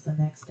this was the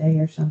next day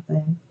or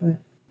something, but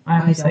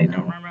I honestly don't know.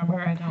 don't remember.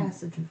 I don't.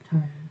 passage of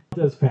time. It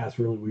does pass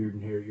really weird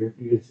in here.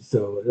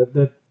 So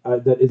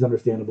that is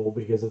understandable,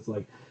 because it's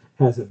like,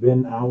 has it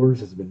been hours?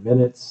 Has it been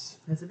minutes?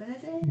 Has it been a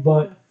day?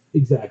 But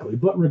exactly.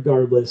 But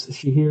regardless,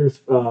 she hears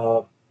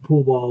pool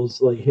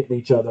balls like hitting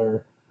each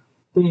other,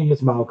 thinking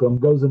it's Malcolm,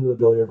 goes into the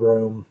billiard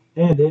room,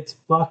 and it's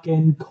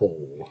fucking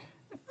Cole.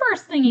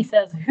 First thing he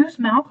says, "Who's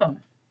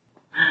Malcolm?"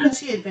 Yeah,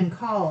 she had been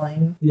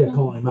calling. Yeah,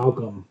 calling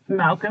Malcolm.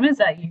 Malcolm, is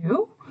that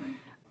you?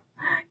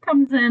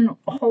 Comes in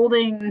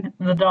holding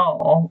the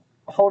doll,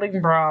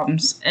 holding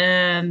Brahms,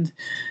 and,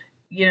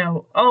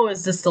 oh,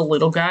 is this the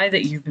little guy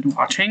that you've been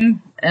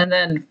watching? And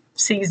then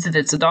sees that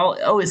it's a doll.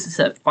 Oh, is this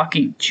a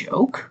fucking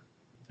joke?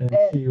 And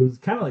she was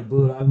kind of like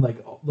blew it. I'm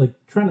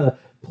like trying to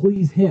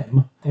please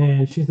him,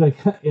 and she's like,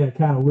 yeah,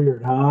 kind of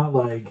weird, huh?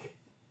 Like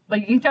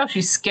you can tell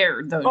she's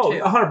scared, though, Oh, too.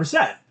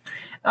 100%.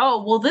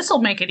 Oh, well, this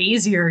will make it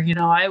easier.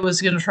 I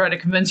was going to try to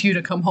convince you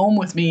to come home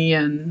with me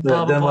and blah,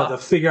 blah, Then blah. let to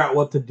figure out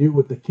what to do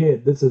with the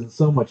kid. This is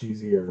so much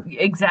easier.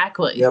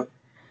 Exactly. Yep.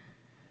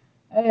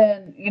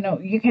 And,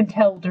 you can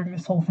tell during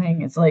this whole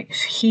thing, it's like,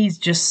 he's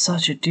just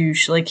such a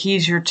douche. Like,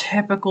 he's your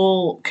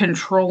typical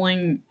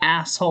controlling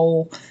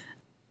asshole.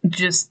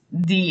 Just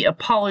the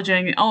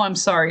apologizing, oh, I'm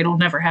sorry, it'll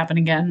never happen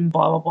again,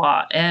 blah, blah,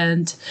 blah.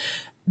 And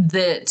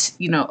that,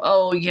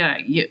 oh, yeah,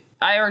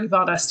 I already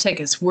bought us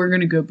tickets. We're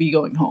going to be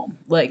going home.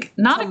 Like,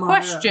 not Tomorrow. a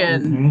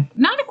question.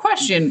 Not a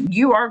question.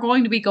 You are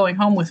going to be going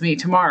home with me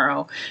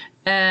tomorrow.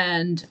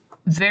 And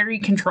very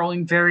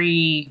controlling,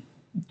 very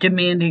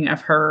demanding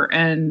of her,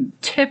 and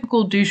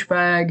typical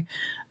douchebag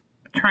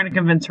trying to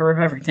convince her of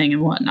everything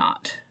and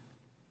whatnot.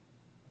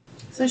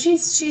 So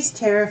she's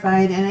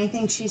terrified, and I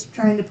think she's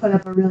trying to put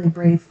up a really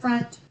brave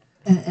front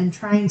and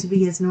trying to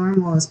be as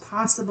normal as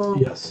possible.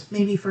 Yes.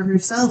 Maybe for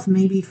herself,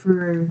 maybe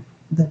for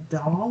the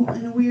doll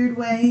in a weird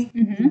way.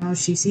 Mm-hmm.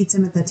 She seats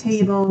him at the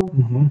table,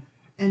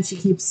 and she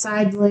keeps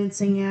side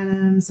glancing at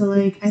him. So,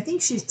 I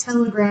think she's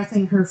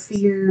telegraphing her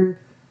fear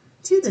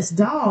to this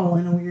doll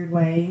in a weird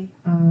way.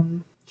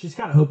 She's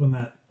kind of hoping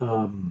that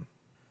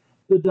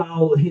the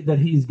doll that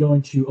he's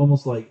going to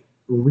almost like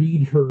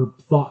read her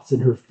thoughts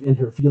and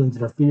her feelings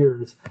and her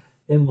fears,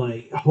 and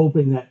like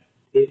hoping that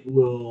it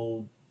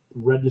will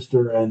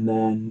register, and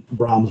then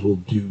Brahms will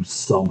do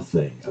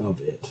something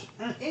of it.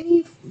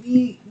 And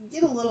you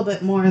get a little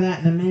bit more of that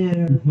in a minute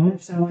or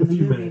so in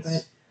the movie,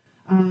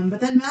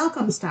 but then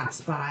Malcolm stops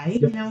by.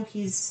 Yep.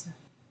 He's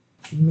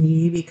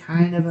maybe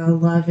kind of a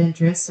love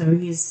interest, so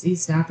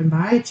he's stopping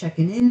by,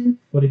 checking in.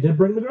 But he did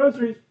bring the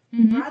groceries.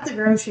 Brought the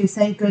groceries,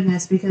 thank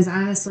goodness, because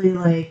honestly,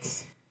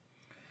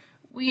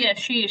 Well, yeah,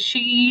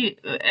 she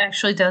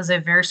actually does a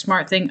very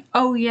smart thing.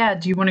 Oh yeah,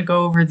 do you want to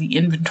go over the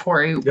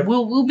inventory? Yep.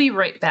 We'll be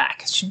right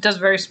back. She does a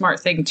very smart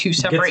thing to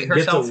separate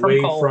herself gets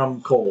away from Cole.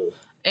 from Cole.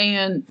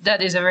 And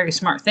that is a very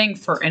smart thing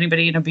for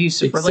anybody in an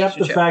abusive Except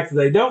relationship. the fact that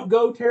they don't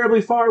go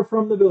terribly far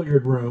from the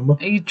billiard room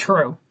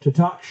True. to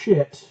talk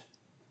shit,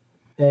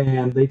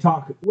 and they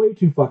talk way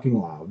too fucking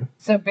loud.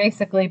 So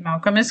basically,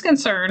 Malcolm is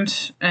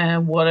concerned.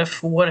 What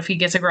if he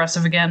gets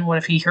aggressive again? What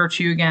if he hurts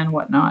you again?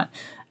 Whatnot?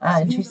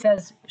 And she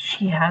says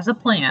she has a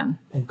plan.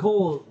 And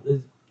Cole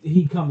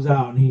he comes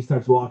out and he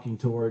starts walking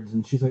towards,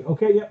 and she's like,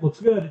 "Okay, yep,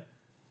 looks good."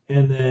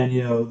 And then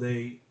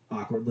they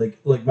awkwardly,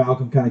 like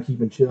Malcolm kind of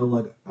keeping chill,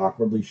 like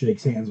awkwardly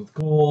shakes hands with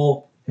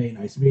Cole. Hey,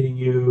 nice meeting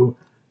you.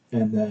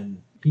 And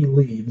then he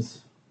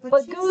leaves.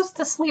 But goes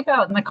to sleep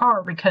out in the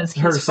car because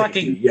he's Her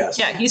fucking safety, yes.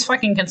 Yeah, he's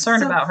fucking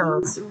concerned about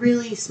her. He's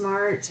really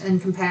smart and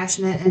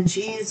compassionate, and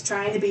she's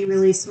trying to be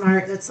really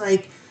smart. That's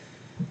like,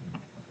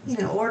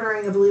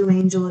 ordering a Blue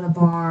Angel at a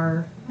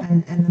bar,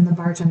 and then the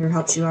bartender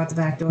helps you out the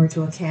back door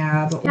to a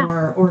cab,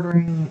 or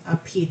ordering a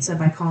pizza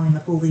by calling the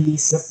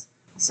police. Yep.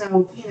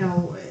 So,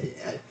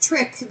 a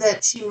trick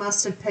that she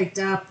must have picked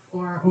up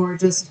or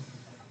just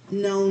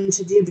known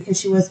to do, because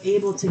she was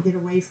able to get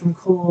away from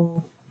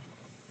Cole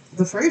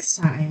the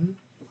first time.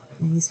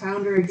 And he's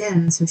found her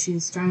again, so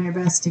she's trying her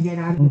best to get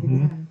out of it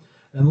again.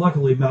 And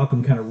luckily,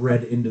 Malcolm kind of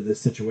read into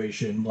this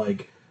situation,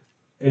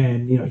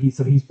 and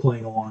he's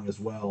playing along as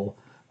well.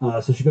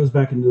 So she goes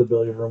back into the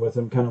billiard room with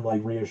him, kind of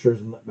like reassures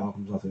him that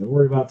Malcolm's nothing to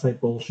worry about,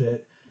 type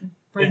bullshit.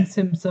 Brings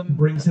him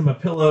a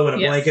pillow and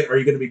a Blanket. Are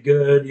you going to be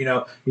good?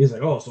 He's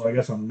like, oh, so I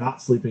guess I'm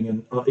not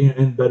sleeping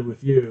in bed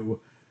with you.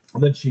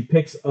 And then she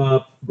picks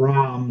up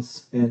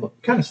Brahms and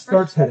kind of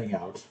starts heading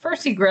out.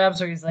 First he grabs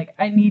her, he's like,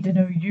 I need to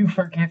know you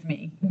forgive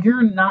me.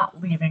 You're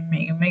not leaving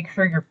me. Make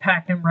sure you're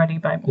packed and ready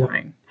by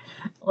morning.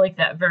 Like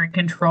that, very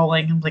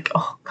controlling. I'm like,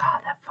 oh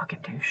god, that fucking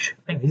douche.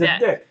 Like He's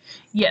that. a dick.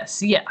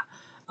 Yes, yeah.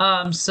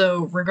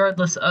 So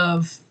regardless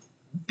of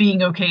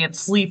being okay and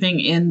sleeping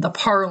in the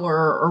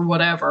parlor or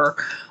whatever,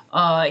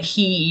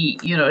 he,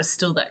 is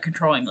still that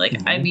controlling.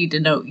 Like, I need to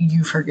know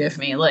you forgive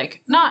me.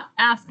 Like, not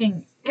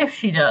asking if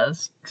she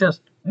does,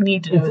 just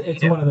need to know.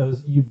 It's one of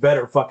those, you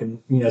better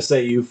fucking,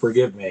 say you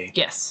forgive me.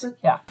 Yes.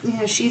 Yeah.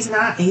 She's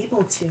not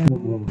able to.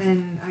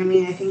 And I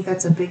mean, I think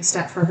that's a big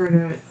step for her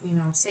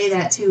to, say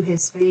that to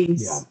his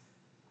face.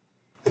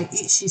 Yeah. Like,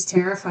 she's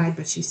terrified,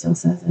 but she still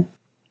says it.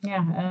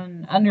 Yeah,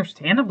 and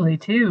understandably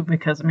too,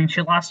 because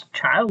she lost a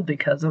child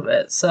because of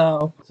it.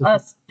 So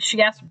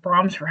she asked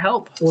Brahms for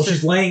help. Well,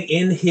 she's laying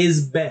in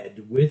his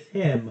bed with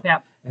him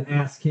and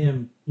ask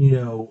him,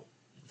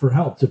 for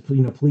help to,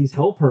 please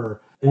help her.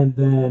 And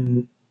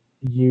then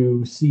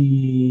you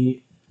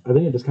see, I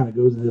think it just kind of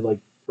goes into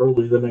like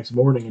early the next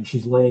morning, and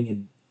she's laying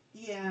in.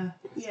 Yeah.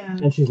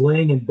 And she's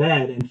laying in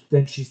bed, and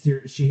then she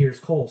hears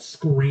Cole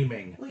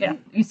screaming. Yeah,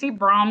 you see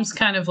Brahms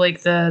kind of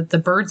like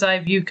the bird's eye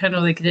view, kind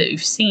of like that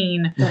you've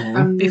seen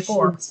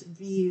before.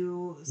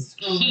 View.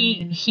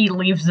 He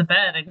leaves the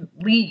bed and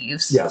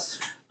leaves. Yes.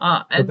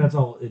 And but that's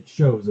all it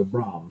shows of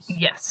Brahms.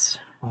 Yes.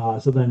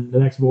 So then the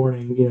next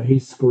morning,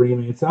 he's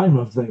screaming. I don't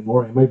know if it's the next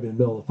morning. It might be in the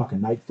middle of the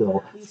fucking night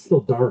still. It's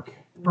still dark.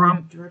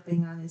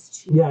 Dripping on his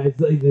cheek. Yeah,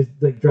 it's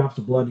like drops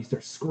of blood. He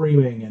starts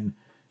screaming, and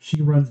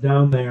she runs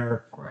down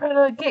there.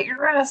 Greta, get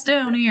your ass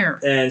down here.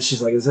 And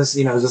she's like, is this,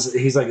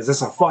 he's like, is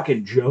this a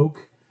fucking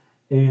joke?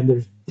 And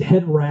there's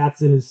dead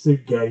rats in his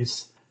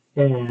suitcase,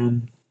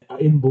 and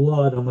in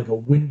blood on like a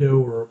window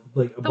or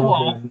like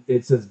above him,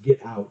 it says,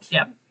 get out.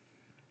 Yep.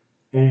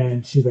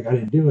 And she's like, I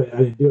didn't do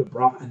it,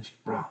 Brahms.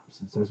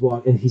 And starts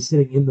walking, and he's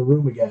sitting in the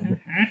room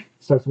again.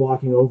 Starts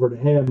walking over to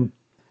him.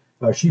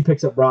 She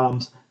picks up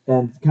Brahms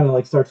and kind of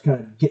like starts kind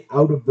of get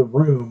out of the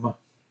room.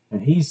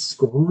 And he's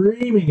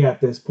screaming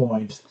at this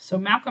point. So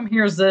Malcolm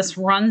hears this,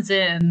 runs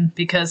in,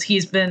 because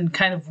he's been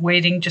kind of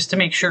waiting just to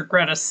make sure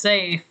Greta's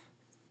safe.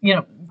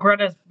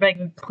 Greta's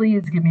begging,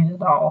 please give me the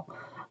doll.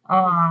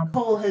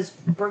 Cole has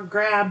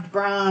grabbed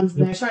Brahms,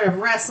 and they're sort of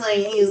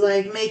wrestling. He's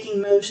like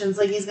making motions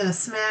like he's going to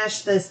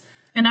smash this.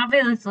 And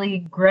obviously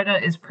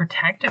Greta is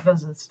protective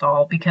of this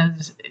doll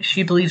because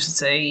she believes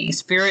it's a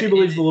spirit. She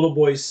believes the little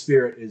boy's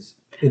spirit is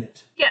in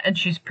it. Yeah, and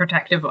she's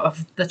protective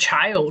of the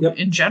child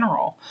in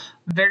general.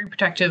 Very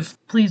protective.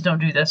 Please don't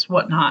do this,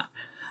 whatnot.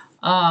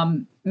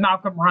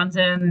 Malcolm runs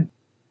in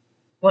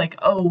like,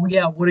 oh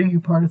yeah, what are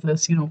you part of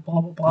this? Blah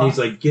blah blah. And he's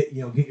like, get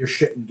your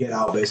shit and get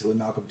out, basically.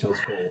 Malcolm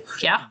tells Cole.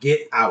 Yeah.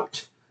 Get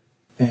out.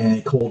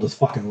 And Cole just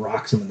fucking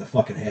rocks him in the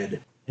fucking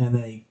head. And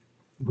then he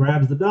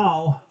grabs the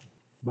doll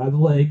by the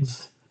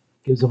legs,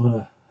 gives him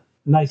a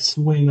nice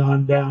swing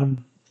on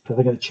down to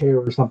like a chair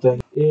or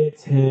something.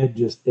 Its head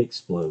just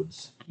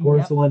explodes.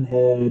 Porcelain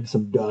head,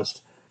 some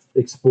dust,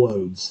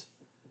 explodes.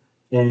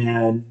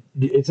 And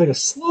it's like a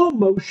slow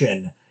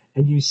motion,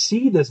 and you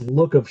see this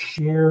look of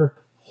sheer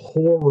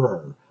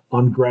horror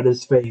on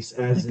Greta's face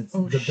as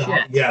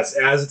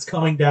as it's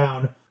coming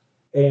down,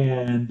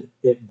 and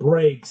it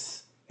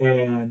breaks,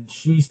 and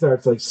she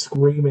starts like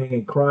screaming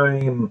and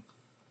crying,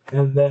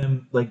 and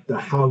then like the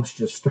house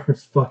just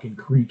starts fucking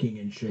creaking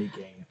and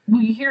shaking.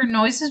 Well, you hear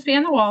noises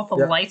behind the wall,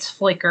 the lights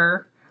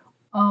flicker.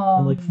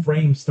 And like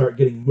frames start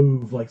getting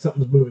moved, like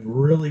something's moving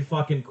really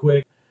fucking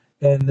quick.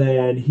 And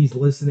then he's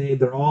listening.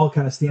 They're all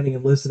kind of standing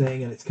and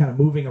listening, and it's kind of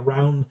moving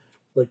around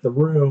like the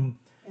room.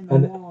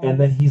 And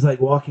then he's like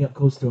walking up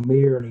close to a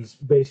mirror, and he's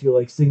basically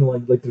like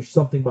signaling like there's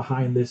something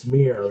behind this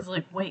mirror. He's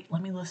like, wait,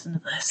 let me listen to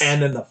this.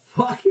 And then the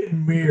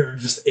fucking mirror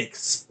just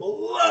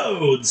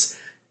explodes.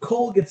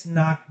 Cole gets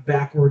knocked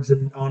backwards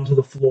and onto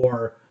the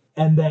floor,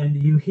 and then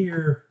you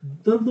hear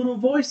the little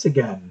voice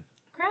again.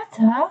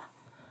 Greta.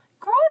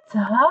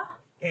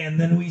 And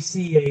then we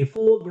see a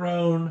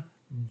full-grown,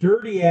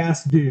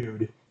 dirty-ass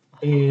dude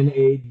in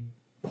a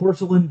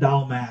porcelain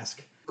doll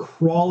mask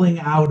crawling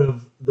out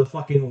of the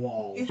fucking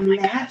wall. It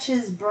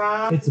matches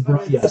Brahms.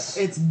 Yes.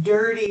 It's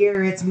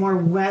dirtier. It's more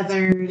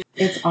weathered.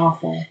 It's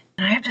awful.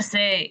 And I have to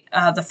say,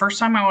 the first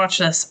time I watched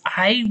this,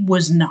 I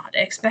was not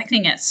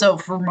expecting it. So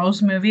for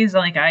most movies,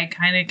 like I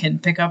kind of can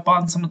pick up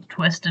on some of the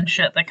twists and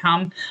shit that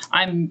come.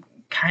 I'm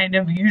kind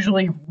of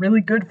usually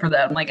really good for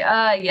that. I'm like,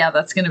 yeah,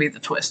 that's going to be the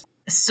twist.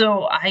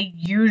 So I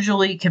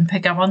usually can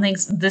pick up on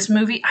things. This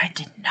movie, I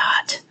did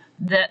not.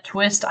 That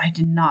twist, I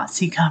did not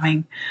see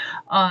coming.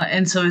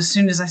 And so as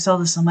soon as I saw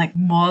this, I'm like,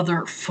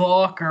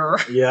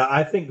 motherfucker. Yeah,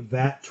 I think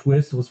that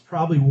twist was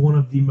probably one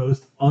of the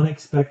most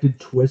unexpected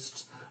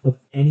twists of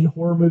any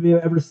horror movie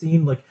I've ever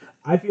seen. Like,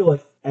 I feel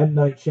like M.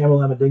 Night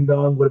Shyamalan Ding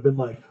Dong would have been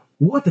like,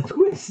 what the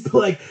twist?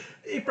 Like,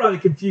 it probably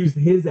confused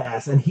his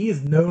ass, and he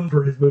is known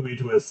for his movie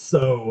twists,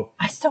 so...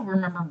 I still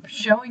remember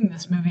showing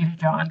this movie to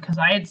John, because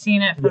I had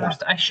seen it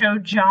first. Yeah. I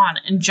showed John,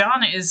 and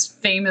John is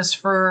famous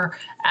for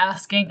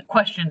asking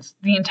questions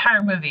the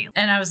entire movie.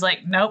 And I was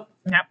like, nope,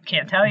 Yep,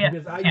 can't tell you.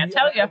 Can't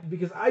tell you.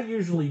 Because I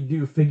usually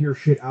do figure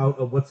shit out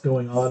of what's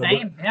going on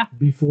Same, yeah.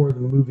 before the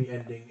movie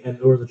ending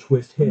or the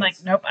twist hits. Like,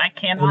 nope, I And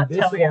cannot this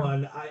tell you.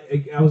 one,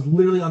 I was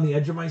literally on the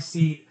edge of my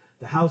seat.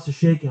 The house is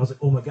shaking. I was like,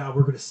 oh my god,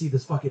 we're gonna see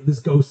this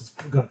ghost is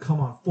gonna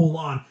come on full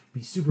on,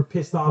 be super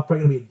pissed off,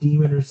 probably gonna be a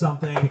demon or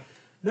something.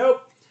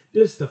 Nope,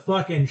 just a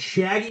fucking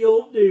shaggy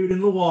old dude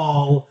in the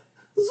wall.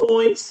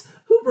 Zoinks!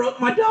 Who broke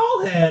my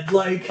doll head?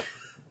 Like,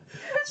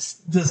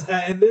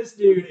 and this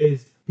dude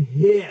is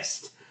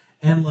pissed,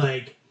 and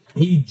like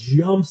he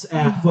jumps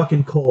at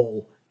fucking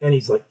Cole, and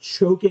he's like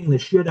choking the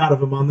shit out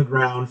of him on the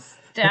ground.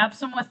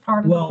 Stabs him with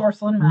part of the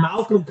porcelain mask.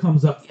 Malcolm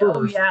comes up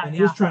first, and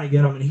he's trying to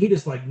get him, and he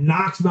just like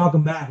knocks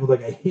Malcolm back with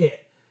like a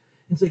hit.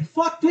 It's like,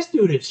 fuck, this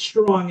dude is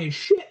strong as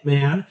shit,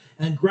 man.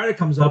 And then Greta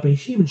comes up, and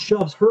she even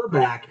shoves her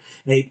back,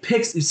 and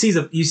you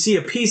see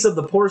a piece of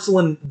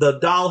the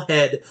doll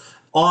head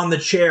on the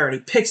chair, and he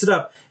picks it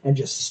up and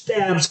just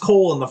stabs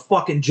Cole in the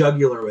fucking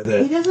jugular with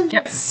it. He doesn't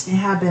just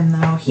stab him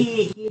though.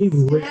 He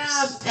rips.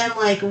 stabs and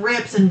like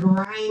rips and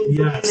grinds in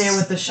there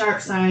with the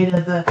sharp side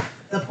of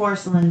the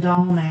porcelain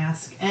doll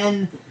mask.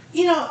 And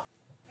you know,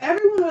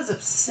 everyone was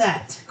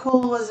upset.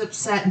 Cole was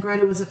upset,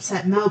 Greta was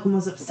upset, Malcolm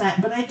was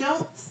upset, but I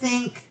don't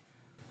think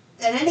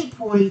at any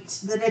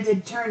point that it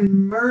had turned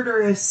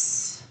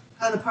murderous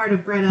on the part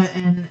of Greta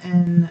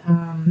and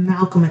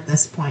Malcolm at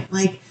this point.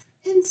 Like,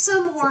 in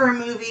some horror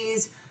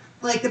movies,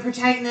 like, the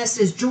protagonist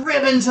is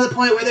driven to the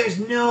point where there's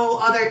no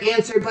other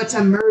answer but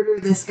to murder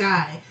this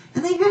guy.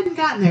 And they hadn't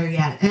gotten there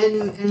yet.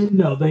 And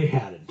no, they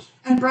hadn't.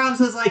 And Brahms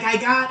was like, I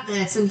got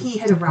this, and he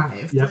had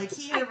arrived. Yep. Like,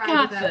 he had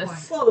arrived at that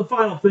point. Well, the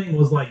final thing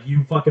was like,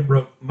 you fucking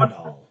broke my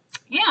doll.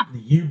 Yeah.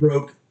 You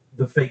broke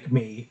the fake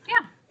me.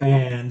 Yeah.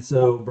 And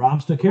so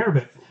Brahms took care of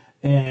it.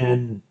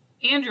 And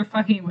you're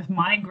fucking with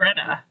my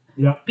Greta.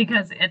 Yep.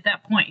 Because at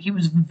that point, he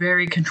was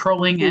very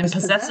controlling and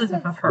possessive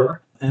of her.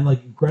 Yep. And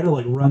like Greta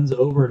like runs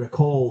over to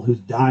Cole, who's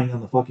dying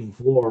on the fucking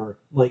floor,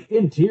 like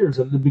in tears,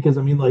 because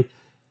I mean, like,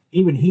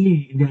 even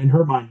he, in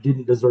her mind,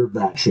 didn't deserve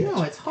that shit.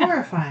 No, it's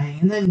horrifying.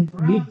 And then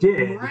Brahms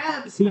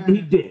grabs her.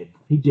 He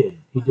did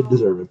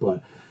deserve it,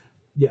 but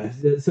yeah.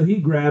 So he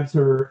grabs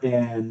her,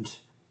 and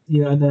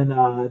and then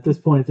at this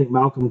point, I think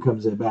Malcolm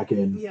comes back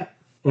in,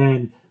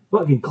 and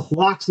fucking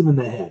clocks him in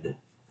the head.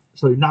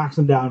 So he knocks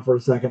him down for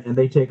a second, and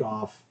they take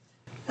off.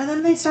 And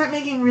then they start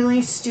making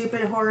really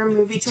stupid horror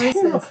movie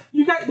choices.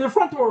 The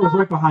front door was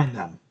right behind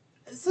them.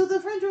 So the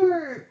front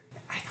door,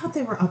 I thought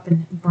they were up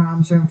in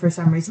Brahms' room for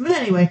some reason. But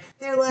anyway,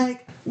 they're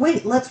like,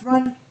 wait, let's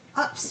run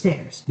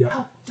upstairs. Yep.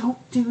 Oh,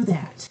 don't do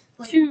that.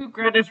 Like, to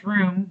Greta's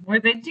room, where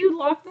they do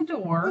lock the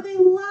door. Well, they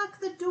lock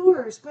the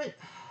doors, but...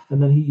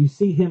 And then you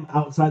see him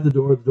outside the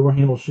door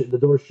handle, the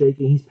door's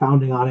shaking, he's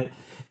pounding on it.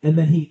 And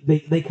then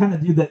they kind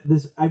of do that.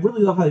 I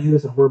really love how they do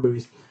this in horror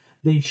movies.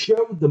 They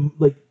show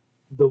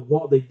the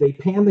wall, they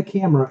pan the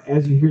camera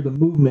as you hear the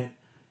movement,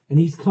 and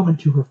he's coming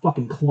to her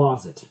fucking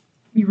closet.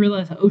 You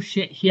realize, oh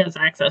shit, he has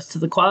access to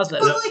the closet.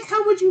 But like,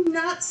 how would you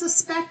not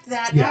suspect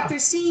that after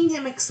seeing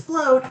him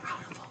explode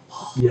out of a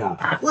wall?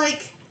 Yeah.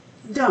 Like,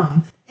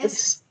 dumb.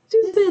 It's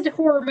stupid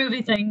horror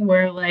movie thing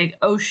where like,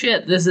 oh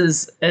shit, this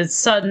is as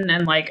sudden,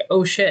 and like,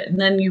 oh shit, and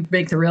then you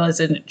make the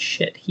realization,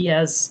 shit, he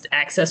has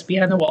access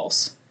behind the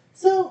walls.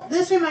 So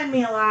this reminded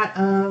me a lot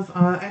of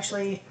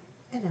actually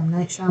an M.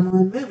 Night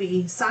Shyamalan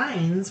movie,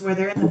 Signs, where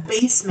they're in the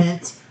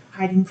basement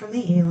hiding from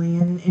the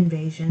alien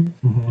invasion.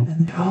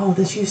 Mm-hmm. And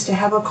this used to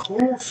have a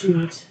coal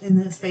chute in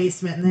this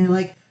basement, and they're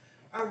like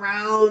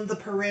around the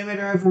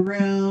perimeter of a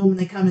room, and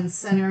they come and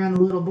center on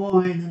the little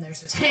boy, and then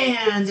there's his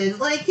hand, and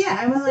like, yeah,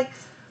 I was like,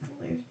 well,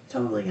 there's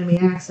totally going to be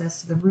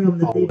access to the room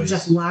that they've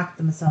just locked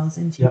themselves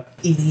into. Yep.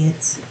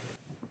 Idiots.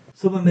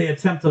 So then they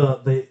attempt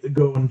they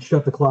go and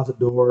shut the closet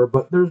door,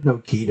 but there's no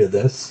key to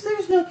this.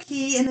 There's no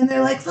key, and then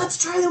they're like,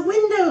 let's try the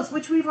windows,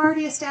 which we've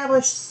already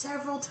established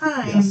several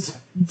times.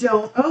 Yes.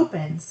 Don't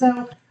open.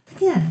 So,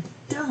 again,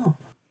 dumb.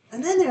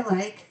 And then they're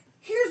like,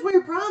 here's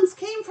where Brahms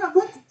came from.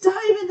 Let's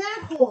dive in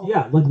that hole.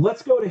 Yeah, like,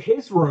 let's go to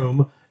his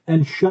room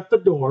and shut the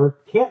door.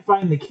 Can't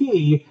find the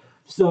key,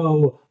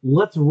 so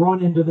let's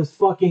run into this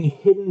fucking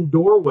hidden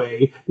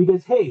doorway,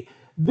 because, hey,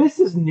 this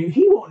is new.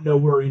 He won't know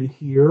we're in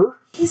here.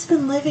 He's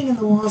been living in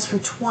the walls for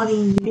 20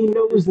 years. He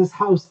knows this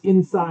house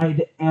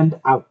inside and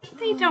out.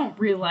 They don't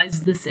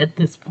realize this at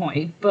this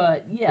point,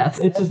 but yes.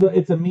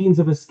 It's a means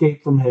of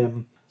escape from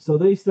him. So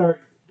they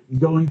start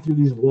going through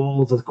these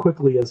walls as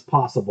quickly as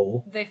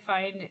possible. They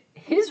find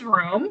his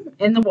room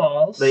in the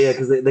walls.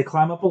 Because they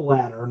climb up a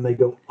ladder and they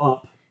go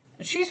up.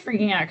 She's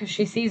freaking out because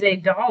she sees a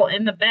doll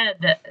in the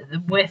bed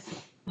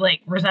with,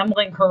 like,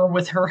 resembling her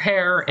with her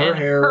hair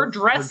her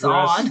dress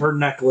on. Her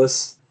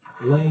necklace.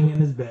 Laying in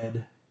his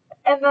bed.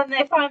 And then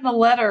they find the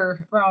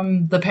letter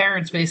from the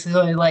parents,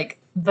 basically, like,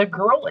 the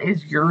girl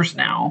is yours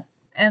now.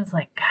 And it's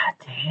like, god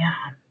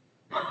damn.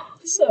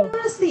 So, did you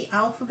notice the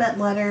alphabet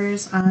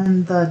letters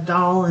on the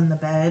doll in the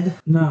bed?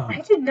 No. I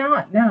did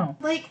not, no.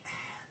 Like,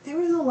 there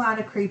was a lot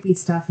of creepy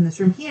stuff in this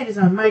room. He had his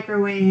own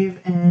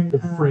microwave and... The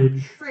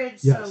fridge.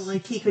 Yes. So,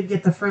 like, he could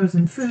get the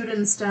frozen food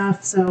and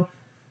stuff. So,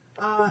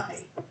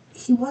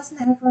 he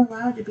wasn't ever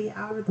allowed to be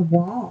out of the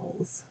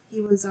walls.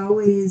 He was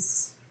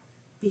always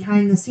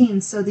behind the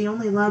scenes. So the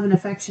only love and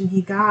affection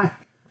he got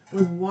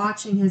was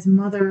watching his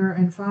mother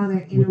and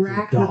father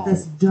interact with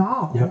this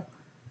doll. Yep.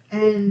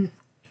 And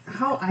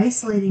how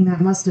isolating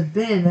that must have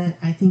been.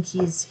 I think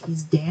he's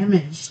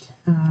damaged.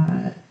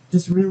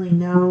 Just really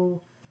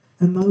no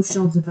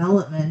emotional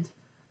development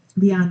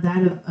beyond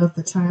that of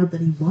the child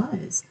that he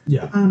was.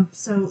 Yeah.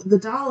 So the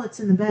doll that's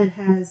in the bed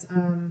has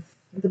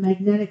the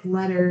magnetic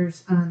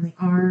letters on the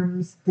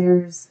arms.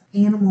 There's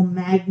animal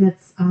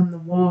magnets on the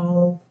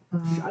wall.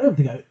 I don't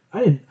think I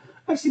didn't.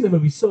 I've seen the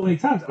movie so many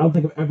times. I don't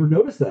think I've ever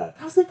noticed that.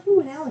 I was like, ooh,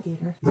 an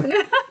alligator.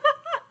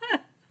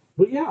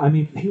 But yeah, I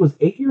mean, he was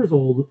 8 years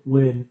old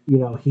when,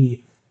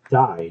 he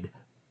died.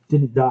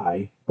 Didn't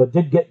die, but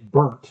did get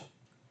burnt.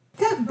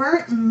 Got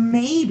burnt,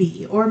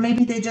 maybe. Or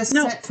maybe they just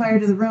set fire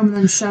to the room and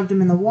then shoved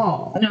him in the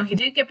wall. No, he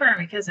did get burned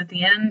because at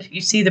the end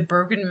you see the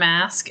broken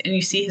mask and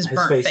you see his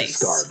burnt face. face. Is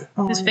scarred.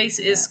 Oh, His I face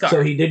didn't is see scarred.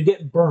 So he did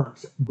get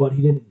burnt, but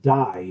he didn't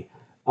die.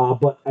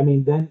 But, I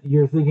mean, then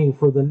you're thinking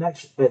for the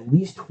next at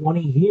least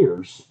 20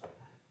 years,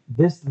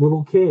 this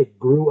little kid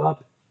grew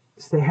up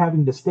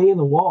having to stay in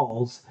the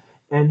walls,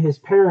 and his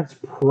parents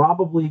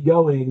probably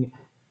going,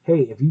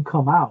 hey, if you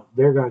come out,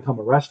 they're going to come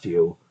arrest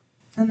you.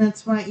 And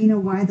that's why,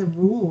 why the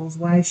rules,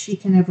 why she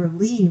can never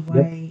leave,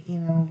 why,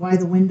 why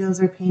the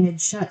windows are painted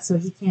shut so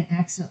he can't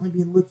accidentally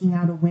be looking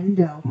out a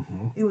window.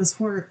 Mm-hmm. It was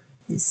for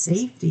his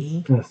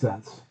safety. In a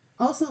sense.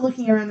 Also,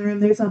 looking around the room,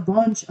 there's a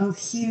bunch of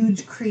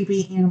huge,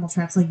 creepy animal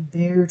traps, like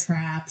bear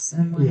traps,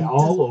 and like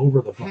all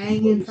over the fucking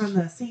hanging place. from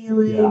the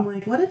ceiling. Yeah.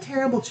 Like, what a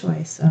terrible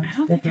choice of I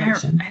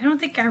don't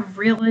think I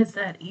realized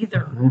that either.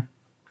 Mm-hmm.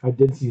 I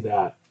did see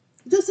that.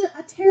 Just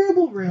a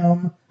terrible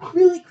room,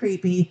 really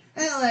creepy,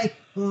 and like,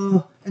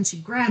 oh, and she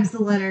grabs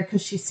the letter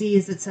because she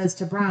sees it says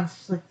to Brahms.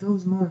 She's like,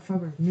 those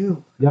motherfuckers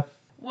knew. Yep.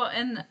 Well,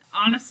 and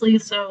honestly,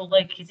 so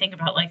like you think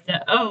about like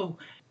that. Oh,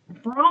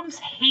 Brahms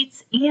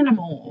hates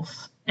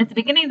animals. At the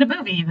beginning of the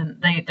movie, even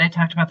they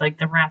talked about like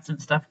the rats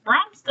and stuff.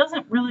 Brahms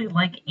doesn't really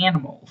like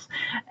animals,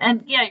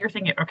 and yeah, you're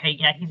thinking, okay,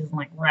 yeah, he doesn't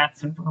like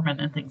rats and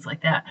vermin and things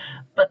like that.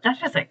 But that's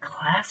just a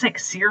classic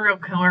serial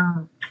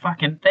killer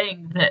fucking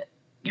thing that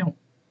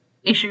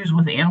issues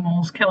with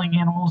animals, killing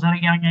animals at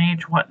a young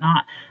age,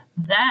 whatnot.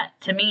 That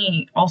to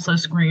me also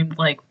screamed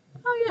like,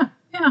 oh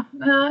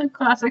yeah,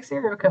 classic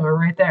serial killer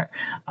right there.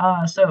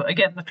 So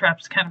again, the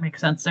traps kind of make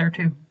sense there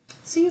too.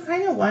 So you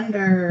kind of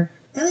wonder,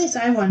 at least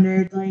I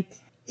wondered, like,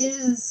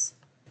 is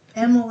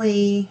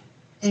Emily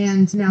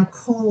and now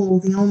Cole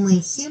the only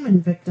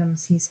human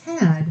victims he's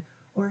had?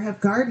 Or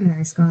have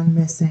gardeners gone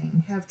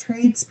missing? Have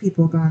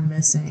tradespeople gone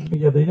missing?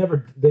 Yeah, they'd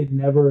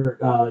never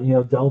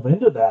delve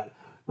into that.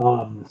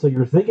 So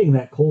you're thinking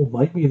that Cole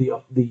might be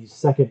the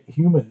second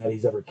human that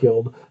he's ever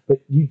killed,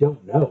 but you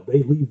don't know.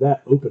 They leave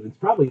that open. It's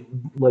probably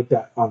like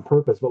that on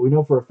purpose, but we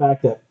know for a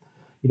fact that,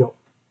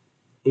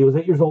 he was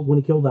 8 years old when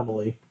he killed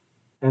Emily,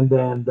 and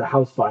then the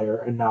house fire,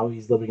 and now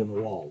he's living in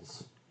the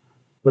walls.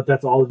 But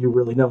that's all you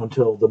really know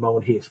until the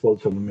moment he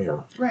explodes from the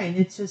mirror. Right,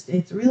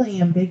 it's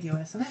really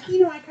ambiguous. And I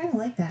kind of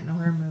like that in a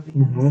horror movie,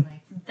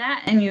 honestly.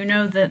 That, and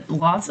that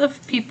lots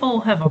of people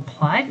have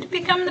applied to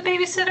become the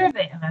babysitter.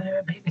 They haven't had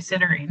a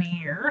babysitter in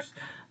years.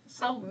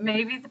 So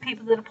maybe the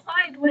people that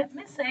applied went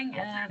missing,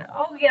 and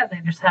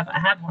they just haven't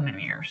had one in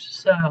years.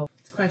 So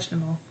It's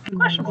questionable.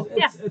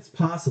 It's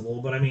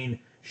possible, but I mean,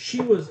 she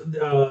was,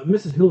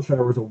 Mrs.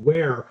 Hillshire was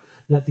aware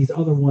that these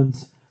other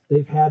ones,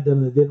 they've had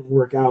them that didn't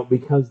work out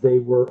because they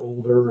were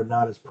older and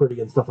not as pretty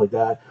and stuff like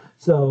that.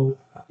 So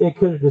it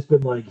could have just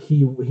been like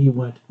he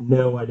went,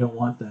 no, I don't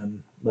want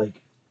them.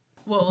 Like,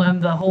 well,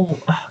 and the whole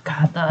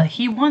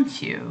he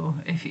wants you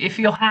if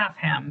you'll have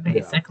him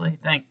basically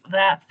thing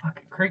that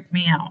fucking creeped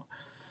me out.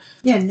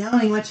 Yeah,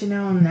 knowing what you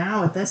know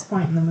now at this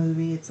point in the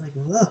movie, it's like,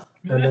 ugh.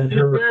 and then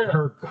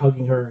her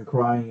hugging her and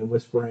crying and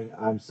whispering,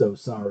 "I'm so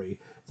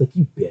sorry." It's like,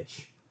 you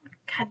bitch.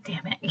 God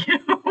damn it, you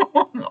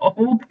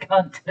old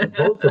cunt.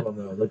 Both of them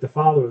though, like the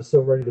father was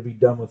so ready to be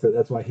done with it.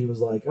 That's why he was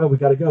like, "Oh, we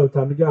gotta go,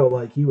 time to go."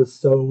 Like he was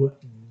so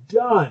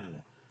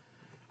done.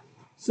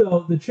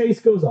 So the chase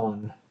goes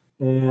on,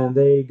 and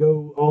they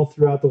go all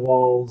throughout the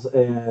walls,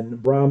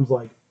 and Brahms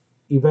like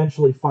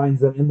eventually finds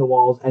them in the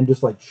walls and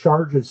just like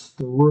charges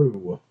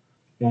through,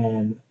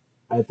 and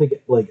I think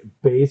it, like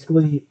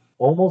basically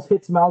almost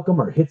hits Malcolm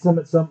or hits him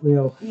at some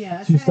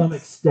to some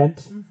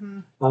extent. Mm-hmm.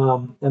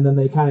 And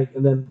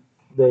then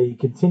they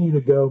continue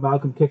to go.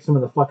 Malcolm kicks him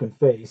in the fucking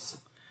face.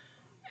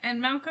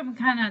 And Malcolm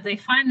they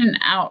find an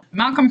out.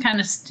 Malcolm kind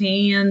of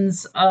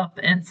stands up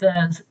and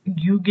says,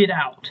 "You get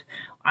out.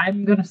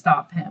 I'm going to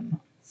stop him."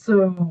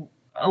 So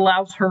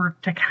allows her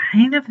to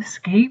kind of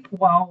escape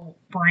while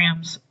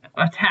Brahms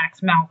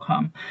attacks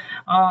Malcolm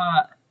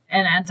and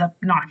ends up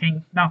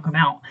knocking Malcolm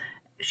out.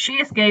 She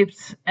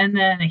escapes, and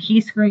then he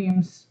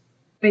screams,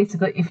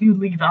 basically, "If you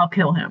leave, I'll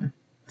kill him."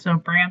 So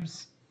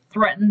Brahms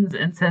threatens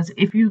and says,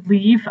 "If you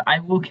leave, I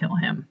will kill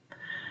him."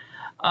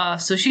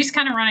 So she's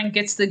kind of running,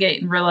 gets to the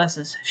gate, and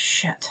realizes,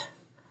 shit,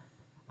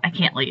 I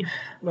can't leave.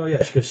 Well, yeah,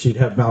 because she'd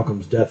have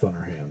Malcolm's death on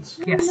her hands.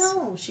 Yes.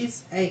 No,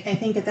 I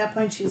think at that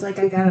point she's like,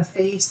 I gotta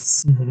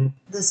face Mm-hmm.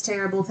 this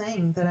terrible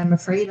thing that I'm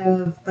afraid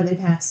of, but it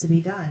has to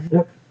be done.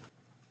 Yep.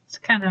 It's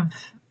kind of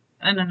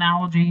an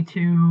analogy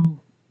to,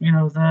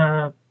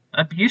 the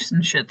abuse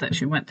and shit that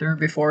she went through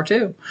before,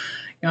 too.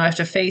 I have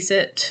to face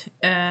it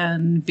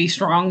and be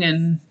strong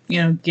and,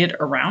 get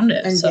around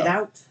it. And so, get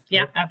out.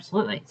 Yeah,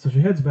 absolutely. So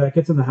she heads back,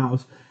 gets in the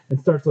house, and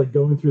starts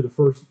going through the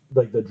first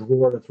the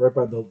drawer that's right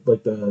by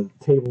the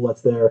table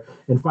that's there,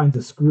 and finds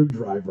a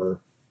screwdriver,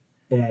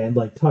 and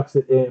tucks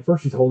it in. At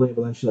first she's holding it,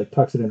 but then she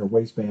tucks it in her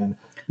waistband,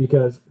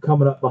 because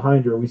coming up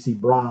behind her we see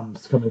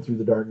Brahms coming through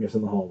the darkness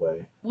in the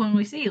hallway. When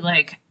we see,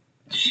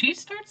 she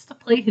starts to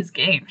play his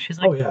game. She's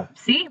like, Oh yeah,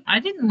 see, I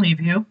didn't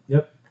leave you.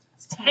 yep.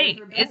 Hey,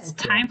 it's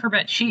time for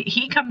bed.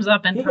 He comes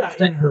up and He got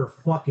in her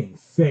fucking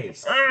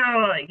face.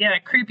 yeah,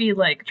 creepy,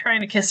 trying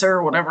to kiss her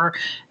or whatever.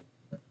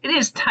 It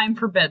is time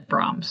for bed,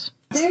 Brahms.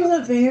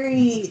 There's a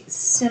very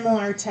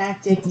similar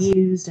tactic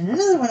used in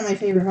another one of my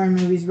favorite horror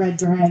movies, Red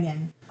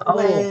Dragon. Oh.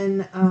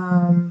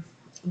 When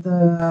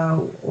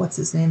what's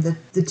his name?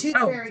 The Tooth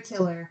Fairy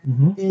killer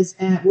Mm-hmm. is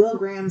at Will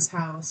Graham's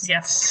house.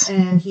 Yes.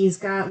 And he's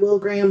got Will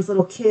Graham's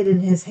little kid in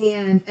his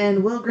hand,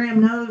 and Will Graham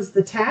knows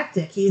the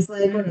tactic. He's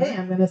like, okay,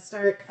 I'm going to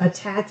start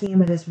attacking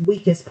him at his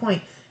weakest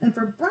point. And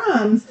for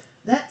Brahms,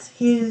 that's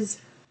his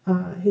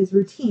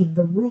routine,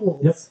 the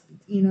rules. Yep.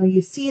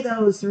 You see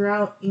those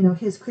throughout,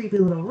 his creepy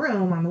little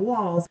room on the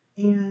walls.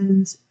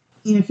 And,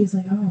 he's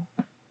like, oh,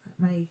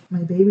 my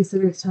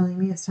babysitter is telling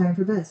me it's time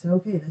for bed. So,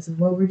 okay, this is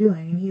what we're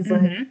doing. And he's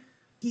like,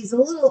 he's a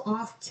little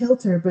off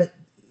kilter, but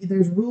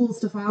there's rules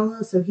to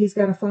follow, so he's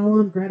got to follow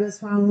them. Greta's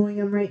following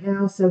him right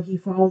now, so he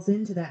falls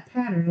into that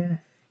pattern. And,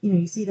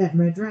 you see that in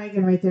Red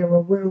Dragon right there,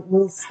 where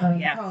Will's calling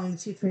the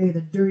Tooth Fairy the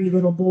dirty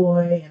little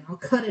boy, and I'll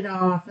cut it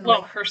off. And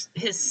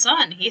his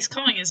son, he's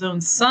calling his own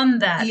son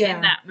that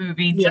in that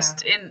movie,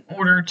 just in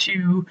order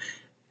to,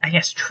 I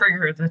guess,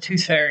 trigger the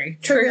Tooth Fairy.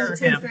 Trigger the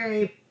Tooth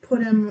Fairy,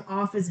 put him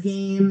off his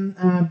game,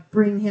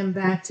 bring him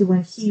back to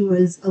when he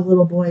was a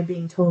little boy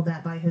being told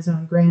that by his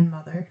own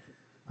grandmother.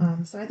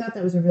 So I thought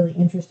that was a really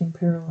interesting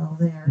parallel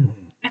there.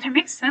 Mm-hmm. And it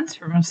makes sense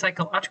from a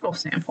psychological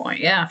standpoint.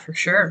 Yeah, for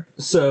sure.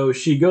 So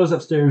she goes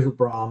upstairs with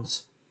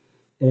Brahms,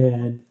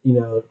 and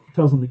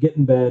tells him to get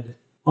in bed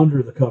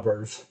under the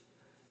covers,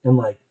 and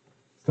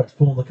starts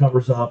pulling the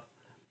covers up,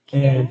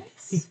 and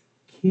he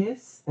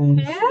kiss,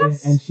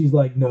 and she's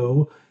like,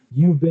 "No,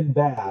 you've been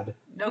bad.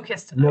 No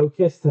kiss tonight. No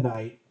kiss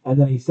tonight." And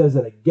then he says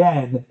it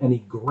again, and he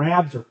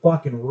grabs her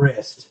fucking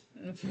wrist.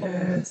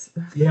 Yes.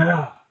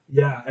 Yeah.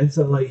 Yeah, and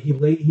so but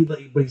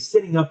he's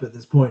sitting up at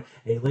this point,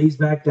 and he lays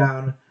back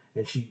down,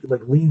 and she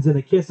leans in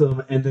to kiss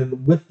him, and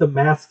then with the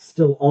mask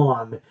still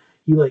on,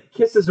 he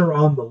kisses her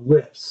on the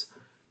lips,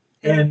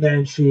 and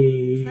then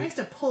she tries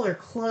to pull her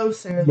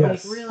closer,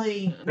 Yes.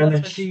 really. and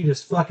then she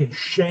just fucking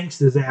shanks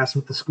his ass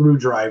with the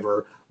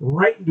screwdriver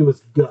right into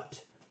his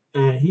gut,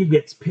 and he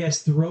gets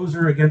pissed, throws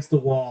her against the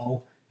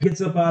wall,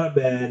 gets up out of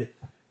bed,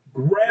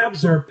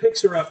 grabs her,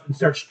 picks her up, and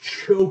starts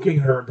choking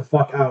her the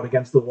fuck out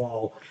against the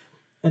wall.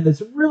 And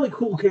this really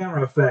cool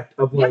camera effect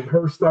of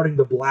her starting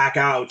to black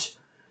out,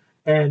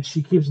 and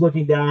she keeps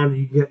looking down, and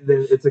you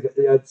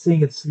get seeing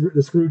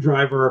the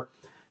screwdriver,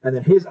 and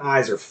then his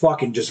eyes are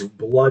fucking just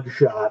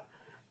bloodshot,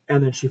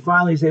 and then she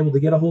finally is able to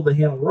get a hold of the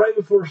handle right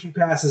before she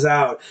passes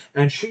out,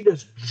 and she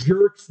just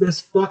jerks this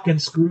fucking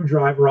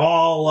screwdriver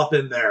all up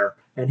in there,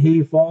 and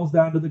he falls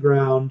down to the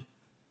ground.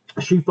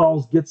 She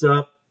falls, gets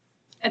up.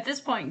 At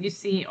this point, you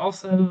see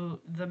also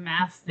the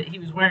mask that he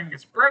was wearing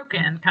is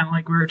broken, kind of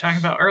like we were talking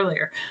about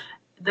earlier.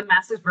 The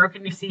mask is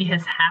broken. You see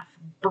his half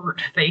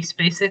burnt face,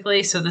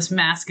 basically. So this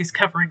mask is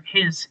covering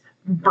his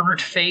burnt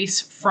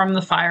face from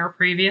the fire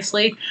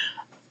previously.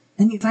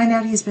 And you find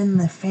out he's been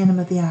the Phantom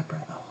of the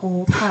Opera the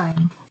whole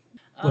time.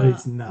 But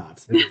it's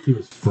not. He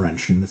was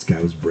French, and this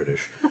guy was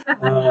British.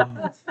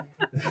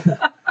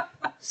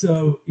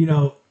 So,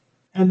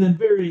 and then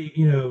very,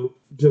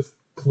 just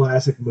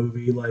classic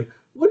movie. I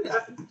would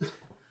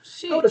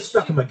have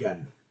stuck him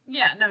again.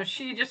 Yeah, no,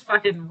 she just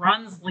fucking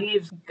runs,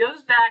 leaves,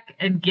 goes back,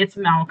 and gets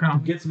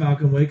Malcolm. Gets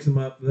Malcolm, wakes him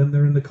up, then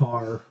they're in the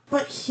car.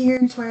 But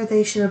here's where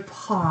they should have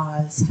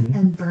paused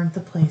and burnt the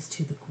place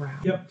to the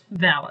ground. Yep.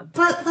 Valid.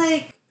 But,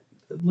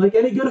 Like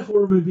any good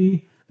horror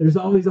movie, there's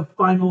always a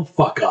final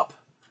fuck up.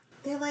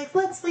 they're like,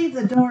 let's leave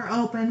the door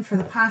open for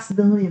the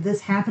possibility of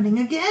this happening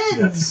again.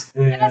 Yes.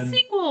 And a And,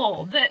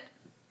 sequel that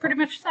pretty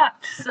much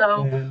sucked,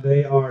 so... and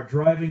they are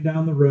driving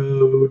down the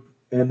road,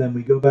 and then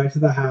we go back to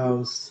the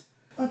house.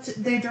 Well,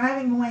 they're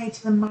driving away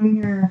to the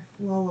minor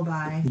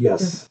lullaby.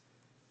 Yes.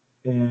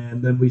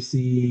 And then we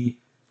see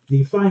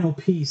the final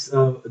piece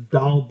of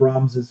Donald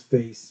Brahms's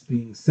face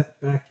being set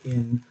back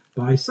in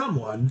by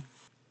someone,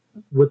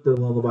 with the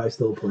lullaby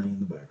still playing in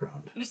the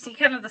background. You see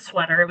kind of the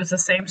sweater. It was the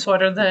same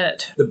sweater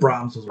that The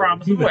Brahms was Brahms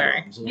was He made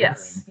wearing. Brahms was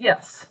Yes,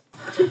 yes.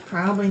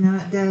 Probably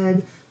not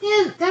dead.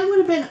 Man, that would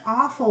have been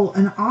awful,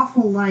 an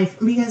awful life,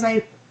 because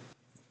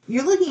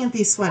you're looking at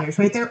these sweaters,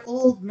 right? They're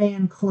old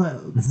man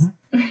clothes.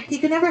 He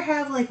could never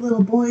have,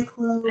 little boy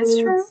clothes. That's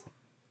true.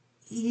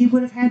 he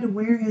would have had to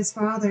wear his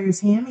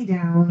father's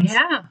hand-me-downs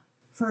Yeah.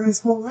 for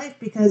his whole life,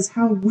 because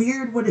how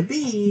weird would it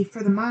be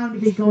for the mom to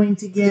be going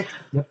to get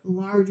Yep.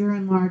 larger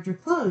and larger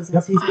clothes as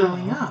Yep. he's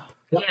growing up?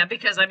 Yep. Yeah,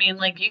 because I mean,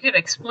 like, you could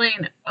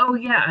explain, oh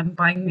yeah, I'm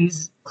buying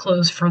these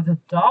clothes for the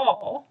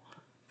doll,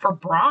 for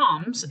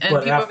Brahms, and But people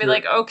would be after-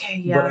 like, okay,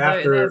 yeah, but they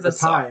after have the the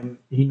song. time,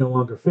 he no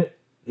longer fit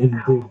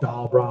into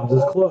Doll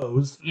Brahms'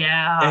 clothes.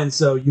 Yeah. And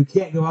so you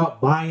can't go out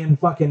buying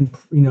fucking,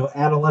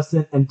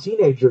 adolescent and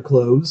teenager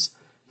clothes.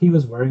 He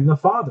was wearing the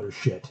father's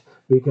shit.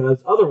 Because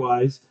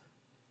otherwise,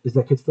 is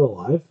that kid still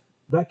alive?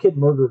 That kid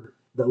murdered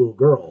that little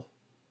girl.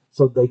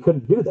 So they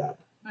couldn't do that.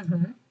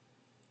 Mhm.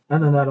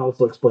 And then that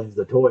also explains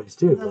the toys,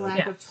 too. The Like,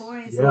 lack of Yes.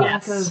 toys, Yeah. the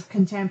lack Yes. of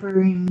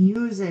contemporary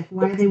music,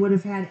 why they would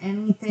have had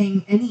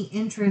any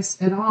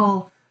interest at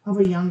all of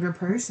a younger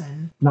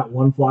person. not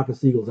one Flock of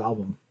Seagulls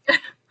album.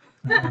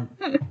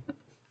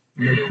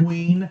 No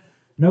Queen.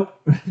 Nope.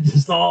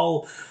 Just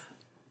all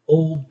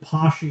old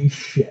poshy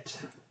shit.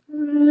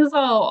 It's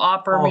all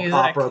opera All music.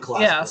 opera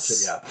classical Yes.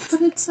 shit, yeah.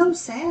 But it's so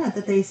sad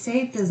that they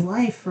saved his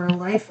life for a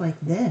life like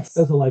this.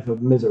 That's a life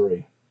of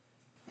misery.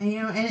 And,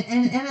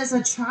 and as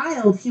a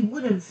child, he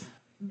would have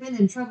been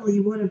in trouble. He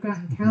would have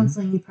gotten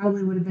counseling. He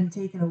probably would have been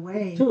taken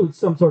away To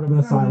some sort of an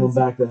from asylum his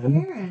back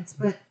then. parents.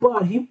 But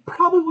But he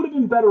probably would have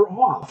been better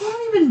off.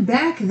 not even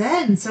back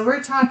then. So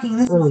we're talking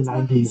this Early is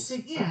 90s.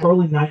 26. Yeah.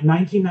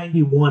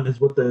 1991 is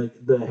what the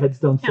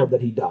headstone said Yeah.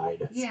 that he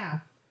died. Yeah.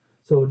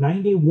 So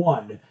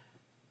 91,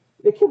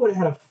 the kid would have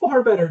had a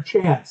far better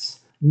chance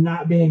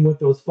not being with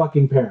those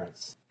fucking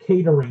parents,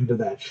 catering to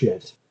that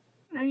shit.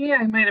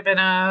 Yeah, he might have been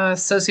a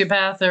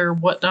sociopath or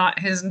whatnot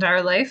his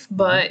entire life,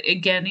 but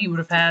again, he would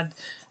have had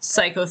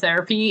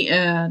psychotherapy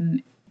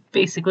and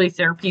basically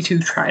therapy to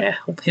try to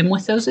help him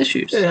with those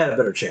issues. It had a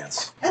better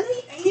chance. And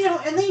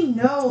they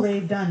know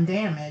they've done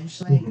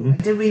damage. Like,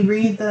 Mhm. did we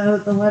read the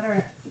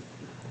letter?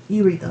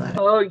 You read the letter.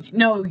 Oh,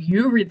 no,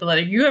 you read the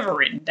letter. You have it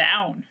written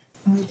down.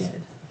 I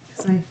did.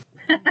 'Cause I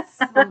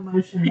slow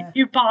motion that.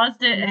 You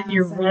paused it and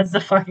you read the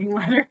fucking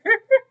letter.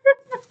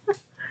 Of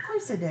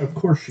course I did. Of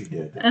course she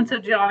did. And so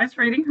John is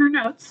reading her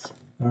notes.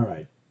 All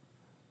right.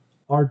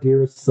 Our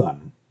dearest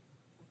son,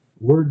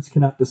 words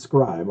cannot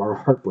describe our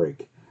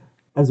heartbreak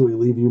as we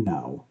leave you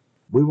now.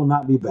 We will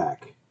not be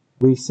back.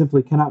 We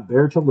simply cannot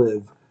bear to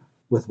live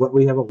with what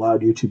we have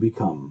allowed you to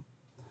become.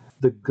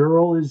 The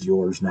girl is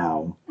yours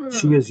now.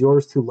 She is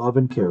yours to love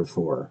and care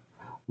for.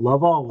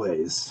 Love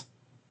always,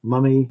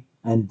 Mummy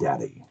and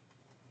Daddy.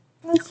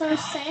 That's so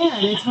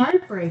sad. It's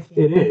heartbreaking.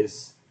 It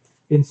is,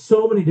 in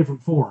so many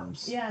different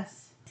forms.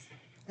 Yes.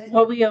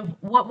 What we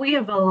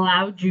have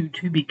allowed you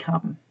to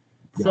become.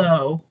 Yeah.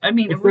 So, I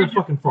mean, It's their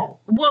fucking fault.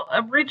 well,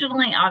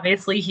 originally,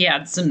 obviously, he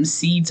had some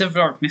seeds of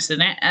darkness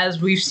in it,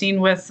 as we've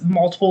seen with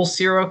multiple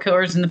serial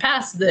killers in the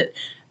past, that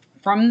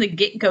from the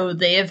get-go,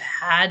 they have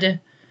had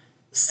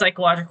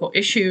psychological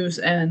issues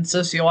and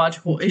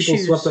sociological People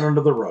issues. swept it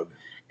under the rug.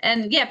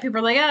 And yeah, people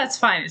are like, it's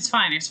fine, it's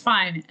fine, it's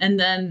fine. And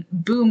then,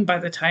 boom, by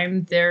the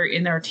time they're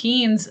in their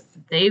teens,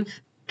 they've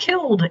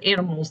killed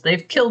animals,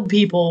 they've killed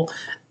people,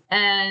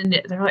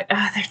 and they're like,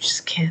 they're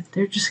just kids,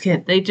 they're just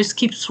kids. They just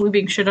keep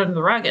sweeping shit under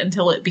the rug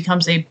until it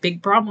becomes a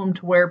big problem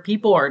to where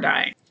people are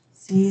dying.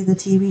 See the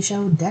TV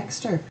show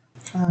Dexter,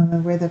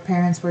 where the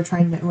parents were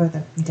trying to, or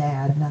the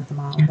dad, not the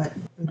mom, but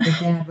the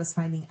dad was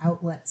finding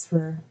outlets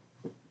for.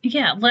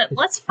 Yeah,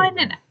 let's find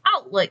an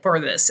outlet for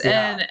this.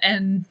 Yeah.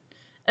 And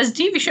as a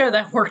TV show,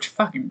 that worked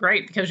fucking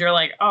great because you're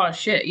like, oh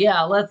shit,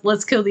 yeah,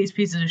 let's kill these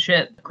pieces of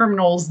shit,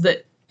 criminals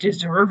that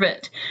deserve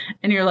it.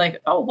 And you're like,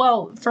 oh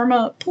well, from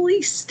a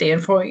police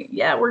standpoint,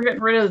 yeah, we're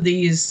getting rid of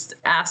these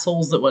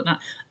assholes that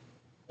whatnot.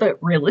 But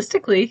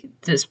realistically,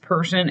 this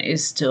person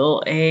is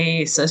still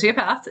a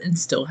sociopath and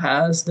still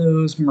has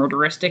those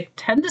murderistic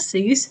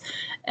tendencies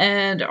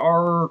and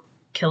are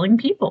killing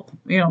people.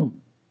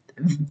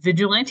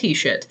 Vigilante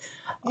shit.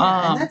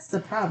 Yeah, and that's the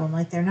problem.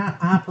 Like, they're not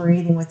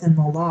operating within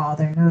the law.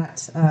 They're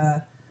not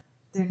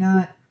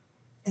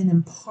an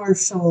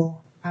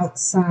impartial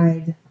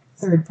outside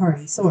third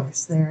party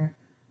source. They're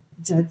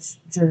judge,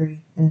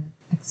 jury, and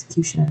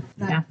executioner.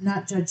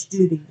 Not judge,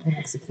 duty, and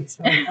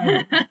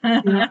executioner.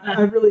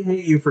 I really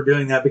hate you for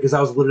doing that because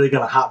I was literally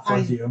going to hot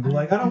fuzz I- you and be I-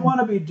 like, I don't want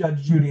to be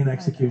Judge Judy and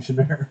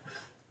Executioner.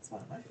 It's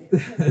one of my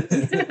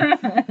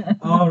favorites.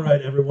 All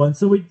right, everyone.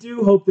 So we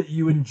do hope that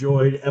you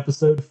enjoyed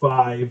episode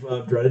 5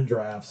 of Dread and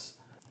Drafts.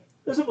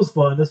 This one was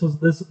fun. This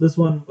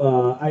one.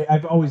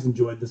 I've always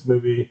enjoyed this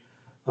movie.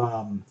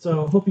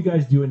 So hope you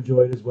guys do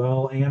enjoy it as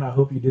well. And I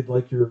hope you did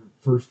like your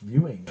first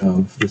viewing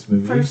of this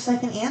movie. First,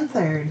 second, and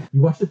third.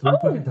 You watched it 3 Oh.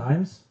 fucking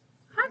times?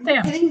 Hot Are you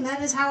damn. kidding?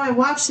 That is how I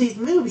watch these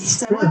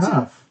movies. I Fair watch them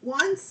enough.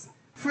 once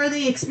for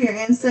the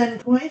experience, then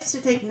twice to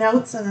take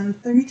notes, and then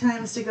 3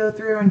 times to go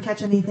through and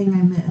catch anything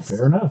I missed.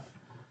 Fair enough.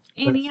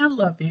 Annie, I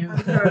love you.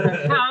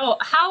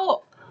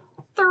 How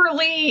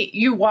thoroughly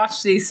you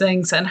watch these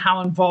things and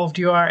how involved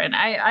you are, and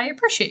I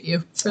appreciate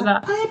you for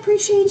that. I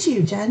appreciate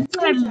you, Jen.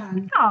 Hey, I'm-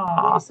 Jen.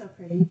 Aw, You're so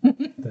pretty.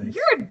 Thanks.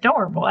 you're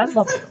adorable. I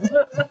love you.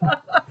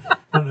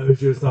 I don't know who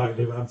she was talking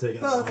to, but I'm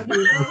taking Both it.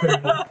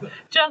 of you.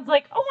 John's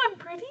like, oh, I'm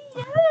pretty.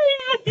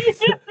 Yay.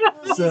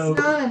 So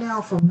he's not an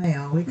alpha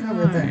male. We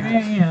covered that.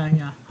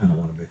 Yeah. I don't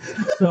want to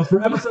be. So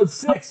for episode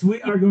 6,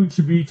 we are going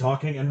to be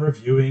talking and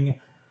reviewing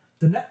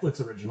the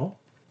Netflix original,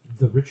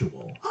 The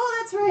Ritual.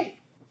 Oh, that's right.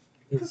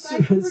 It's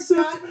 'Cause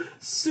I forgot.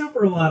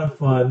 super a lot of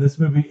fun. This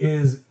movie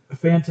is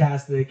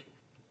fantastic,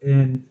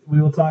 and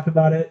we will talk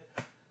about it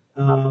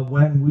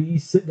when we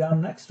sit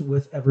down next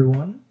with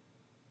everyone.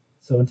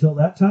 So until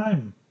that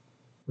time,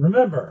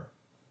 remember,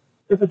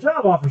 if a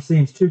job offer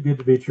seems too good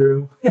to be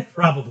true, it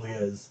probably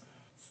is.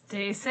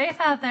 Stay safe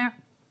out there.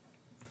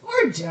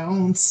 Or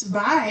don't.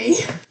 Bye.